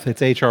both.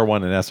 It's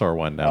HR1 and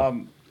SR1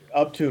 now.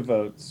 up to a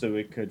vote so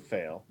it could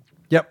fail,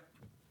 Yep.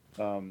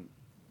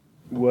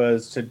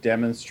 was to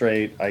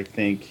demonstrate, I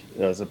think,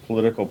 as a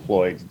political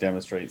ploy to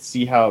demonstrate,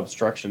 see how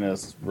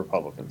obstructionist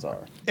Republicans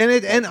are.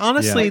 And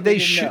honestly, Yeah. they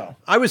didn't should. know.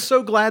 I was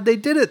so glad they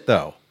did it,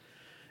 though.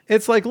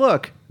 It's like,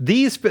 look,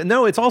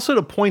 it's also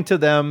to point to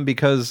them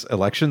because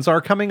elections are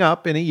coming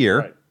up in a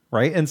year,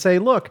 right? And say,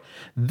 look,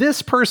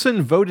 this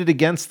person voted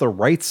against the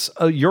rights,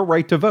 your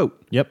right to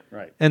vote. Yep.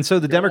 Right. And so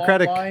the Go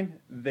Democratic, online,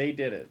 they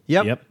did it.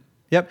 Yep.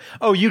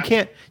 Oh, you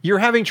can't. You're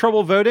having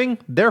trouble voting.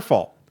 Their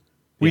fault.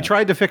 We Yeah.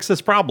 tried to fix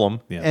this problem,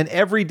 Yeah. and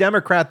every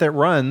Democrat that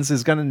runs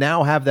is going to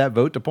now have that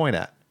vote to point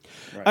at.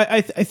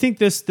 I think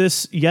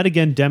this yet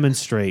again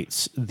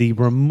demonstrates the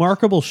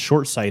remarkable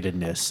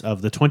short-sightedness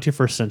of the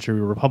 21st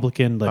century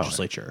Republican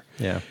legislature.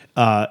 Yeah.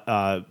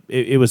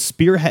 It was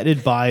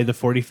spearheaded by the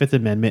 45th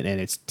Amendment and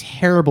its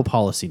terrible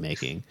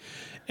policymaking.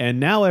 And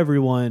now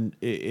everyone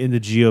in the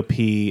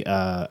GOP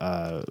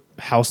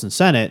House and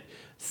Senate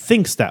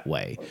thinks that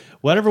way.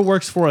 Whatever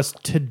works for us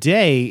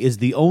today is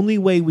the only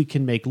way we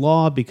can make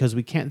law because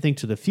we can't think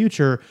to the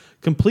future,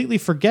 completely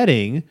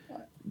forgetting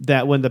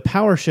that when the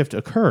power shift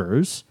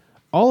occurs,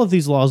 all of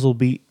these laws will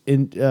be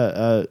it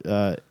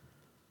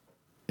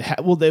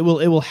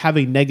will have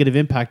a negative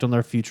impact on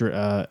their future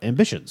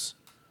ambitions.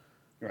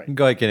 Right.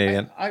 Go ahead,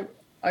 Canadian.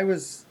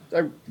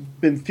 I've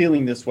been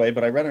feeling this way,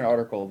 but I read an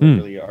article that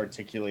really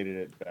articulated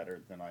it better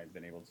than I've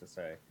been able to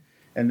say.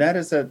 And that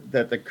is that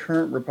the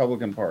current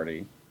Republican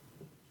Party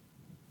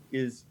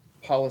is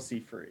policy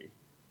free.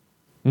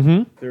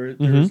 Mm-hmm.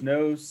 There's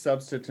no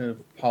substantive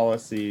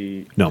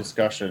policy No.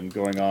 discussion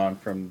going on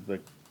from the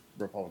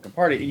Republican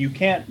Party. And you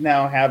can't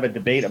now have a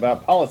debate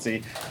about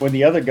policy when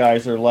the other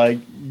guys are like,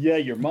 yeah,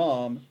 your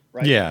mom,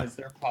 right? Yeah. Because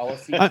they're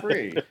policy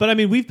free. But I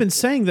mean, we've been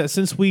saying that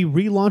since we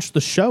relaunched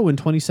the show in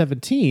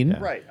 2017.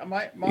 Right.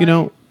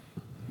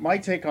 My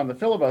take on the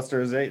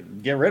filibuster is they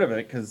get rid of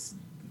it because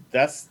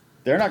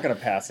they're not going to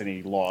pass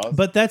any laws.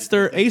 But that's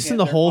their Because they ace in can't-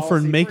 the they're hole for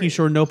policy making free.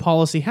 sure no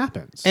policy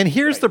happens. And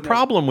here's Right, the no.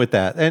 problem with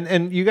that.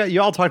 And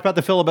you all talked about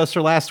the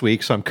filibuster last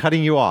week, so I'm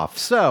cutting you off.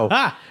 So,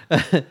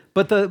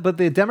 but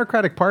the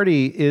Democratic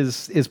Party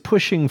is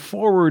pushing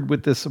forward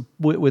with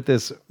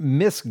this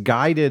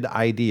misguided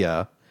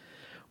idea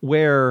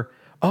where,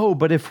 oh,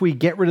 but if we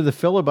get rid of the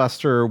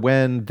filibuster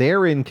when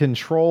they're in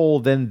control,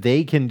 then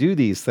they can do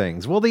these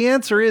things. Well, the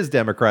answer is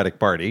Democratic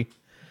Party,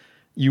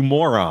 you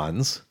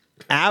morons,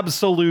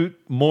 absolute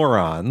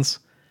morons.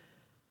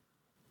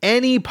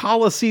 Any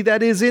policy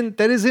that is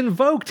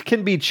invoked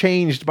can be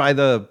changed by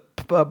the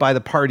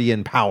party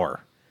in power.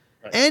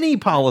 Right. Any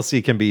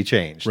policy can be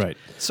changed. Right.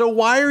 So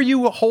why are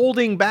you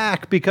holding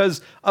back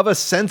because of a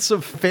sense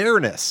of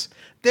fairness?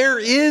 There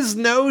is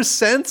no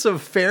sense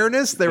of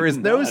fairness. There is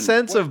no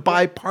sense of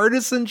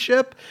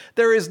bipartisanship.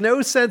 There is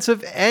no sense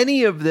of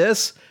any of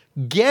this.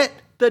 Get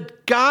the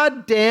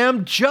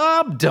goddamn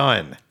job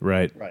done.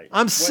 Right. Right.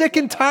 I'm sick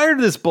and tired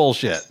of this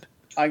bullshit.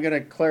 I'm going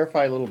to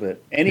clarify a little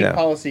bit. Any Yeah.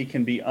 policy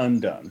can be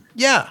undone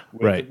Yeah.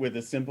 with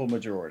a simple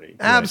majority.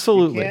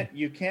 Absolutely.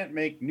 You can't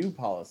make new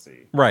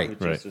policy Right.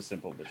 with Right. just a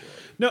simple majority.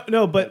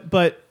 No,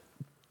 but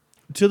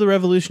to the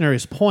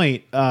revolutionaries'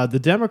 point, the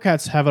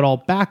Democrats have it all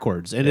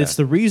backwards, and it's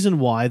the reason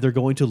why they're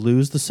going to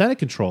lose the Senate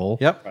control.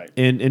 Yep. Right.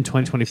 In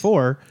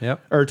 2024.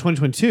 Yep. Or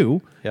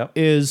 2022. Yep.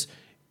 Is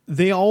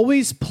they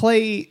always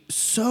play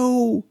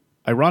so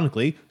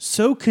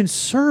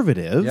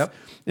conservative. Yep.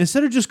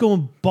 Instead of just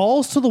going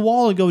balls to the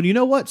wall and going, you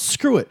know what?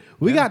 Screw it.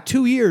 We got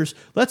 2 years.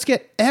 Let's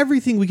get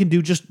everything we can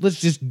do.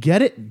 Let's just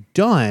get it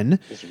done.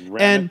 Just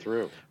ram it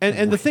through.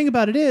 And the thing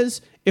about it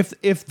is,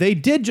 if they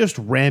did just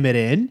ram it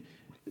in,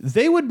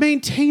 they would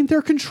maintain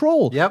their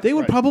control. Yep. They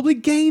would probably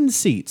gain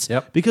seats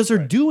Yep. because they're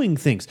doing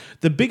things.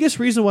 The biggest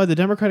reason why the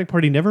Democratic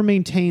Party never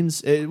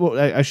maintains, well,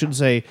 I shouldn't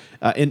say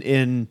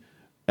in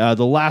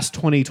the last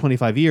 20,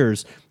 25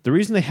 years, the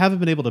reason they haven't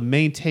been able to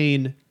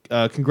maintain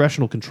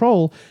congressional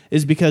control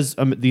is because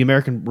the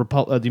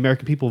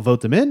American people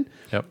vote them in,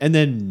 Yep. and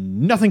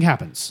then nothing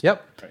happens.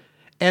 Yep.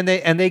 And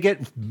they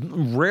get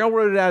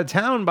railroaded out of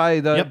town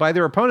by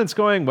their opponents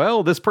going,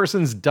 well, this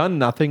person's done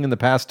nothing in the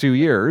past 2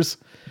 years.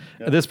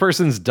 This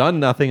person's done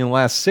nothing in the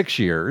last 6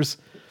 years.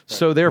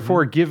 So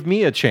therefore, give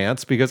me a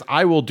chance because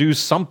I will do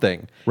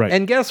something. Right.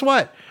 And guess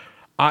what?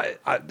 I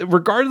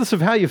regardless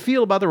of how you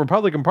feel about the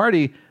Republican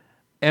Party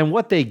and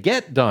what they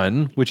get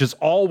done, which is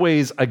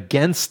always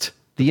against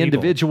the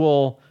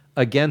individual,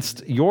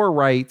 against your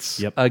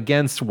rights,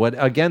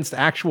 against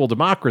actual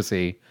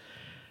democracy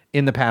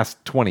in the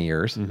past 20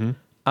 years.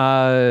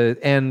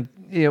 And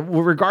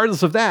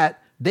regardless of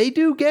that, they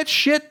do get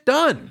shit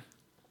done.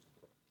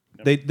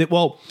 They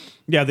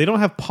don't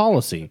have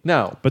policy.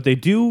 No. But they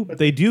do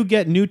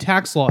get new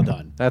tax law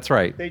done. That's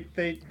right.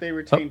 They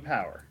retain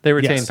power. They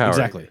retain Yes, power.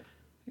 exactly.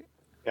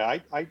 Yeah,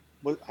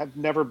 I've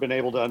never been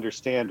able to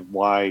understand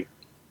why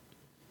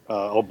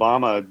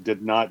Obama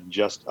did not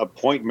just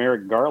appoint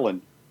Merrick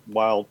Garland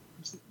while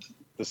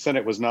the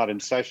Senate was not in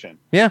session.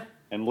 Yeah.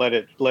 And let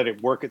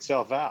it work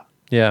itself out.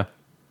 Yeah.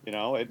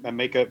 And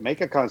make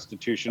a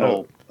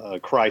constitutional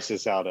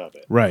crisis out of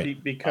it.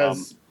 Right.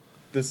 Because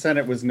the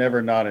Senate was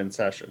never not in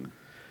session.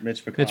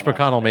 Mitch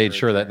McConnell made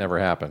sure that never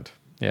happened.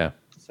 Yeah.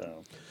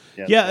 So.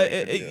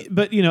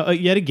 But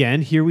yet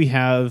again, here we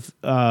have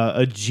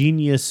a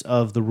genius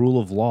of the rule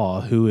of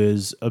law who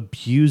is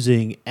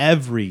abusing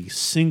every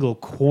single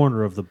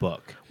corner of the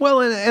book.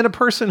 Well, and a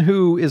person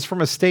who is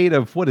from a state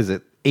of,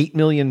 8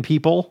 million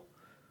people?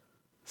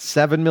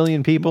 7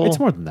 million people? It's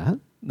more than that.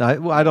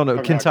 I don't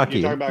know. Kentucky.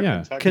 You're talking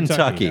about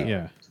Kentucky.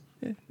 Yeah.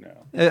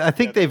 I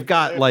think they've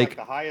got like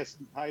the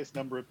highest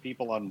number of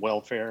people on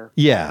welfare.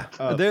 Yeah.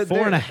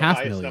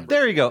 4.5 million.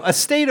 There you go. A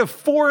state of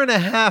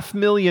 4.5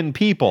 million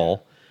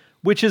people,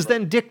 which is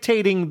then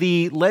dictating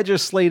the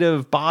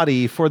legislative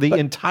body for the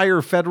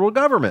entire federal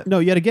government. No,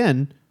 yet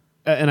again,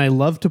 and I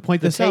love to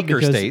point this out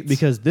states.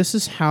 because this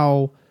is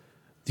how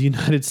the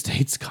United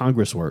States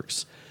Congress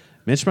works.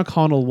 Mitch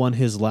McConnell won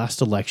his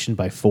last election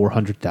by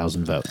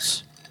 400,000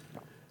 votes.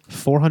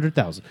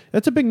 400,000.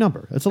 That's a big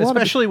number. That's a lot,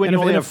 especially when you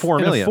only have 4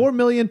 million. In a 4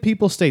 million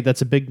people state,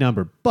 that's a big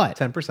number. But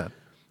 10%.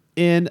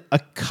 In a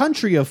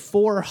country of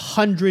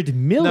 400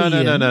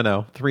 million.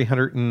 No.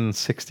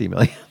 360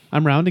 million.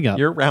 I'm rounding up.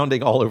 You're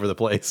rounding all over the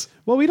place.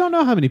 Well, we don't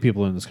know how many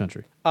people are in this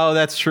country. Oh,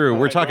 that's true.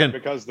 We're talking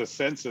because the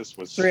census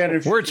was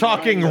 300. We're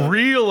talking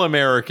real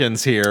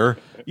Americans here.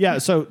 Yeah,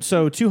 so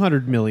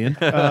 200 million.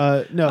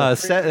 No,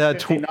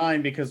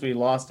 59 because we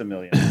lost 1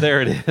 million. There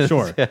it is.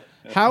 Sure. Yeah.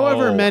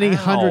 However many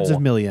hundreds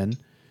of million,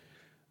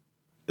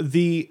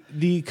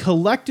 the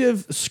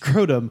collective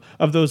scrotum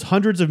of those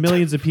hundreds of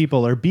millions of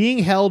people are being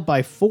held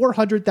by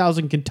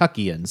 400,000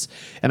 Kentuckians,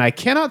 and I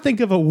cannot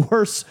think of a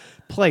worse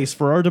place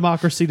for our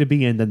democracy to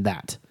be in than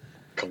that.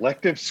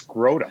 Collective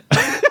scrotum.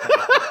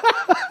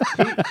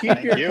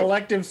 Keep your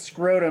collective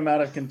scrotum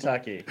out of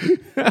Kentucky.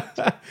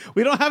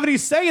 We don't have any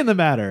say in the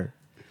matter.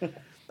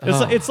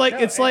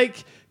 It's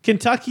like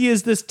Kentucky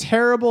is this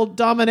terrible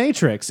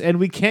dominatrix, and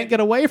we can't get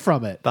away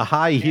from it. The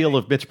high heel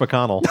of Mitch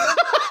McConnell.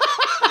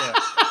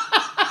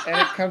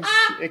 And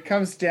it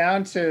comes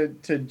down to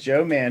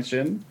Joe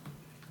Manchin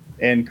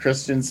and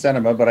Kristen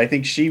Sinema, but I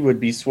think she would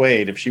be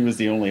swayed if she was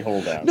the only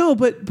holdout. No,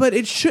 but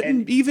it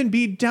shouldn't even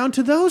be down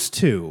to those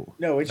two.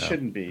 No, it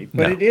shouldn't be,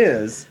 but it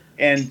is.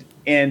 And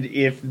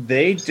if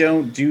they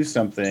don't do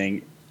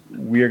something,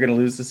 we are going to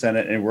lose the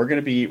Senate, and we're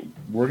going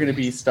to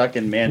be stuck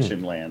in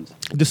Manchin land.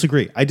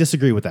 I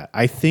disagree with that.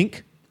 I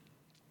think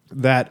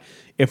that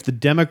if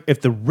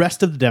the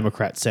rest of the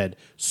Democrats said,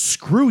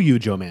 "Screw you,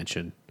 Joe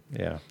Manchin,"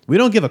 Yeah. we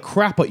don't give a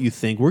crap what you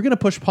think. We're going to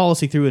push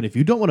policy through, and if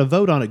you don't want to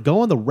vote on it, go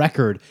on the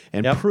record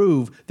and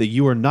prove that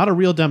you are not a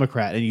real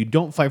Democrat and you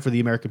don't fight for the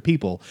American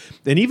people.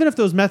 And even if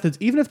those methods,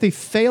 even if they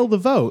fail the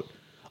vote,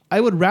 I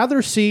would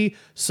rather see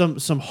some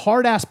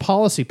hard-ass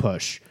policy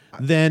push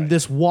than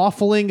this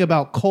waffling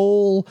about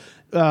coal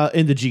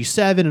in the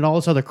G7 and all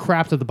this other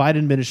crap that the Biden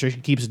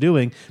administration keeps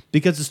doing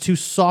because it's too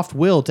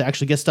soft-willed to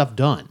actually get stuff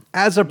done.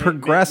 As a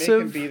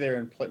progressive... Make him be there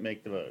and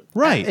make the vote.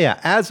 Right. Yeah,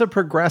 as a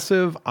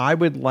progressive, I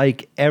would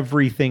like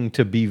everything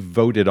to be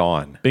voted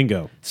on.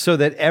 Bingo. So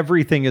that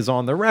everything is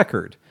on the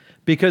record.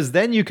 Because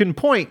then you can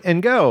point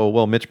and go,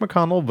 well, Mitch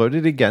McConnell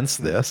voted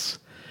against this.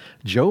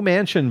 Joe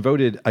Manchin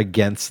voted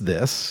against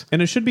this.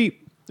 And it should be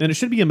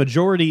a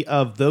majority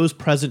of those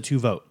present to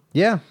vote.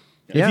 Yeah.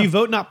 If you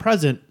vote not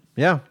present,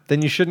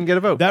 then you shouldn't get a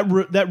vote.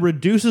 that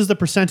reduces the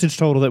percentage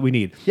total that we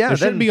need. Yeah, there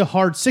shouldn't be a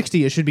hard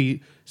 60. It should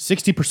be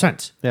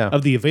 60%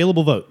 of the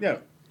available vote. No,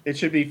 it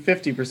should be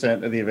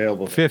 50% of the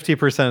available vote.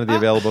 50% of the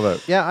available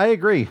vote. Yeah, I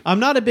agree. I'm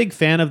not a big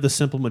fan of the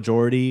simple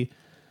majority.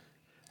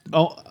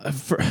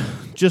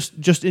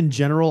 Just in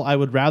general, I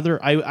would rather.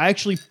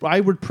 I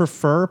would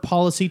prefer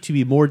policy to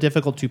be more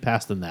difficult to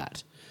pass than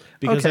that,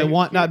 because I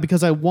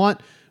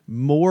want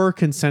more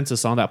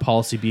consensus on that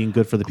policy being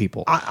good for the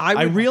people. I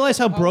I would- realize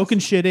how broken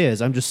shit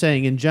is. I'm just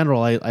saying, in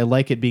general, I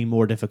like it being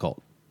more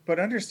difficult. But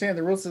understand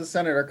the rules of the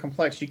Senate are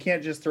complex. You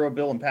can't just throw a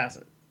bill and pass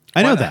it.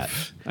 I know Why that.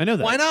 I know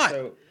that. Why not?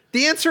 So-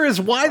 The answer is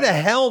why the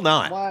hell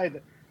not? Why?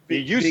 You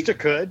used to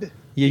could.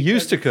 You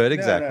used to could, No,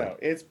 exactly. No,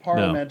 it's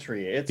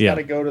parliamentary. It's Yeah. got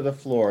to go to the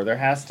floor. There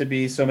has to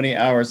be so many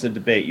hours of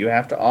debate. You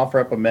have to offer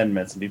up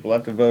amendments, and people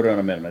have to vote on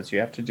amendments. You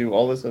have to do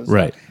all this other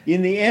Right. stuff.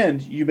 In the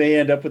end, you may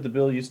end up with the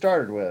bill you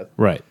started with,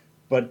 Right.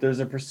 but there's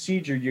a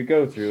procedure you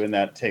go through, and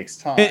that takes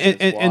time. And-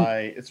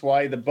 It's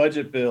why the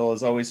budget bill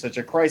is always such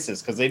a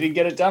crisis, because they didn't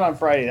get it done on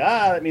Friday.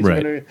 That means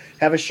Right. we're going to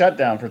have a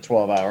shutdown for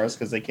 12 hours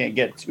because they can't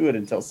get to it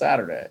until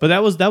Saturday. But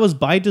that was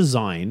by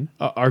design.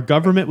 Our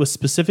government was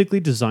specifically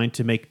designed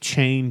to make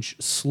change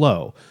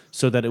slow,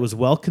 so that it was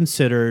well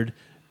considered.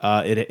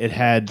 It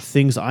had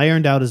things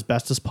ironed out as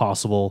best as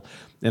possible,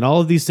 and all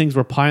of these things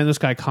were pie in the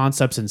sky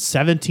concepts in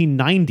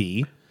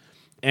 1790,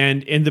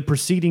 and in the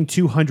preceding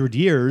 200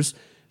 years,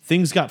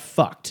 things got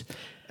fucked.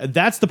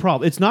 That's the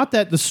problem. It's not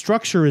that the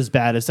structure is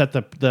bad; it's that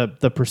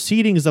the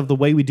proceedings of the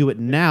way we do it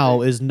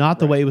now is not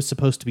the way it was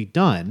supposed to be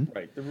done.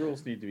 Right. The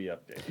rules need to be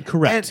updated.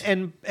 Correct.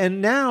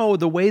 And now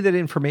the way that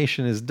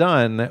information is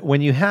done,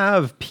 when you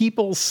have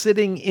people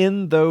sitting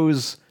in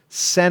those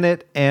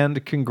Senate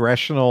and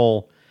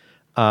congressional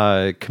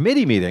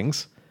committee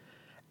meetings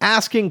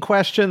asking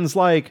questions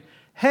like,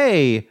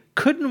 hey,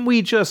 couldn't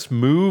we just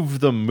move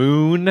the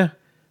moon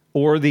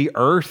or the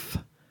earth?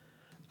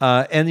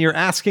 And you're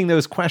asking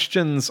those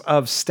questions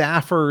of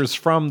staffers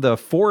from the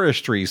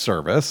Forestry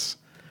Service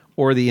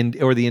or the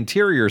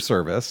Interior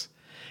Service,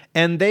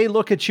 and they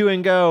look at you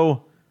and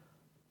go,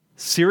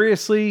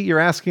 seriously, you're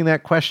asking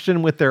that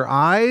question with their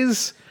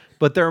eyes?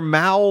 But their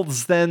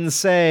mouths then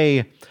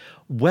say,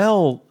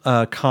 well,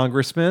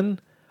 Congressman,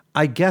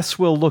 I guess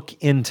we'll look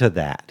into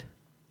that.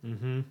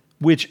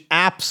 Which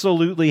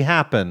absolutely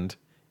happened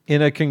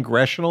in a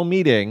congressional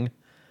meeting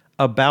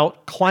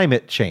about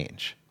climate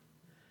change.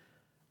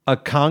 A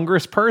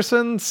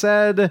congressperson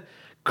said,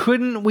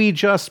 couldn't we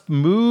just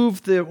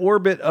move the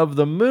orbit of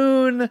the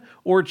moon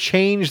or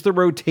change the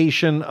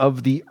rotation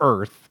of the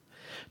earth?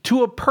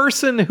 To a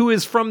person who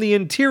is from the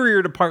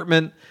Interior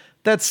Department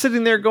that's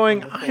sitting there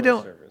going,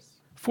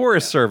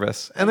 Forest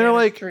Service. And they're it's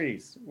like,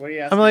 trees. What are you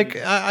I'm asking like,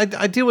 me?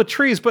 I deal with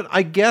trees, but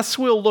I guess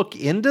we'll look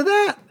into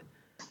that.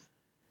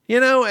 You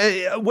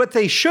know, what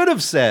they should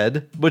have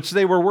said, which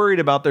they were worried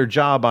about their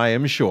job, I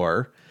am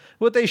sure.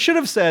 What they should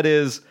have said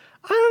is,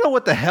 I don't know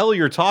what the hell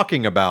you're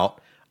talking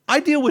about. I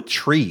deal with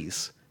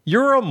trees.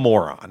 You're a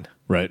moron.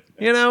 Right.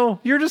 You know,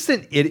 you're just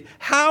an idiot.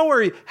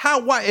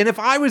 Why? And if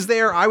I was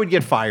there, I would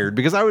get fired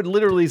because I would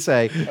literally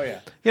say,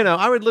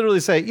 I would literally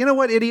say, you know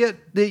what, idiot?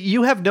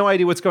 You have no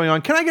idea what's going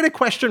on. Can I get a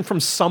question from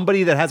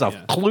somebody that has a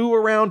clue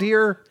around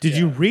here? Did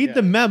you read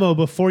the memo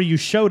before you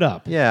showed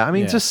up? Yeah, I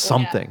mean, Yeah. just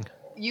something.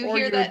 You Or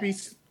hear you that? would be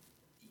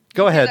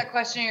Go Hear ahead. that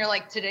question, and you're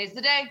like, "Today's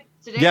the day.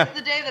 Today's Yeah.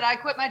 the day that I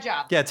quit my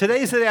job." Yeah,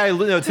 today's the day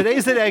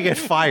today's the day I get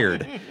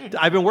fired.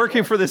 I've been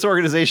working for this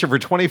organization for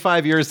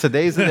 25 years.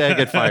 Today's the day I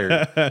get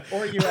fired.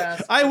 or you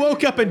ask, I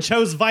woke up and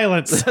chose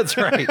violence. That's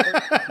right.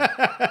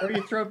 or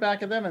you throw it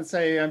back at them and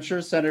say, "I'm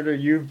sure, Senator,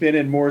 you've been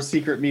in more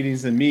secret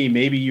meetings than me.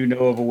 Maybe you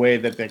know of a way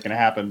that can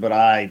happen, but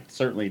I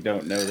certainly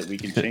don't know that we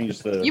can change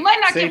the. You might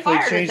not get safely fired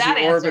with change that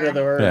the orbit answer. of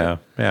the Earth." Yeah,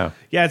 yeah.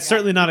 Yeah, it's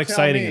certainly not tell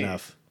exciting me.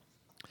 enough.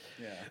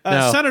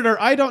 No. Senator,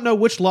 I don't know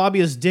which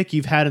lobbyist dick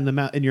you've had in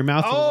your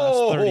mouth for the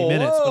last 30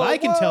 minutes, but I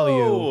can tell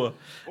you.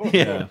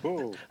 Yeah.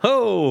 Ooh.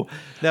 Oh,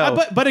 no.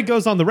 But it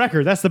goes on the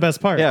record. That's the best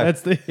part. yeah,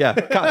 That's the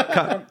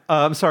yeah.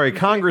 I'm sorry,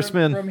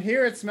 Congressman. From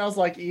here, it smells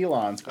like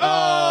Elon's.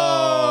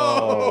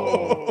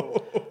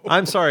 Oh.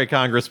 I'm sorry,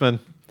 Congressman.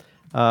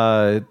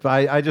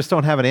 I just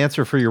don't have an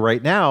answer for you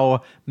right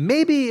now.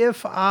 Maybe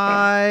if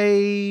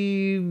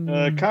I.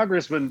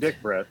 Congressman Dick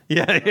Brett.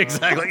 Yeah,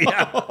 exactly.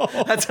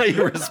 Yeah, that's how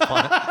you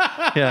respond.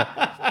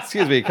 Yeah.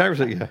 Excuse me,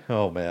 Congressman. Yeah.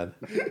 Oh man.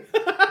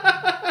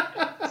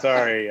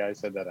 Sorry, I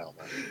said that out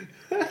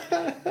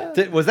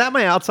loud. Was that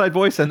my outside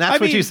voice? And that's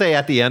what you say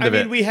at the end of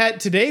it. we had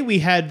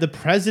the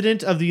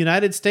president of the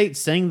United States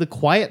saying the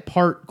quiet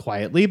part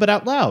quietly but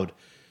out loud.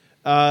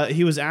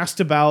 He was asked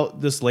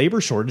about this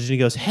labor shortage, and he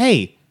goes,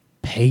 "Hey,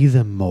 pay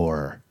them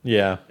more."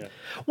 Yeah.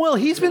 Well,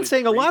 he's been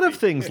saying a lot of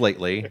things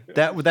lately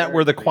that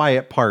were the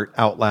quiet part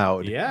out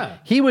loud. Yeah.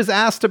 He was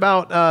asked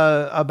about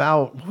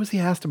what was he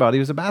asked about? He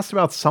was asked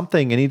about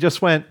something, and he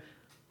just went,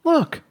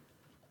 "Look,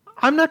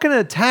 I'm not going to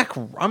attack.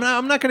 I'm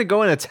not going to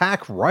go and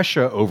attack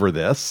Russia over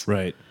this."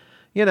 Right.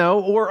 You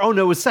know, or oh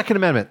no, it was Second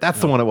Amendment.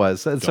 That's the one it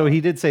was. And so he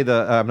did say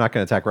I'm not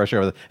going to attack Russia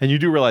over this. And you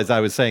do realize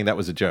I was saying that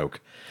was a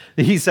joke.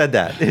 He said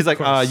that. He's like,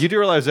 you do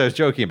realize I was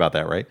joking about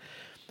that, right?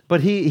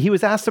 But he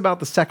was asked about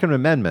the Second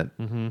Amendment,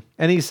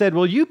 and he said,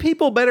 "Well, you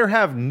people better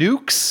have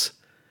nukes,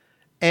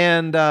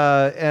 and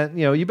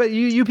you know, you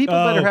people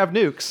better have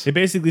nukes." It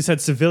basically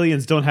said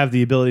civilians don't have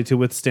the ability to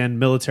withstand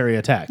military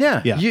attack.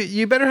 Yeah, Yeah.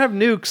 You better have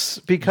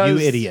nukes because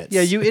You idiots.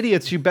 Yeah, you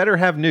idiots. You better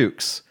have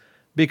nukes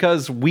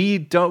because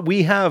we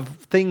have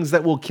things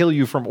that will kill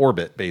you from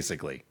orbit,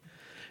 basically.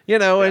 You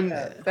know, and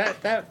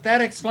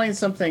That explains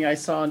something I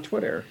saw on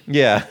Twitter.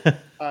 yeah.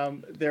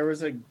 There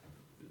was it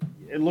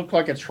looked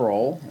like a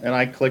troll, and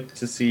I clicked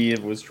to see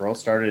it was troll.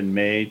 Started in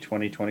May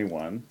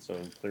 2021, so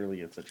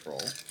clearly it's a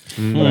troll.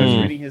 But I was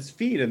reading his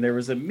feed, and there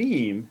was a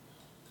meme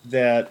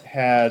that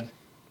had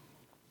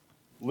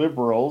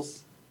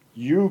liberals,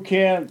 your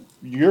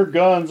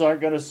guns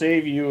aren't going to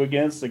save you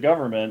against the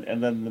government,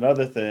 and then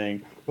another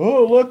thing,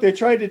 oh look, they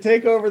tried to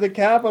take over the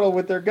Capitol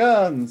with their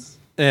guns.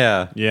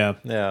 Yeah. Yeah.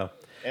 Yeah.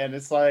 And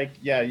it's like,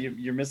 yeah,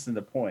 you're missing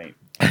the point.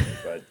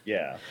 But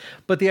yeah.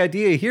 But the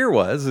idea here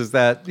is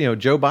that,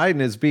 Joe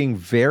Biden is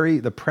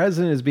the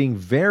president is being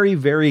very,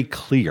 very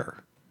clear.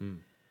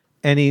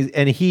 And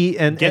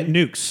Get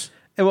nukes.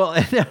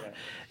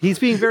 he's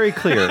being very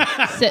clear.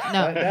 That's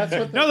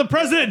what No, the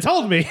president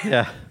told me.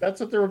 Yeah.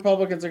 that's what the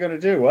Republicans are going to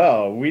do.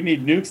 Well, we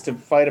need nukes to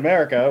fight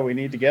America. We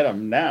need to get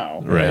them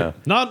now. Right. Yeah.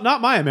 Not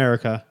my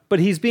America. But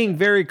he's being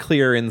very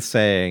clear in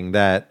saying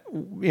that,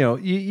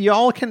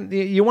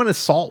 you want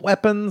assault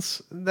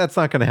weapons, that's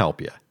not going to help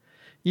you.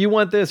 You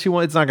want this,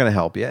 it's not going to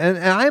help you. And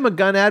I'm a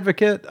gun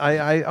advocate.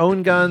 I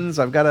own guns.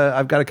 I've got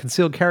a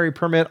concealed carry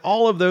permit,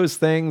 all of those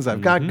things. I've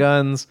got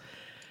guns.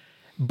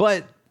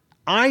 But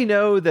I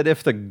know that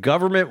if the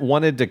government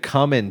wanted to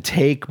come and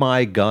take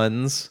my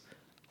guns,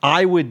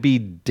 I would be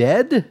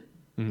dead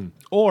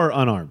Or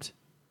unarmed.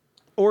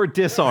 or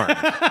disarmed.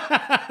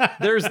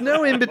 There's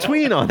no in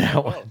between on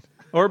that one.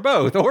 Or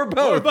both.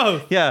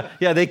 Yeah,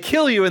 they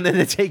kill you and then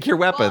they take your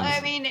weapons. Well,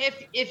 I mean,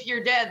 if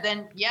you're dead,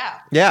 then yeah.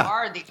 Yeah. You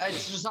are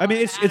it's just I mean,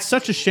 it's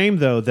such a shame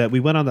though that we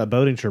went on that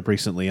boating trip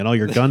recently and all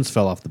your guns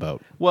fell off the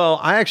boat. Well,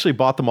 I actually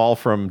bought them all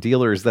from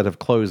dealers that have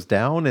closed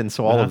down, and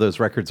so all of those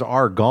records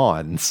are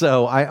gone.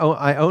 So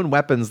I own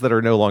weapons that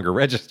are no longer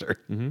registered.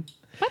 Yeah.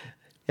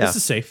 This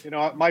is safe.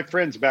 My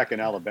friends back in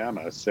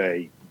Alabama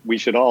say we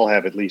should all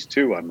have at least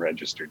 2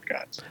 unregistered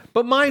guns.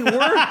 But mine were,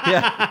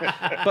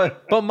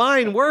 but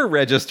mine were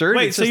registered.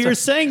 Wait, It's so just you're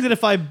saying that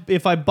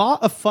if I bought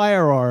a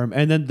firearm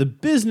and then the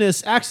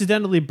business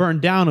accidentally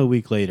burned down a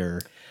week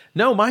later?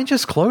 no, mine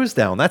just closed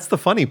down. That's the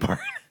funny part.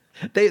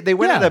 They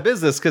went out of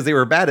business because they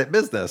were bad at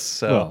business.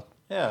 So Well.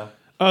 yeah.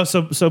 Oh,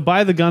 so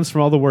buy the guns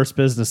from all the worst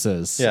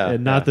businesses,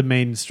 and not Yeah. the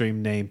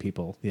mainstream name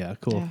people. Yeah,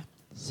 cool. Yeah.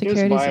 Just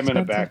Security's buy them in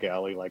a expensive. back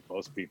alley like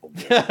most people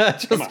do.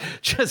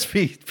 just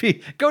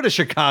go to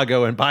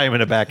Chicago and buy them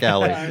in a back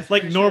alley.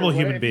 Like normal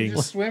human If you beings.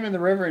 just swim in the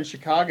river in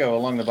Chicago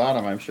along the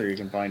bottom, I'm sure you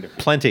can find it.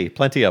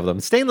 Plenty of them.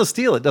 Stainless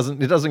steel. It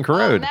doesn't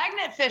corrode.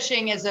 magnet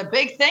fishing is a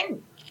big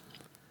thing.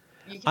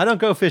 I don't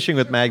go fishing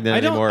with magnet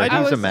anymore. I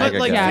use a but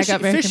magnet. like Yeah, I fishing,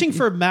 got very fishing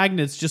for confused.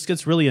 magnets just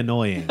gets really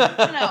annoying. No,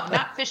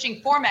 not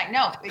fishing for magnet.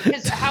 No,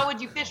 because how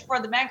would you fish for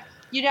the magnet?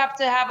 You'd have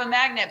to have a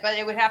magnet, but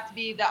it would have to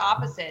be the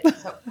opposite.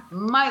 So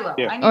Milo,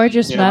 Yeah. I need Or you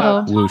just to-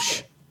 metal.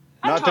 Whoosh.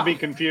 Not to be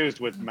confused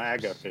with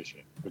MAGA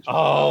fishing. Which is,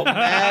 Oh,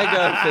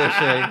 mega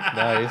fishing.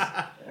 Nice.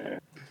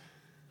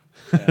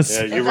 yeah, you Is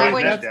that write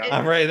what that you- down.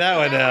 I'm writing that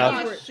one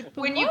down.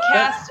 When you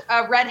cast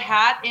a red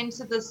hat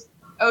into the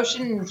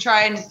ocean and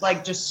try and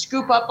like just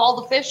scoop up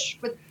all the fish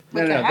with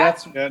No, the no,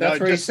 hat. that's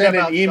where you send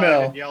an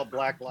email. And yell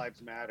Black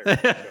Lives Matter. and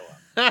show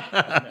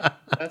up.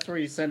 That's where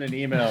you send an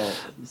email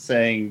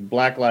saying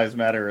Black Lives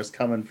Matter is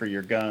coming for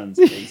your guns.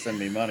 And you send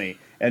me money,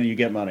 and you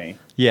get money.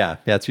 Yeah,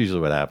 that's usually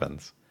what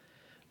happens.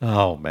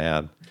 Oh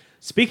man.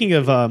 Speaking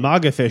of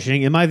MAGA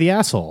fishing, am I the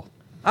asshole?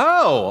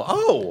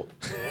 Oh.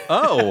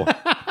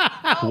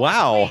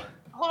 Wow. Wait,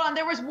 hold on.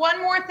 There was one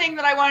more thing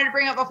that I wanted to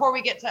bring up before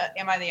we get to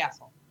Am I the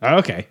Asshole?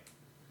 Okay.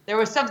 There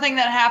was something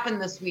that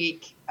happened this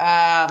week.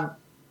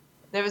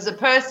 There was a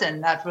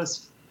person that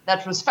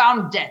was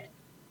found dead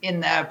in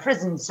the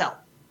prison cell.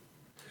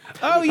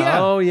 Oh yeah.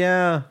 Oh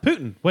yeah.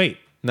 Putin. Wait.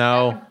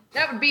 No.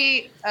 That would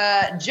be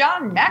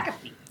John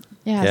McAfee.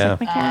 Yeah. Yeah.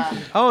 It's like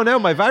McAfee. Oh no,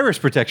 my virus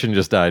protection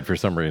just died for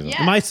some reason.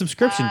 Yeah. My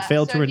subscription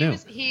failed to renew.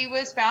 He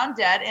was found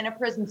dead in a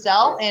prison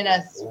cell in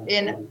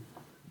Did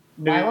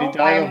he Milo,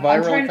 die of I'm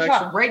viral trying to infection?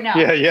 talk right now.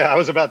 Yeah, I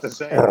was about to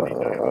say.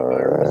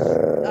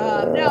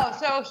 No,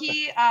 so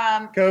he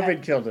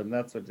COVID killed him.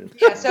 That's what did.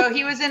 Yeah, so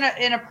he was in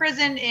a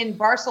prison in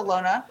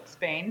Barcelona,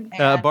 Spain.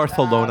 And,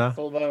 Barcelona.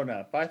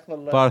 Barcelona.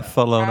 Barcelona.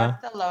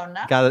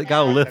 Barcelona. Got to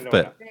And lift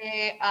it.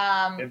 They,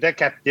 The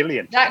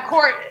Capitolian.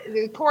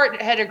 the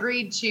court had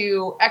agreed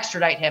to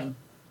extradite him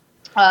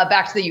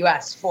back to the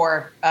U.S.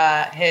 for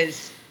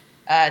his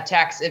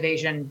tax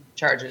evasion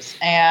charges,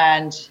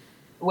 and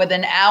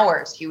within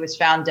hours he was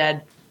found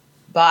dead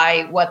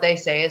by what they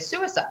say is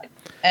suicide.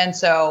 And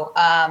so,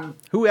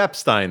 Who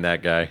Epstein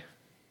that guy?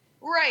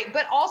 right,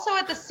 but also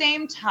at the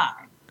same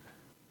time,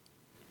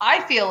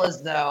 I feel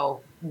as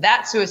though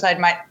that suicide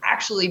might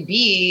actually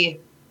be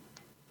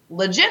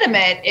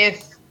legitimate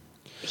if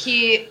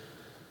he,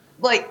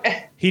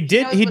 like, He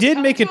did. knows He what's did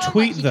coming make a to him,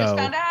 tweet like, he though. Just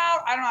found out.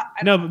 I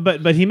don't know. No,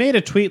 but he made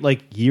a tweet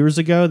like years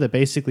ago that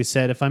basically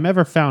said, "If I'm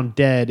ever found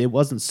dead, it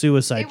wasn't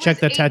suicide. It Check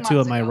was that 8 tattoo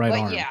on months my ago, right but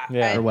arm,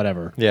 Yeah. or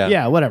whatever."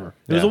 Yeah. Whatever.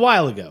 It was Yeah. a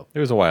while ago. It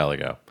was a while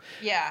ago.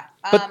 Yeah.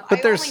 But I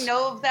there's- only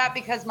know of that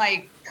because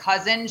my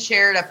cousin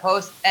shared a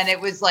post, and it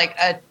was like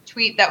a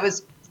tweet that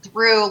was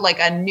through like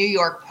a New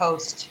York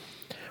Post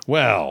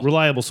Well,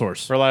 Reliable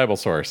source. reliable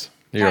source.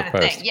 New York kind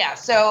of Post. thing. Yeah.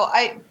 So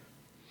I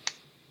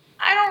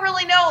don't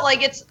really know.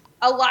 Like, it's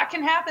a lot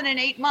can happen in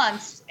 8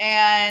 months,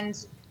 and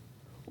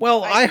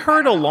Well, I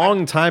heard a don't know.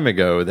 long time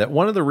ago that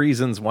one of the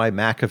reasons why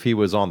McAfee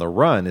was on the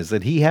run is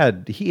that he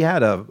had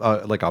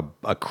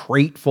a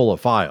crate full of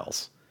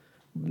files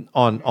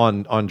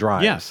on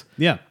drives.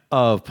 Yeah.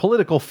 Of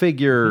political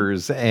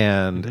figures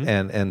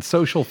and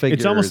social figures.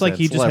 It's almost like and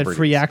he just had free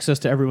celebrities. access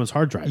to everyone's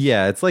hard drive.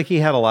 Yeah, it's like he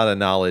had a lot of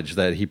knowledge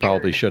that he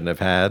probably shouldn't have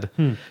had.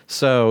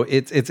 So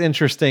it's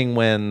interesting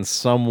when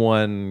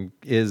someone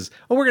is,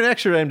 we're going to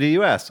extradite him to the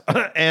U.S.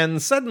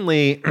 and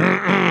suddenly he's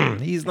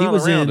not He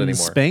was around in anymore.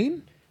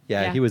 Spain?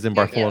 Yeah, Yeah. he was in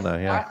Barcelona.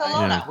 Yeah.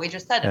 Barcelona. Yeah. We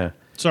just said it. Yeah.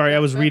 Sorry, I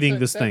was That's reading a-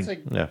 this that's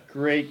thing. a Yeah.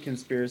 great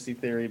conspiracy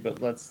theory, but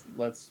let's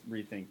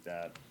rethink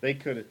that. They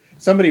could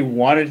somebody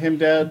wanted him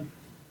dead.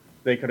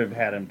 They could have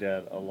had him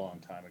dead a long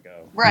time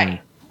ago.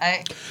 Right.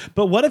 Hmm.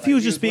 But what if he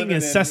was just living being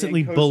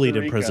incessantly Costa bullied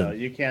in Rica. prison?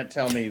 You can't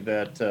tell me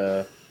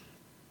that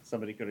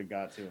somebody could have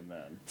got to him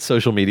then.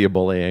 Social media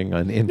bullying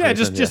in Yeah,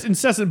 prison, just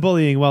incessant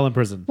bullying while in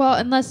prison. Well,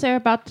 unless they're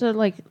about to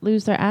like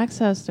lose their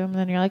access to him,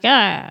 then you're like, get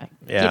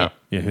yeah. it.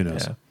 Yeah, who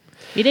knows? Yeah.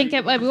 We didn't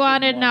get what we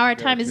wanted. Now our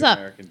time is up.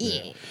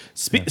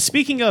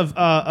 Speaking of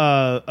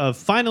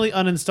finally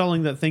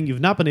uninstalling that thing you've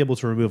not been able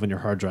to remove on your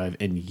hard drive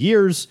in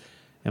years,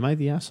 am I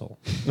the asshole?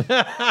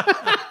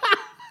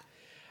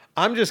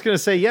 I'm just going to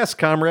say yes,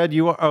 comrade.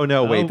 You are. Oh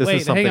no, wait. This wait,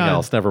 is something hang on.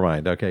 else. Never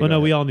mind. Okay. Well, go no,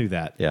 we ahead. all knew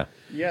that. Yeah.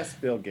 Yes,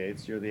 Bill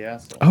Gates, you're the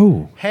asshole.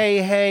 Oh.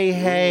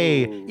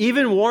 Hey.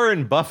 Even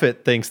Warren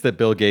Buffett thinks that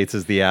Bill Gates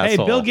is the Hey,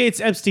 asshole. Bill Gates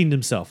Epsteined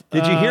himself.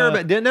 Did you hear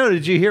about?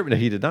 Did you hear? No,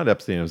 he did not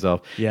Epstein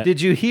himself. Yeah. Did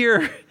you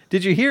hear?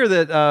 Did you hear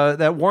that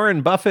that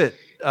Warren Buffett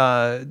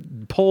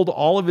pulled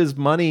all of his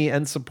money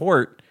and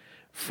support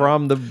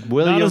from the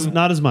William?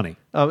 Not his money.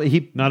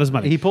 Not his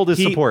money. He pulled his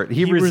support.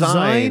 He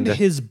resigned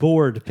his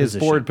board position.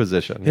 his board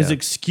position. His yeah.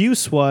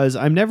 excuse was,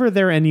 I'm never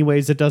there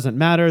anyways. It doesn't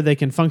matter. They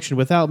can function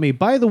without me.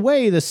 By the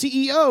way, the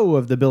CEO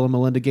of the Bill and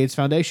Melinda Gates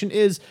Foundation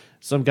is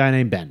some guy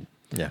named Ben.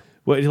 yeah.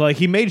 Well, like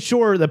he made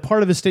sure that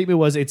part of his statement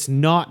was, it's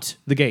not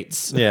the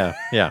Gates. Yeah.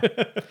 Yeah.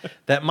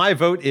 That my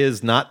vote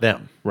is not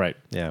them. Right.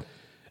 Yeah.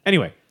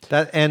 Anyway,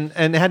 That and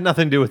it had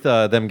nothing to do with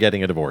them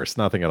getting a divorce.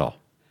 Nothing at all.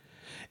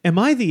 am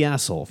I the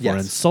asshole for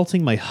Yes.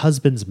 insulting my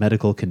husband's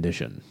medical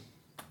condition?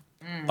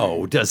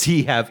 Oh, does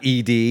he have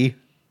ED?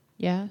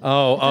 Yeah.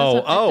 Oh,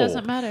 It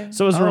doesn't matter.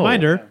 So as a Oh.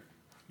 remander,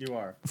 You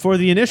are. for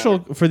the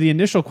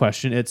initial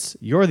question, it's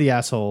you're the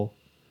asshole,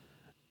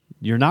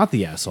 you're not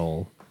the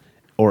asshole,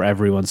 or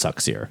everyone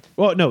sucks here.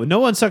 Well, no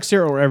one sucks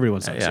here, or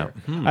everyone sucks Yeah.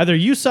 here. Either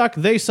you suck,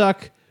 they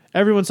suck,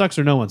 everyone sucks,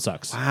 or no one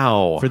sucks.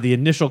 Wow. For the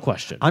initial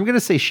question. I'm going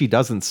to say she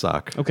doesn't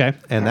suck. Okay.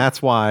 And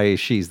that's why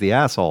she's the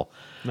asshole.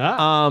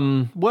 Ah.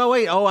 Well,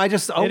 wait. Oh, I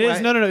just. Oh, It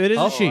is no. It is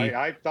a she.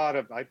 I thought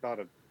of.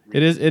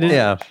 It is.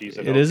 Yeah. She's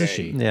It is a okay.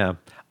 she. Yeah.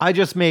 I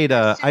just made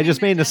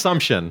an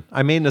assumption.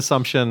 I made an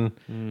assumption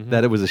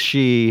that it was a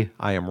she.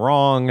 I am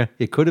wrong.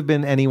 It could have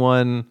been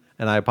anyone,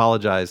 and I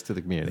apologize to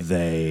the community.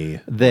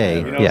 They.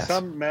 You know, Yes.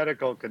 some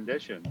medical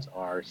conditions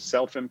are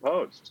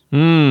self-imposed,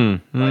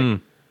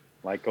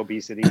 like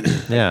obesity,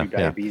 Yeah, type 2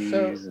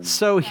 diabetes, and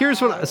So here's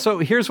what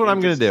I'm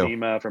going to do.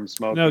 emphysema from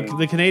smoking. No,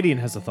 the Canadian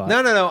has a thought.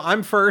 No.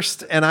 I'm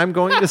first, and I'm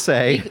going to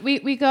say.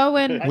 We go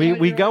in.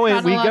 We go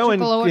in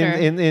chronological order.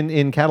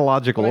 in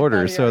chronological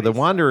order. So the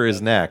Wanderer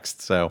is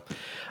next. So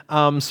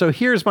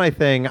here's my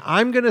thing.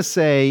 I'm going to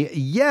say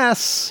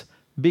yes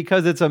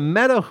because it's a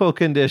medical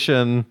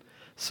condition.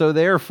 So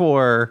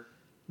therefore,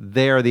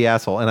 they're the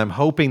asshole, and I'm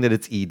hoping that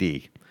it's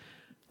ED.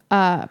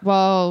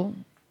 Well,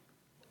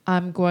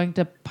 I'm going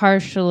to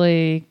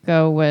partially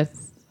go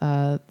with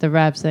the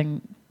Rev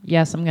saying,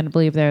 yes, I'm going to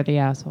believe they're the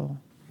asshole.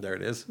 There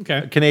it is.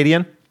 Okay.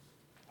 Canadian.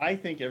 I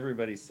think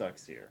everybody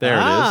sucks here. There it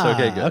is.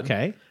 Okay, good.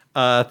 Okay.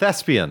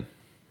 Thespian.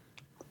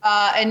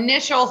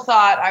 Initial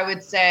thought, I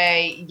would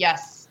say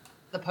yes.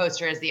 The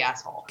poster is the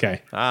asshole.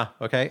 Okay.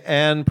 Okay.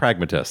 And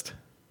pragmatist.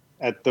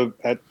 at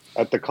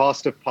the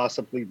cost of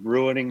possibly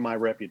ruining my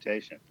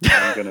reputation,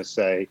 I'm going to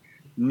say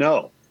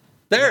no.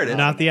 There it is.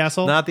 Not the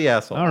asshole. Not the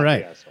asshole. All right.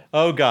 The asshole.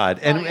 Oh God.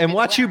 And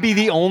watch you be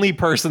the only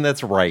person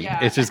that's right.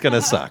 Yeah. It's just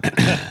gonna suck.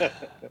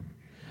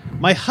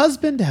 My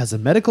husband has a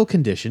medical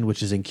condition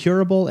which is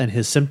incurable, and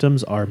his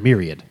symptoms are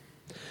myriad.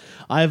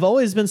 I have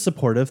always been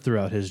supportive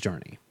throughout his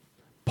journey.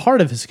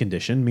 Part of his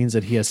condition means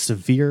that he has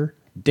severe,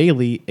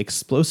 daily,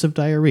 explosive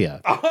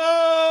diarrhea,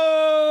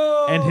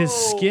 Oh! and his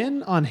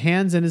skin on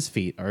hands and his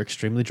feet are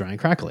extremely dry and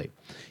crackly.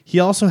 He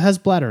also has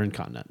bladder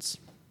incontinence.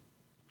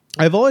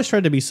 I've always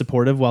tried to be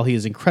supportive while he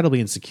is incredibly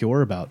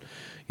insecure about,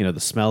 the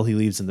smell he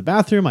leaves in the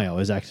bathroom. I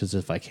always act as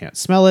if I can't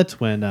smell it,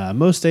 when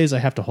most days I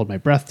have to hold my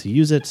breath to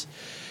use it.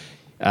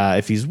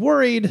 If he's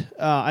worried,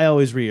 I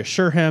always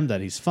reassure him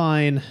that he's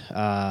fine.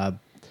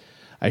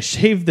 I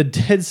shave the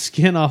dead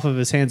skin off of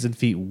his hands and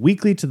feet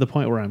weekly to the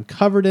point where I'm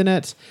covered in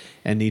it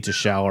and need to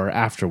shower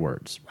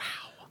afterwards.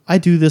 Wow. I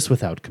do this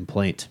without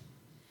complaint.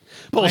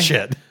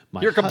 Bullshit.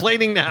 You're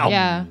complaining now.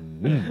 Yeah.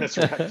 That's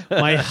right.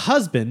 My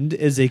husband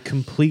is a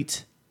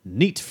complete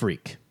neat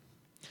freak.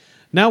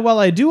 Now, while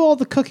I do all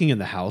the cooking in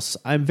the house,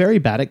 I'm very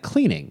bad at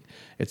cleaning.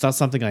 It's not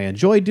something I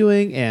enjoy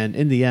doing, and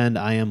in the end,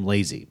 I am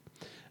lazy.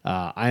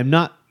 I am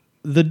not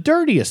the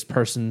dirtiest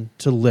person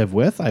to live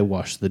with. I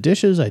wash the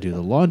dishes, I do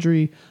the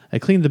laundry, I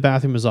clean the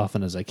bathroom as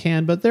often as I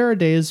can, but there are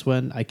days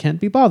when I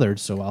can't be bothered,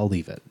 so I'll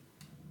leave it.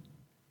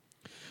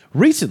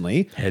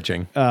 Recently,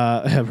 Hedging.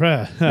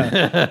 my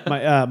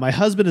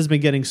husband has been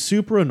getting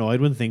super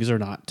annoyed when things are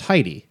not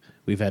tidy.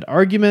 We've had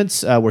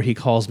arguments where he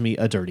calls me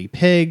a dirty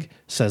pig,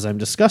 says I'm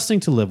disgusting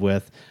to live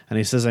with, and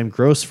he says I'm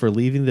gross for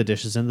leaving the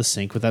dishes in the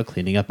sink without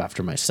cleaning up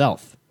after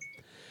myself.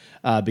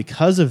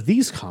 Because of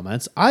these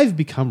comments, I've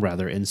become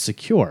rather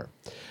insecure.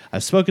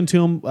 I've spoken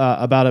to him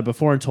about it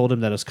before and told him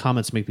that his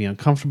comments make me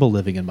uncomfortable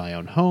living in my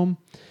own home.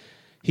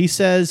 He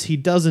says he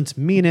doesn't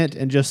mean it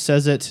and just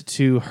says it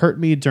to hurt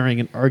me during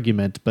an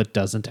argument, but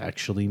doesn't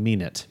actually mean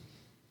it.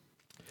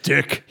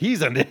 Dick.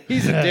 He's a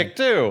dick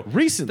too.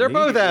 Recently- they're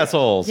both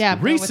assholes. Yeah.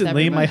 I'm with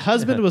Recently, my everyone.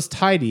 husband was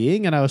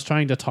tidying, and I was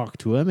trying to talk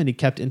to him, and he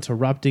kept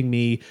interrupting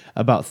me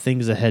about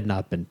things that had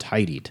not been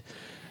tidied.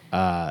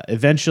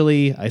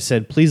 Eventually, I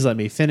said, please let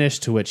me finish,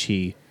 to which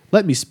he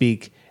let me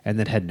speak and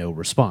then had no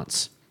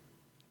response.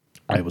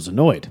 I was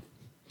annoyed.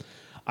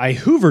 I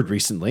hoovered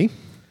recently.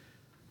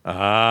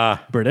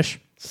 British.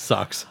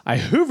 Sucks. I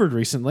hoovered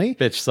recently.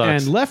 Bitch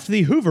sucks. And left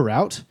the hoover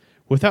out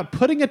without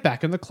putting it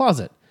back in the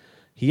closet.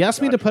 He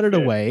asked me to put it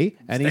away,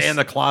 and Stay in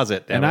the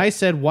closet. damn and it. I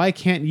said, why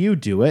can't you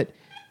do it?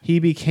 He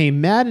became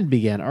mad and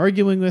began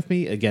arguing with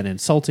me, again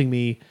insulting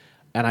me,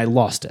 and I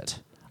lost it.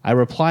 I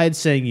replied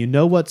saying, you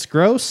know what's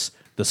gross?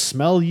 The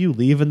smell you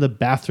leave in the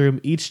bathroom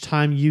each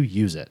time you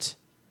use it.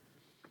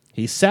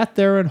 He sat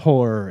there in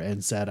horror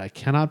and said, I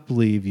cannot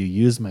believe you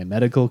used my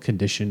medical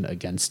condition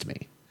against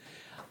me.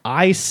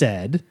 I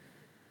said,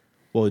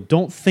 well,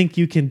 don't think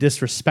you can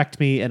disrespect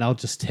me, and I'll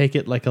just take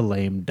it like a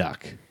lame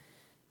duck.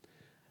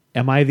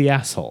 Am I the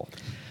asshole?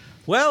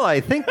 Well, I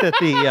think that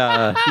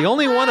the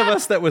only one of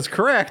us that was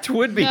correct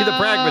would be the No,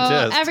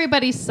 pragmatist.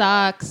 Everybody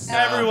sucks.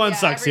 Everyone Yeah,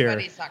 sucks here.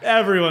 everybody sucks.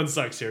 Everyone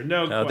sucks here.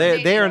 No, No,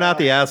 question. they are not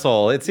the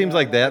asshole. It seems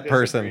like that I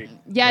person. disagree.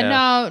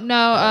 Yeah,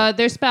 no.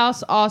 Their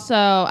spouse also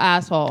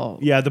asshole.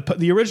 Yeah,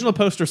 the original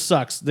poster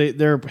sucks.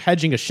 They're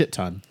hedging a shit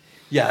ton.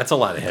 Yeah, it's a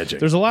lot of hedging.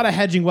 There's a lot of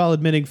hedging while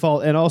admitting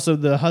fault, and also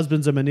the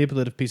husband's a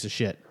manipulative piece of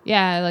shit.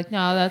 Yeah, like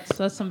no,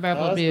 that's some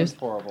verbal Oh, abuse. that's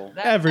horrible.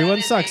 Everyone that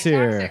is sucks a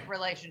here. toxic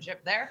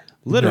relationship there.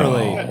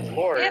 Literally.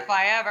 Lord. If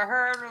I ever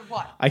heard of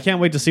one. I can't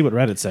wait to see what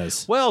Reddit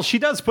says. Well, she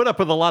does put up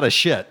with a lot of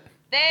shit.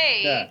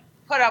 They Yeah.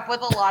 put up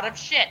with a lot of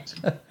shit.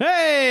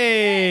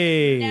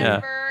 Hey!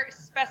 Never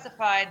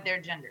specified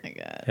their gender.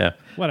 Yeah.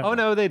 Whatever. Oh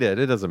no, they did.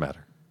 It doesn't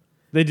matter.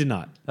 They did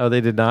not. Oh,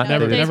 they did not.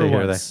 Never- They didn't never say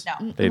here once.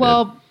 they- No. They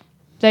Well,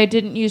 they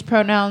didn't use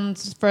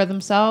pronouns for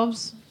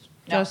themselves,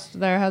 No. just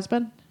their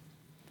husband.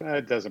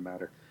 It doesn't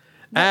matter.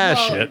 Ah,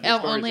 Well, shit.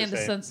 Only in the the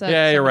same. sense that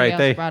Yeah, you're somebody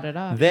right. else brought it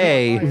up.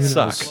 They If I have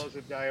suck.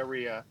 explosive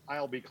diarrhea,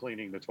 I'll be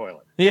cleaning the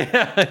toilet. Yeah, And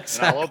I'll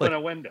exactly. open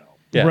a window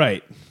Yeah.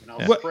 Right. and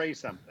I'll spray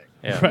something.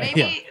 Yeah. Right.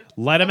 Maybe. Yeah.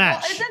 Light a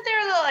match. Well, isn't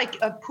there like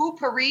a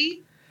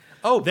poopery?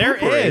 Oh, There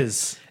Poopery.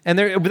 is. and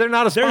they're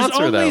not a There's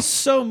sponsor only though.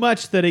 so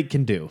much that it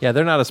can do. Yeah,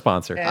 they're not a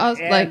sponsor. And, I was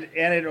like-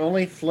 and it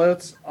only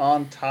floats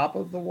on top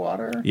of the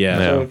water. Yeah.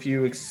 So No. if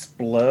you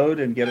explode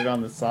and get it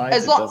on the sides,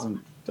 As it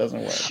long-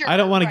 doesn't work. Sure, I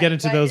don't wanna get right,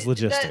 into but those the-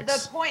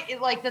 logistics. The point,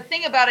 like the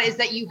thing about it is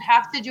that you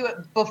have to do it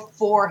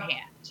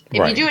beforehand. If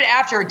Right. you do it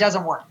after, it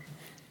doesn't work.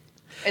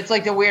 It's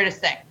like the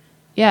weirdest thing.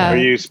 Yeah. Are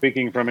you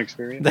speaking from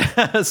experience?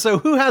 So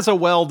who has a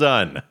well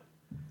done?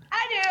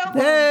 I do.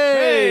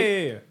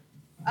 Hey.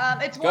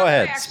 It's Go one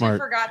ahead, that I actually smart.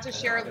 forgot to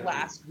share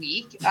last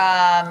week.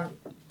 At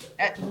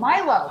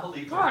Milo,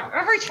 God,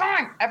 every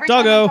time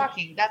Doggo. I'm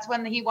talking, that's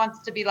when he wants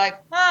to be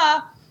like,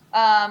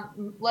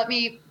 let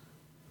me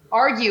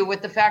argue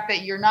with the fact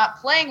that you're not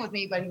playing with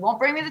me, but he won't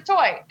bring me the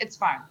toy. It's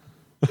fine.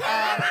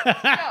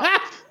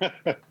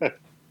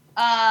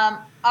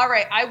 All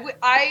right.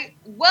 I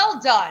well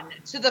done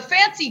to the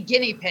fancy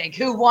guinea pig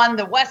who won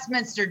the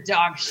Westminster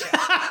Dog Show.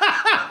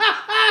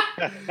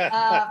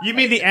 You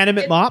mean the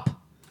animate mop?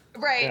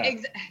 Right.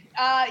 Yeah.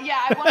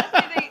 I want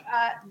to say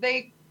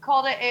they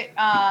called it.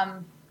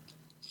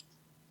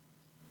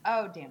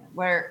 Oh damn it!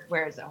 Where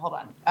is it? Hold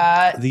on.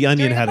 The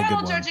Onion during had the a good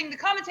final one. judging, the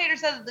commentator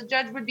said that the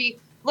judge would be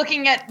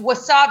looking at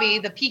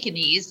Wasabi, the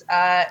Pekingese,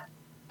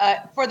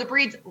 for the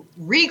breed's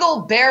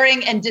regal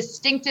bearing and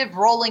distinctive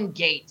rolling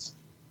gait.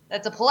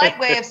 That's a polite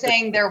way of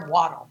saying their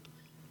waddle.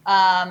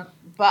 But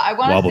I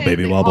want Wobble, to say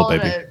baby, they wobble, call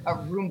it baby. a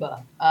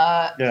Roomba.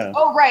 Yeah.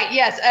 Oh right,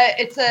 yes.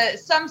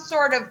 It's some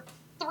sort of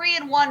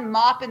 3-in-1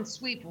 mop and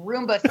sweep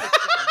Roomba system.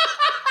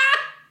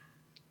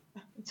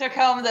 Took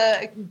home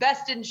the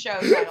best in show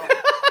title.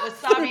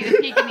 Wasabi the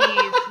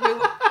Pekingese,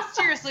 who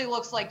seriously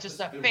looks like just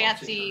a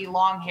fancy,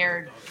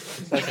 long-haired.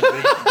 It's like a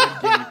big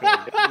guinea pig.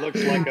 It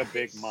looks like a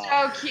big mom.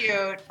 So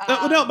cute.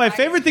 No, my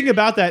favorite thing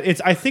about that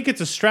is I think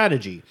it's a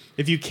strategy.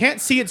 If you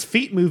can't see its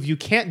feet move, you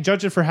can't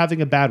judge it for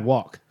having a bad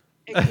walk.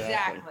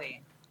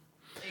 Exactly.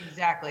 It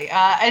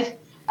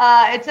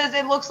says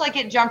it looks like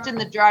it jumped in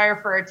the dryer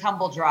for a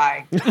tumble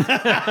dry.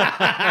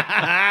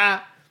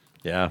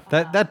 Yeah,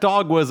 that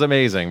dog was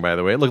amazing. By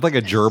the way, it looked like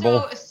a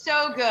gerbil.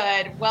 So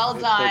good. Well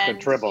It's done. like a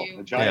tribble, to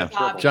a giant Wasabi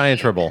tribble. Giant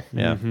tribble.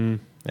 Yeah,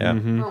 yeah.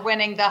 For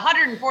winning the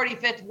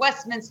 145th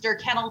Westminster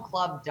Kennel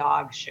Club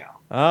Dog Show.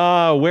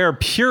 Ah, where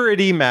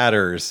purity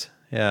matters.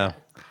 Yeah.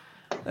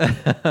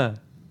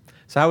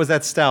 So how was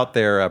that stout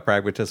there,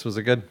 Pragmatist? Was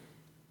it good?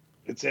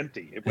 It's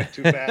empty. It went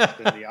too fast,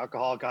 and the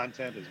alcohol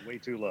content is way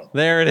too low.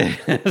 There it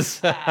is.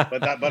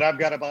 But I've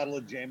got a bottle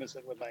of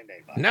Jameson with my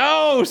name on it.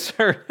 No,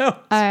 sir. No.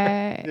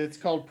 It's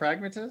called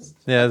Pragmatist?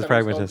 Yeah, it's I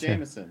thought it was called Pragmatist, yeah.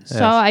 Jameson.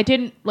 So I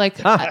didn't like.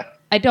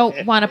 I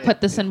don't want to put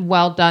this in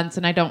well done's,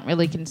 and I don't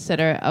really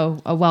consider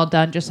a well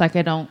done. Just like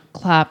I don't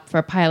clap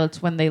for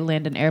pilots when they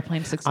land an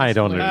airplane successfully. I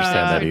don't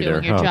understand that for either.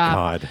 doing your Oh,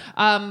 job.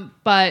 God.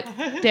 But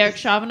Derek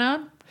Chauvin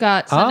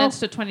got sentenced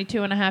to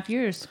 22 and a half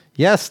years.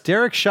 Yes,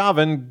 Derek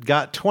Chauvin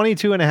got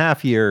 22 and a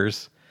half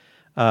years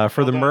for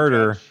the done,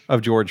 murder Judge.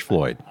 of George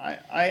Floyd. I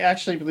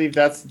actually believe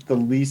that's the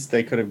least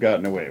they could have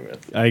gotten away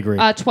with. I agree.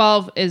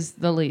 12 is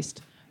the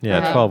least.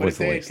 Yeah, 12 But was if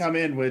the they had least. come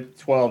in with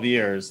 12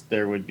 years,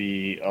 there would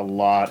be a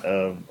lot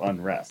of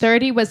unrest.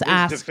 30 was His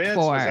asked defense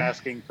for. was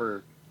asking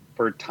for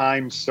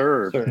time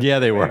served. Sure. Yeah,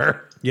 they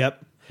were.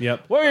 Yep.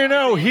 Well, you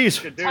know, he's...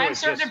 Should do Time is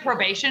served just- in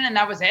probation, and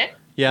that was it?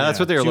 Yeah, that's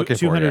what they were looking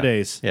for. 200 yeah.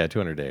 days. Yeah,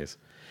 200 days.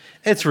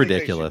 It's I think they should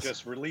ridiculous.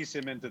 Just release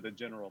him into the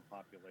general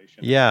population.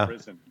 Yeah. Of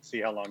prison and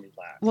see how long he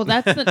lasts. Well,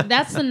 that's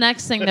the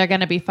next thing they're going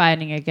to be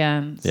fighting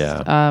against.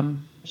 Yeah.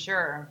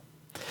 Sure.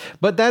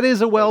 But that is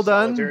a well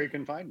done. Solitary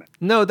confinement.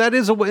 No, that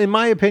is in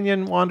my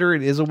opinion, Wander,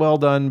 it is a well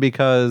done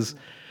because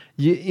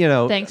you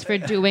know. Thanks for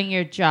doing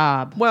your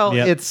job. Well,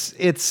 Yep. it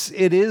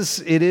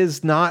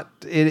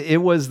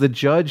was the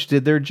judge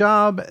did their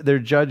job. Their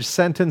judge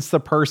sentenced the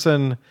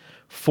person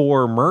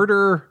for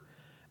murder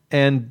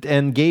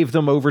and gave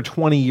them over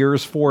 20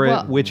 years for it,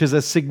 Well- which is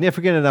a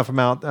significant enough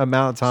amount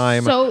of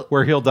time So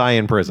where he'll die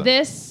in prison.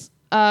 This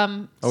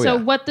Oh, so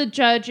yeah. what the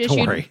judge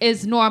issued worry.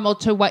 is normal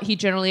to what he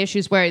generally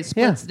issues, where it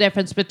splits Yeah. the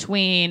difference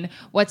between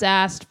what's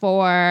asked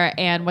for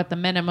and what the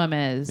minimum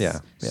is. Yeah,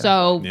 yeah.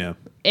 So Yeah.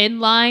 in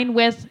line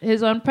with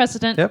his own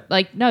precedent, Yep.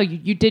 like no,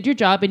 you did your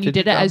job and you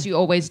Did did it your job. as you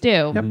always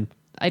do. Yep.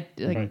 I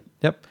like,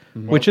 Yep.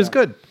 Which is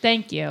good.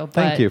 thank you.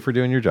 Thank but you for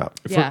doing your job.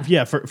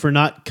 Yeah. For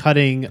not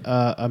cutting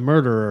a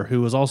murderer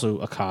who was also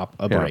a cop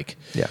a Yeah. break.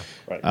 Yeah.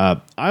 Right.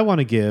 I want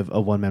to give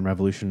a one-man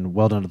revolution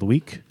well done of the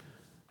week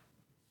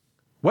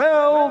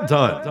Well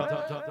done.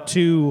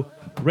 to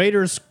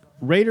Raiders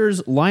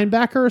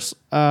linebackers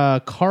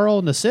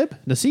Carl Nassib.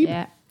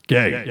 Yeah.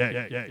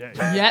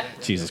 Yep.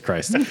 Jesus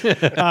Christ.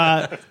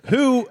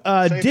 Who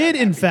did,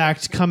 in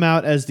fact, come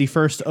out as the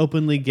first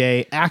openly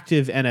gay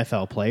active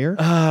NFL player.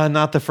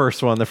 Not the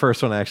first one. The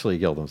first one actually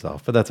killed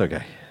himself, but that's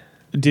okay.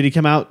 Did he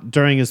come out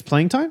during his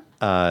playing time?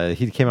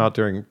 He came out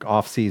during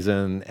off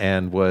season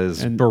and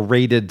was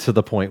berated to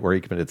the point where he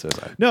committed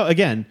suicide. No,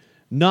 again,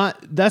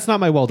 that's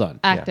not my well done.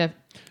 Active.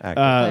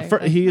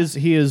 He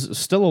is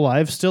still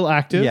alive, still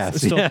active, Yes.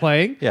 still Yeah.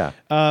 playing. Yeah.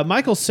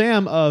 Michael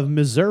Sam of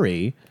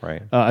Missouri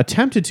Right.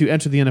 attempted to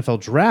enter the NFL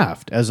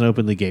draft as an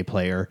openly gay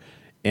player,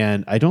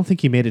 and I don't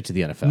think he made it to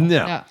the NFL.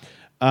 No.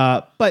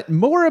 Yeah. But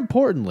more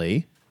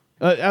importantly,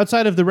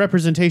 outside of the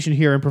representation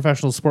here in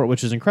professional sport,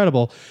 which is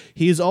incredible,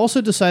 he has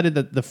also decided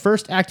that the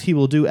first act he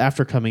will do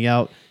after coming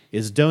out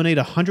is donate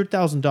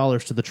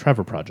 $100,000 to the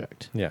Trevor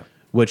Project. Yeah.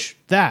 Which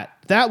that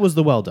was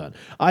the well done.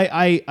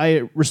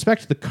 I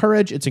respect the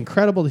courage. It's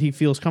incredible that he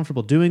feels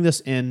comfortable doing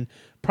this in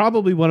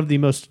probably one of the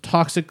most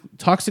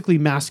toxically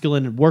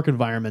masculine work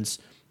environments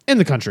in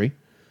the country,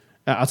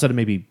 outside of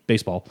maybe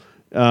baseball.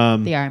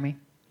 The army.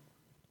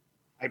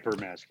 Hyper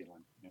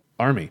masculine. Yeah.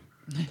 Army.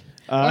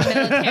 Or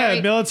military.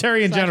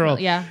 Military in Slash general.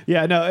 yeah.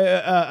 Yeah,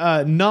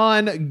 no,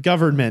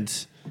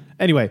 non-government.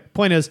 Anyway,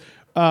 point is,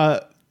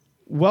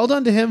 well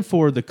done to him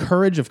for the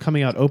courage of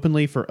coming out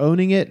openly, for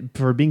owning it,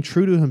 for being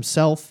true to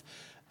himself,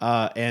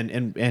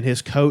 and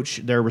his coach.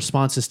 Their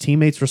responses,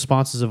 teammates'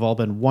 responses, have all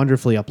been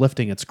wonderfully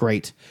uplifting. It's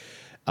great.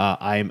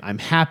 I'm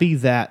happy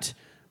that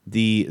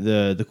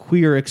the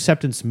queer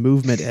acceptance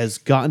movement has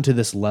gotten to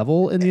this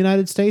level in the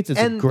United States. It's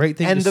a great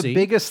thing and to the see.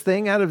 biggest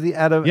thing out of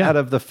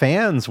the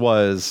fans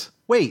was,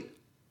 wait,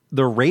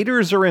 the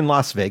Raiders are in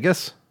Las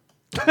Vegas?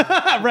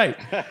 Right.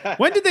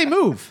 When did they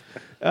move?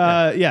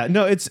 Yeah,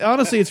 no, it's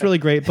really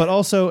great. But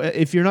also,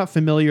 if you're not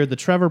familiar, the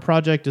Trevor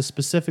Project is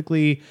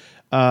specifically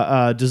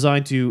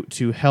designed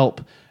to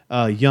help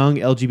young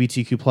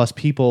LGBTQ plus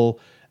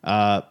people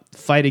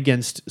fight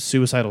against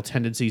suicidal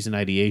tendencies and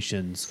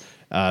ideations,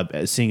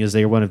 seeing as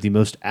they are one of the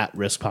most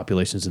at-risk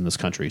populations in this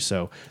country.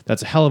 So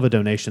that's a hell of a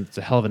donation. It's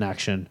a hell of an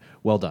action.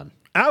 Well done.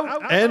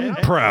 Out and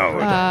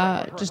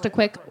proud. Just a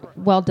quick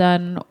well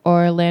done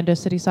Orlando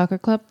City Soccer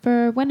Club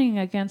for winning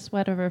against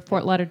whatever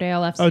Fort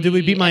Lauderdale FC. Oh, did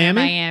we beat and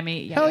Miami?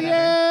 Miami. Yeah, Hell whatever.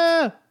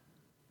 yeah!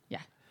 Yeah.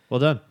 Well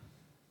done.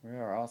 We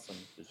are awesome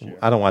this year.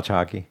 I don't watch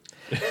hockey.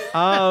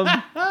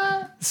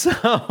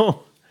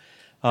 So,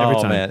 Every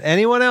time. man.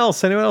 Anyone else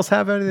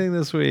have anything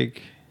this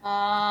week?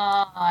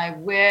 I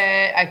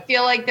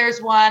feel like there's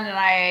one and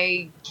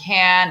I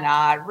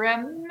cannot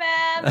remember.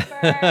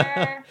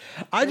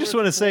 I just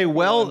want to say,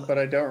 but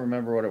I don't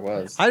remember what it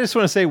was. I just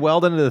want to say well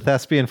done to the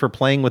thespian for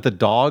playing with the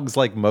dogs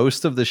like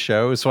most of the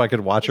show, so I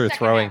could watch her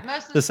throwing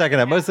most of the second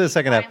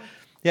half.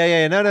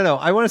 Yeah. No.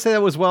 I want to say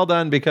that was well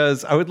done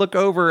because I would look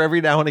over every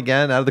now and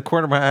again out of the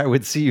corner of my eye, I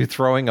would see you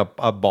throwing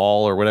a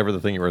ball or whatever the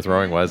thing you were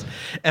throwing was,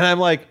 and I'm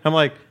like,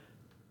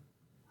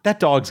 that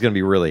dog's gonna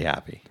be really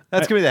happy.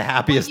 That's gonna be the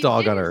happiest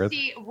dog on earth.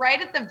 See, right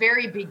at the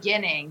very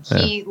beginning,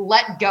 he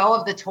let go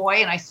of the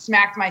toy, and I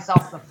smacked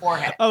myself in the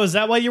forehead. Oh, is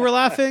that why you were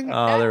laughing?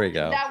 Oh, there we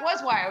go. That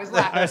was why I was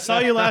laughing. I saw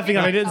you laughing,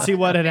 and I didn't see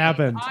what had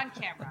happened. On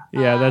camera.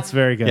 Yeah, that's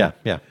very good.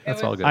 Yeah,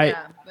 that's all good.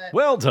 But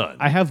Well done.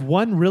 I have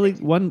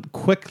one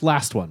quick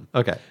last one.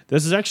 Okay.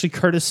 This is actually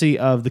courtesy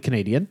of the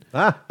Canadian.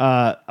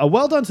 Ah. A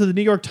well done to the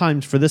New York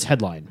Times for this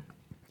headline.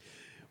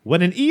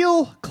 When an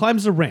eel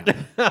climbs a ramp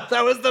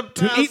That was the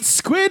to eat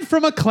squid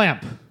from a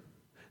clamp,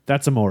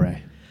 that's amore.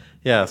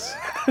 Yes.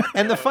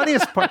 And the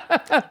funniest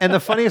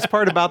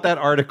part about that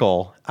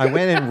article, I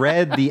went and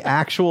read the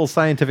actual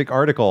scientific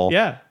article.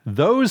 Yeah.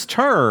 Those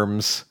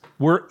terms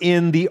were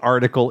in the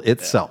article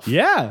itself.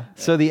 Yeah.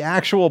 So the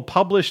actual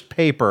published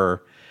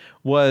paper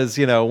was,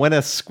 when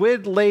a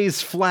squid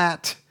lays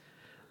flat,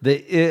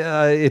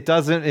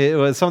 it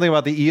was something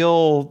about the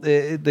eel.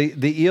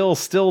 The eel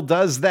still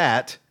does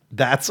that.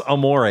 That's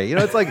amore.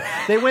 It's like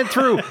they went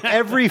through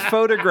every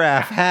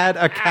photograph had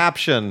a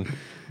caption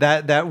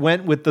that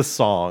went with the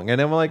song,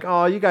 and I'm like,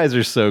 oh, you guys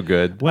are so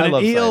good. When I an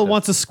love eel scientists.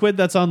 wants a squid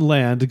that's on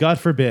land, God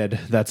forbid,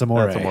 that's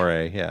amore. That's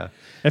amore. Yeah.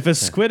 If a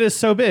squid is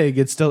so big,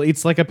 it still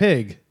eats like a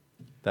pig.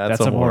 That's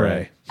amore.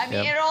 amore. I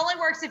mean, it only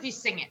works if you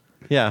sing it.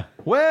 Yeah.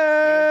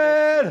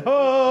 Wed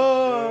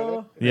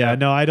ho. Yeah,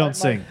 no, I don't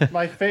sing.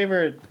 My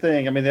favorite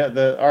thing. I mean,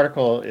 the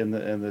article in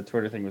the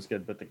Twitter thing was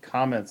good, but the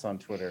comments on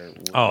Twitter.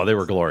 Oh, they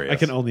were glorious. I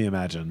can only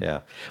imagine.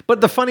 Yeah.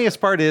 But the funniest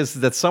part is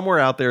that somewhere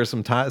out there,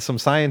 some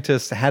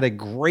scientists had a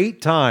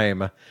great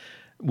time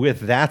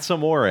with That's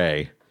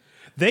Amore.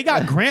 They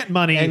got grant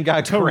money And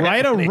got to grant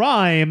write money. a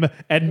rhyme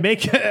and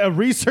make a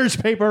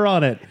research paper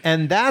on it.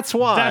 And that's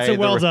why That's a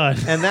well done.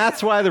 And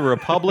that's why the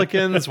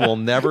Republicans will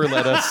never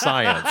let us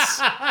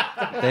science.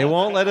 They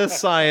won't let us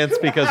science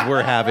because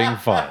we're having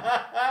fun.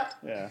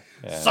 Yeah.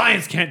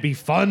 Science can't be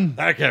fun.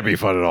 That can't be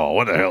fun at all.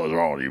 What the hell is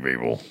wrong with you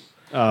people?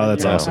 Oh,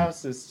 that's Your awesome.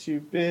 house is too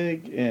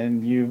big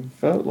and you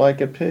vote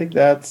like a pig.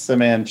 That's a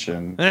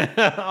mansion.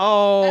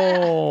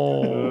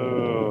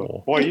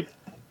 Oh. Boy,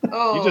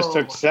 Oh, you just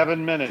took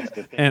 7 minutes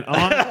to think. And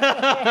on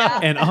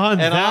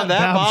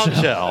that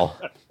bombshell,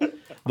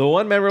 the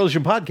One Man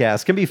Revolution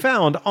podcast can be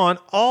found on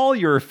all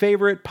your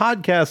favorite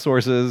podcast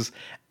sources: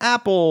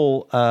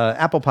 Apple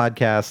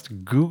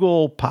Podcast,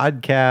 Google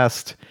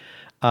Podcast,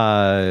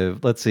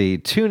 let's see,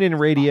 TuneIn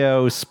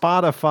Radio,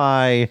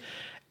 Spotify.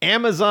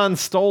 Amazon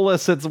stole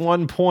us at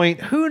one point.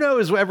 Who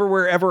knows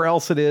wherever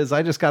else it is?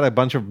 I just got a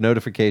bunch of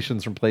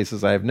notifications from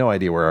places. I have no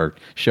idea where our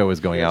show is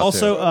going out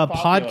Also, to.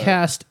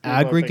 podcast People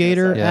are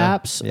aggregator thinking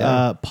apps.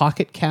 Yeah.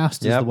 Pocket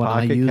Cast is the one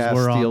I Pocket use. Cast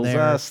We're on steals there.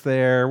 us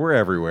there. We're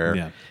everywhere.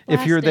 Yeah.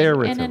 If you're there,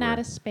 Blasting it's in and everywhere. out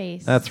of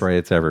space. That's right.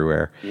 It's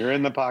everywhere. You're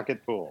in the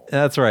pocket pool.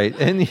 That's right.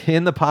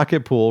 In the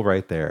pocket pool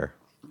right there.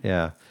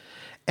 Yeah.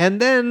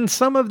 And then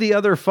some of the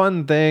other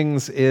fun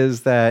things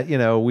is that,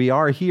 we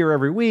are here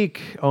every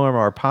week on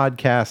our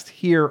podcast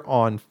here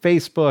on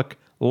Facebook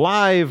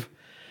Live.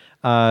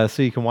 So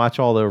you can watch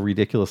all the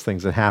ridiculous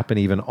things that happen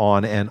even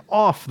on and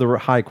off the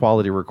high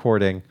quality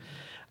recording.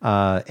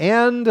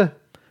 And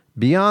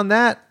beyond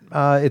that,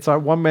 it's our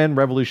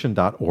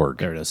onemanrevolution.org.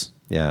 There it is.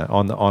 Yeah,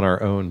 on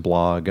our own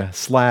blog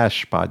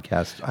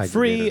 /podcast.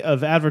 Free aggregator.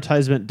 of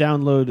advertisement,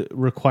 download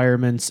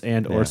requirements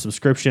and Yeah. or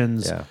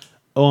subscriptions. Yeah.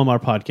 OMR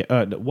podcast,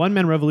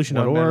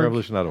 onemanrevolution.org.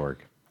 onemanrevolution.org.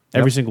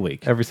 Every single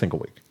week. Every single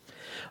week.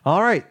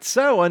 All right.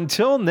 So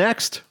until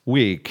next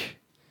week,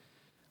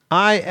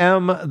 I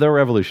am the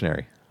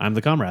revolutionary. I'm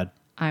the comrade.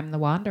 I'm the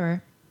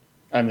Wanderer.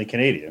 I'm the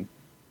Canadian.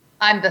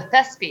 I'm the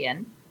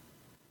thespian.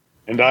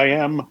 And I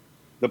am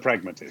the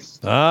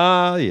pragmatist.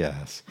 Ah,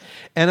 yes.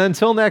 And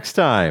until next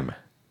time,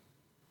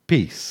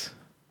 peace.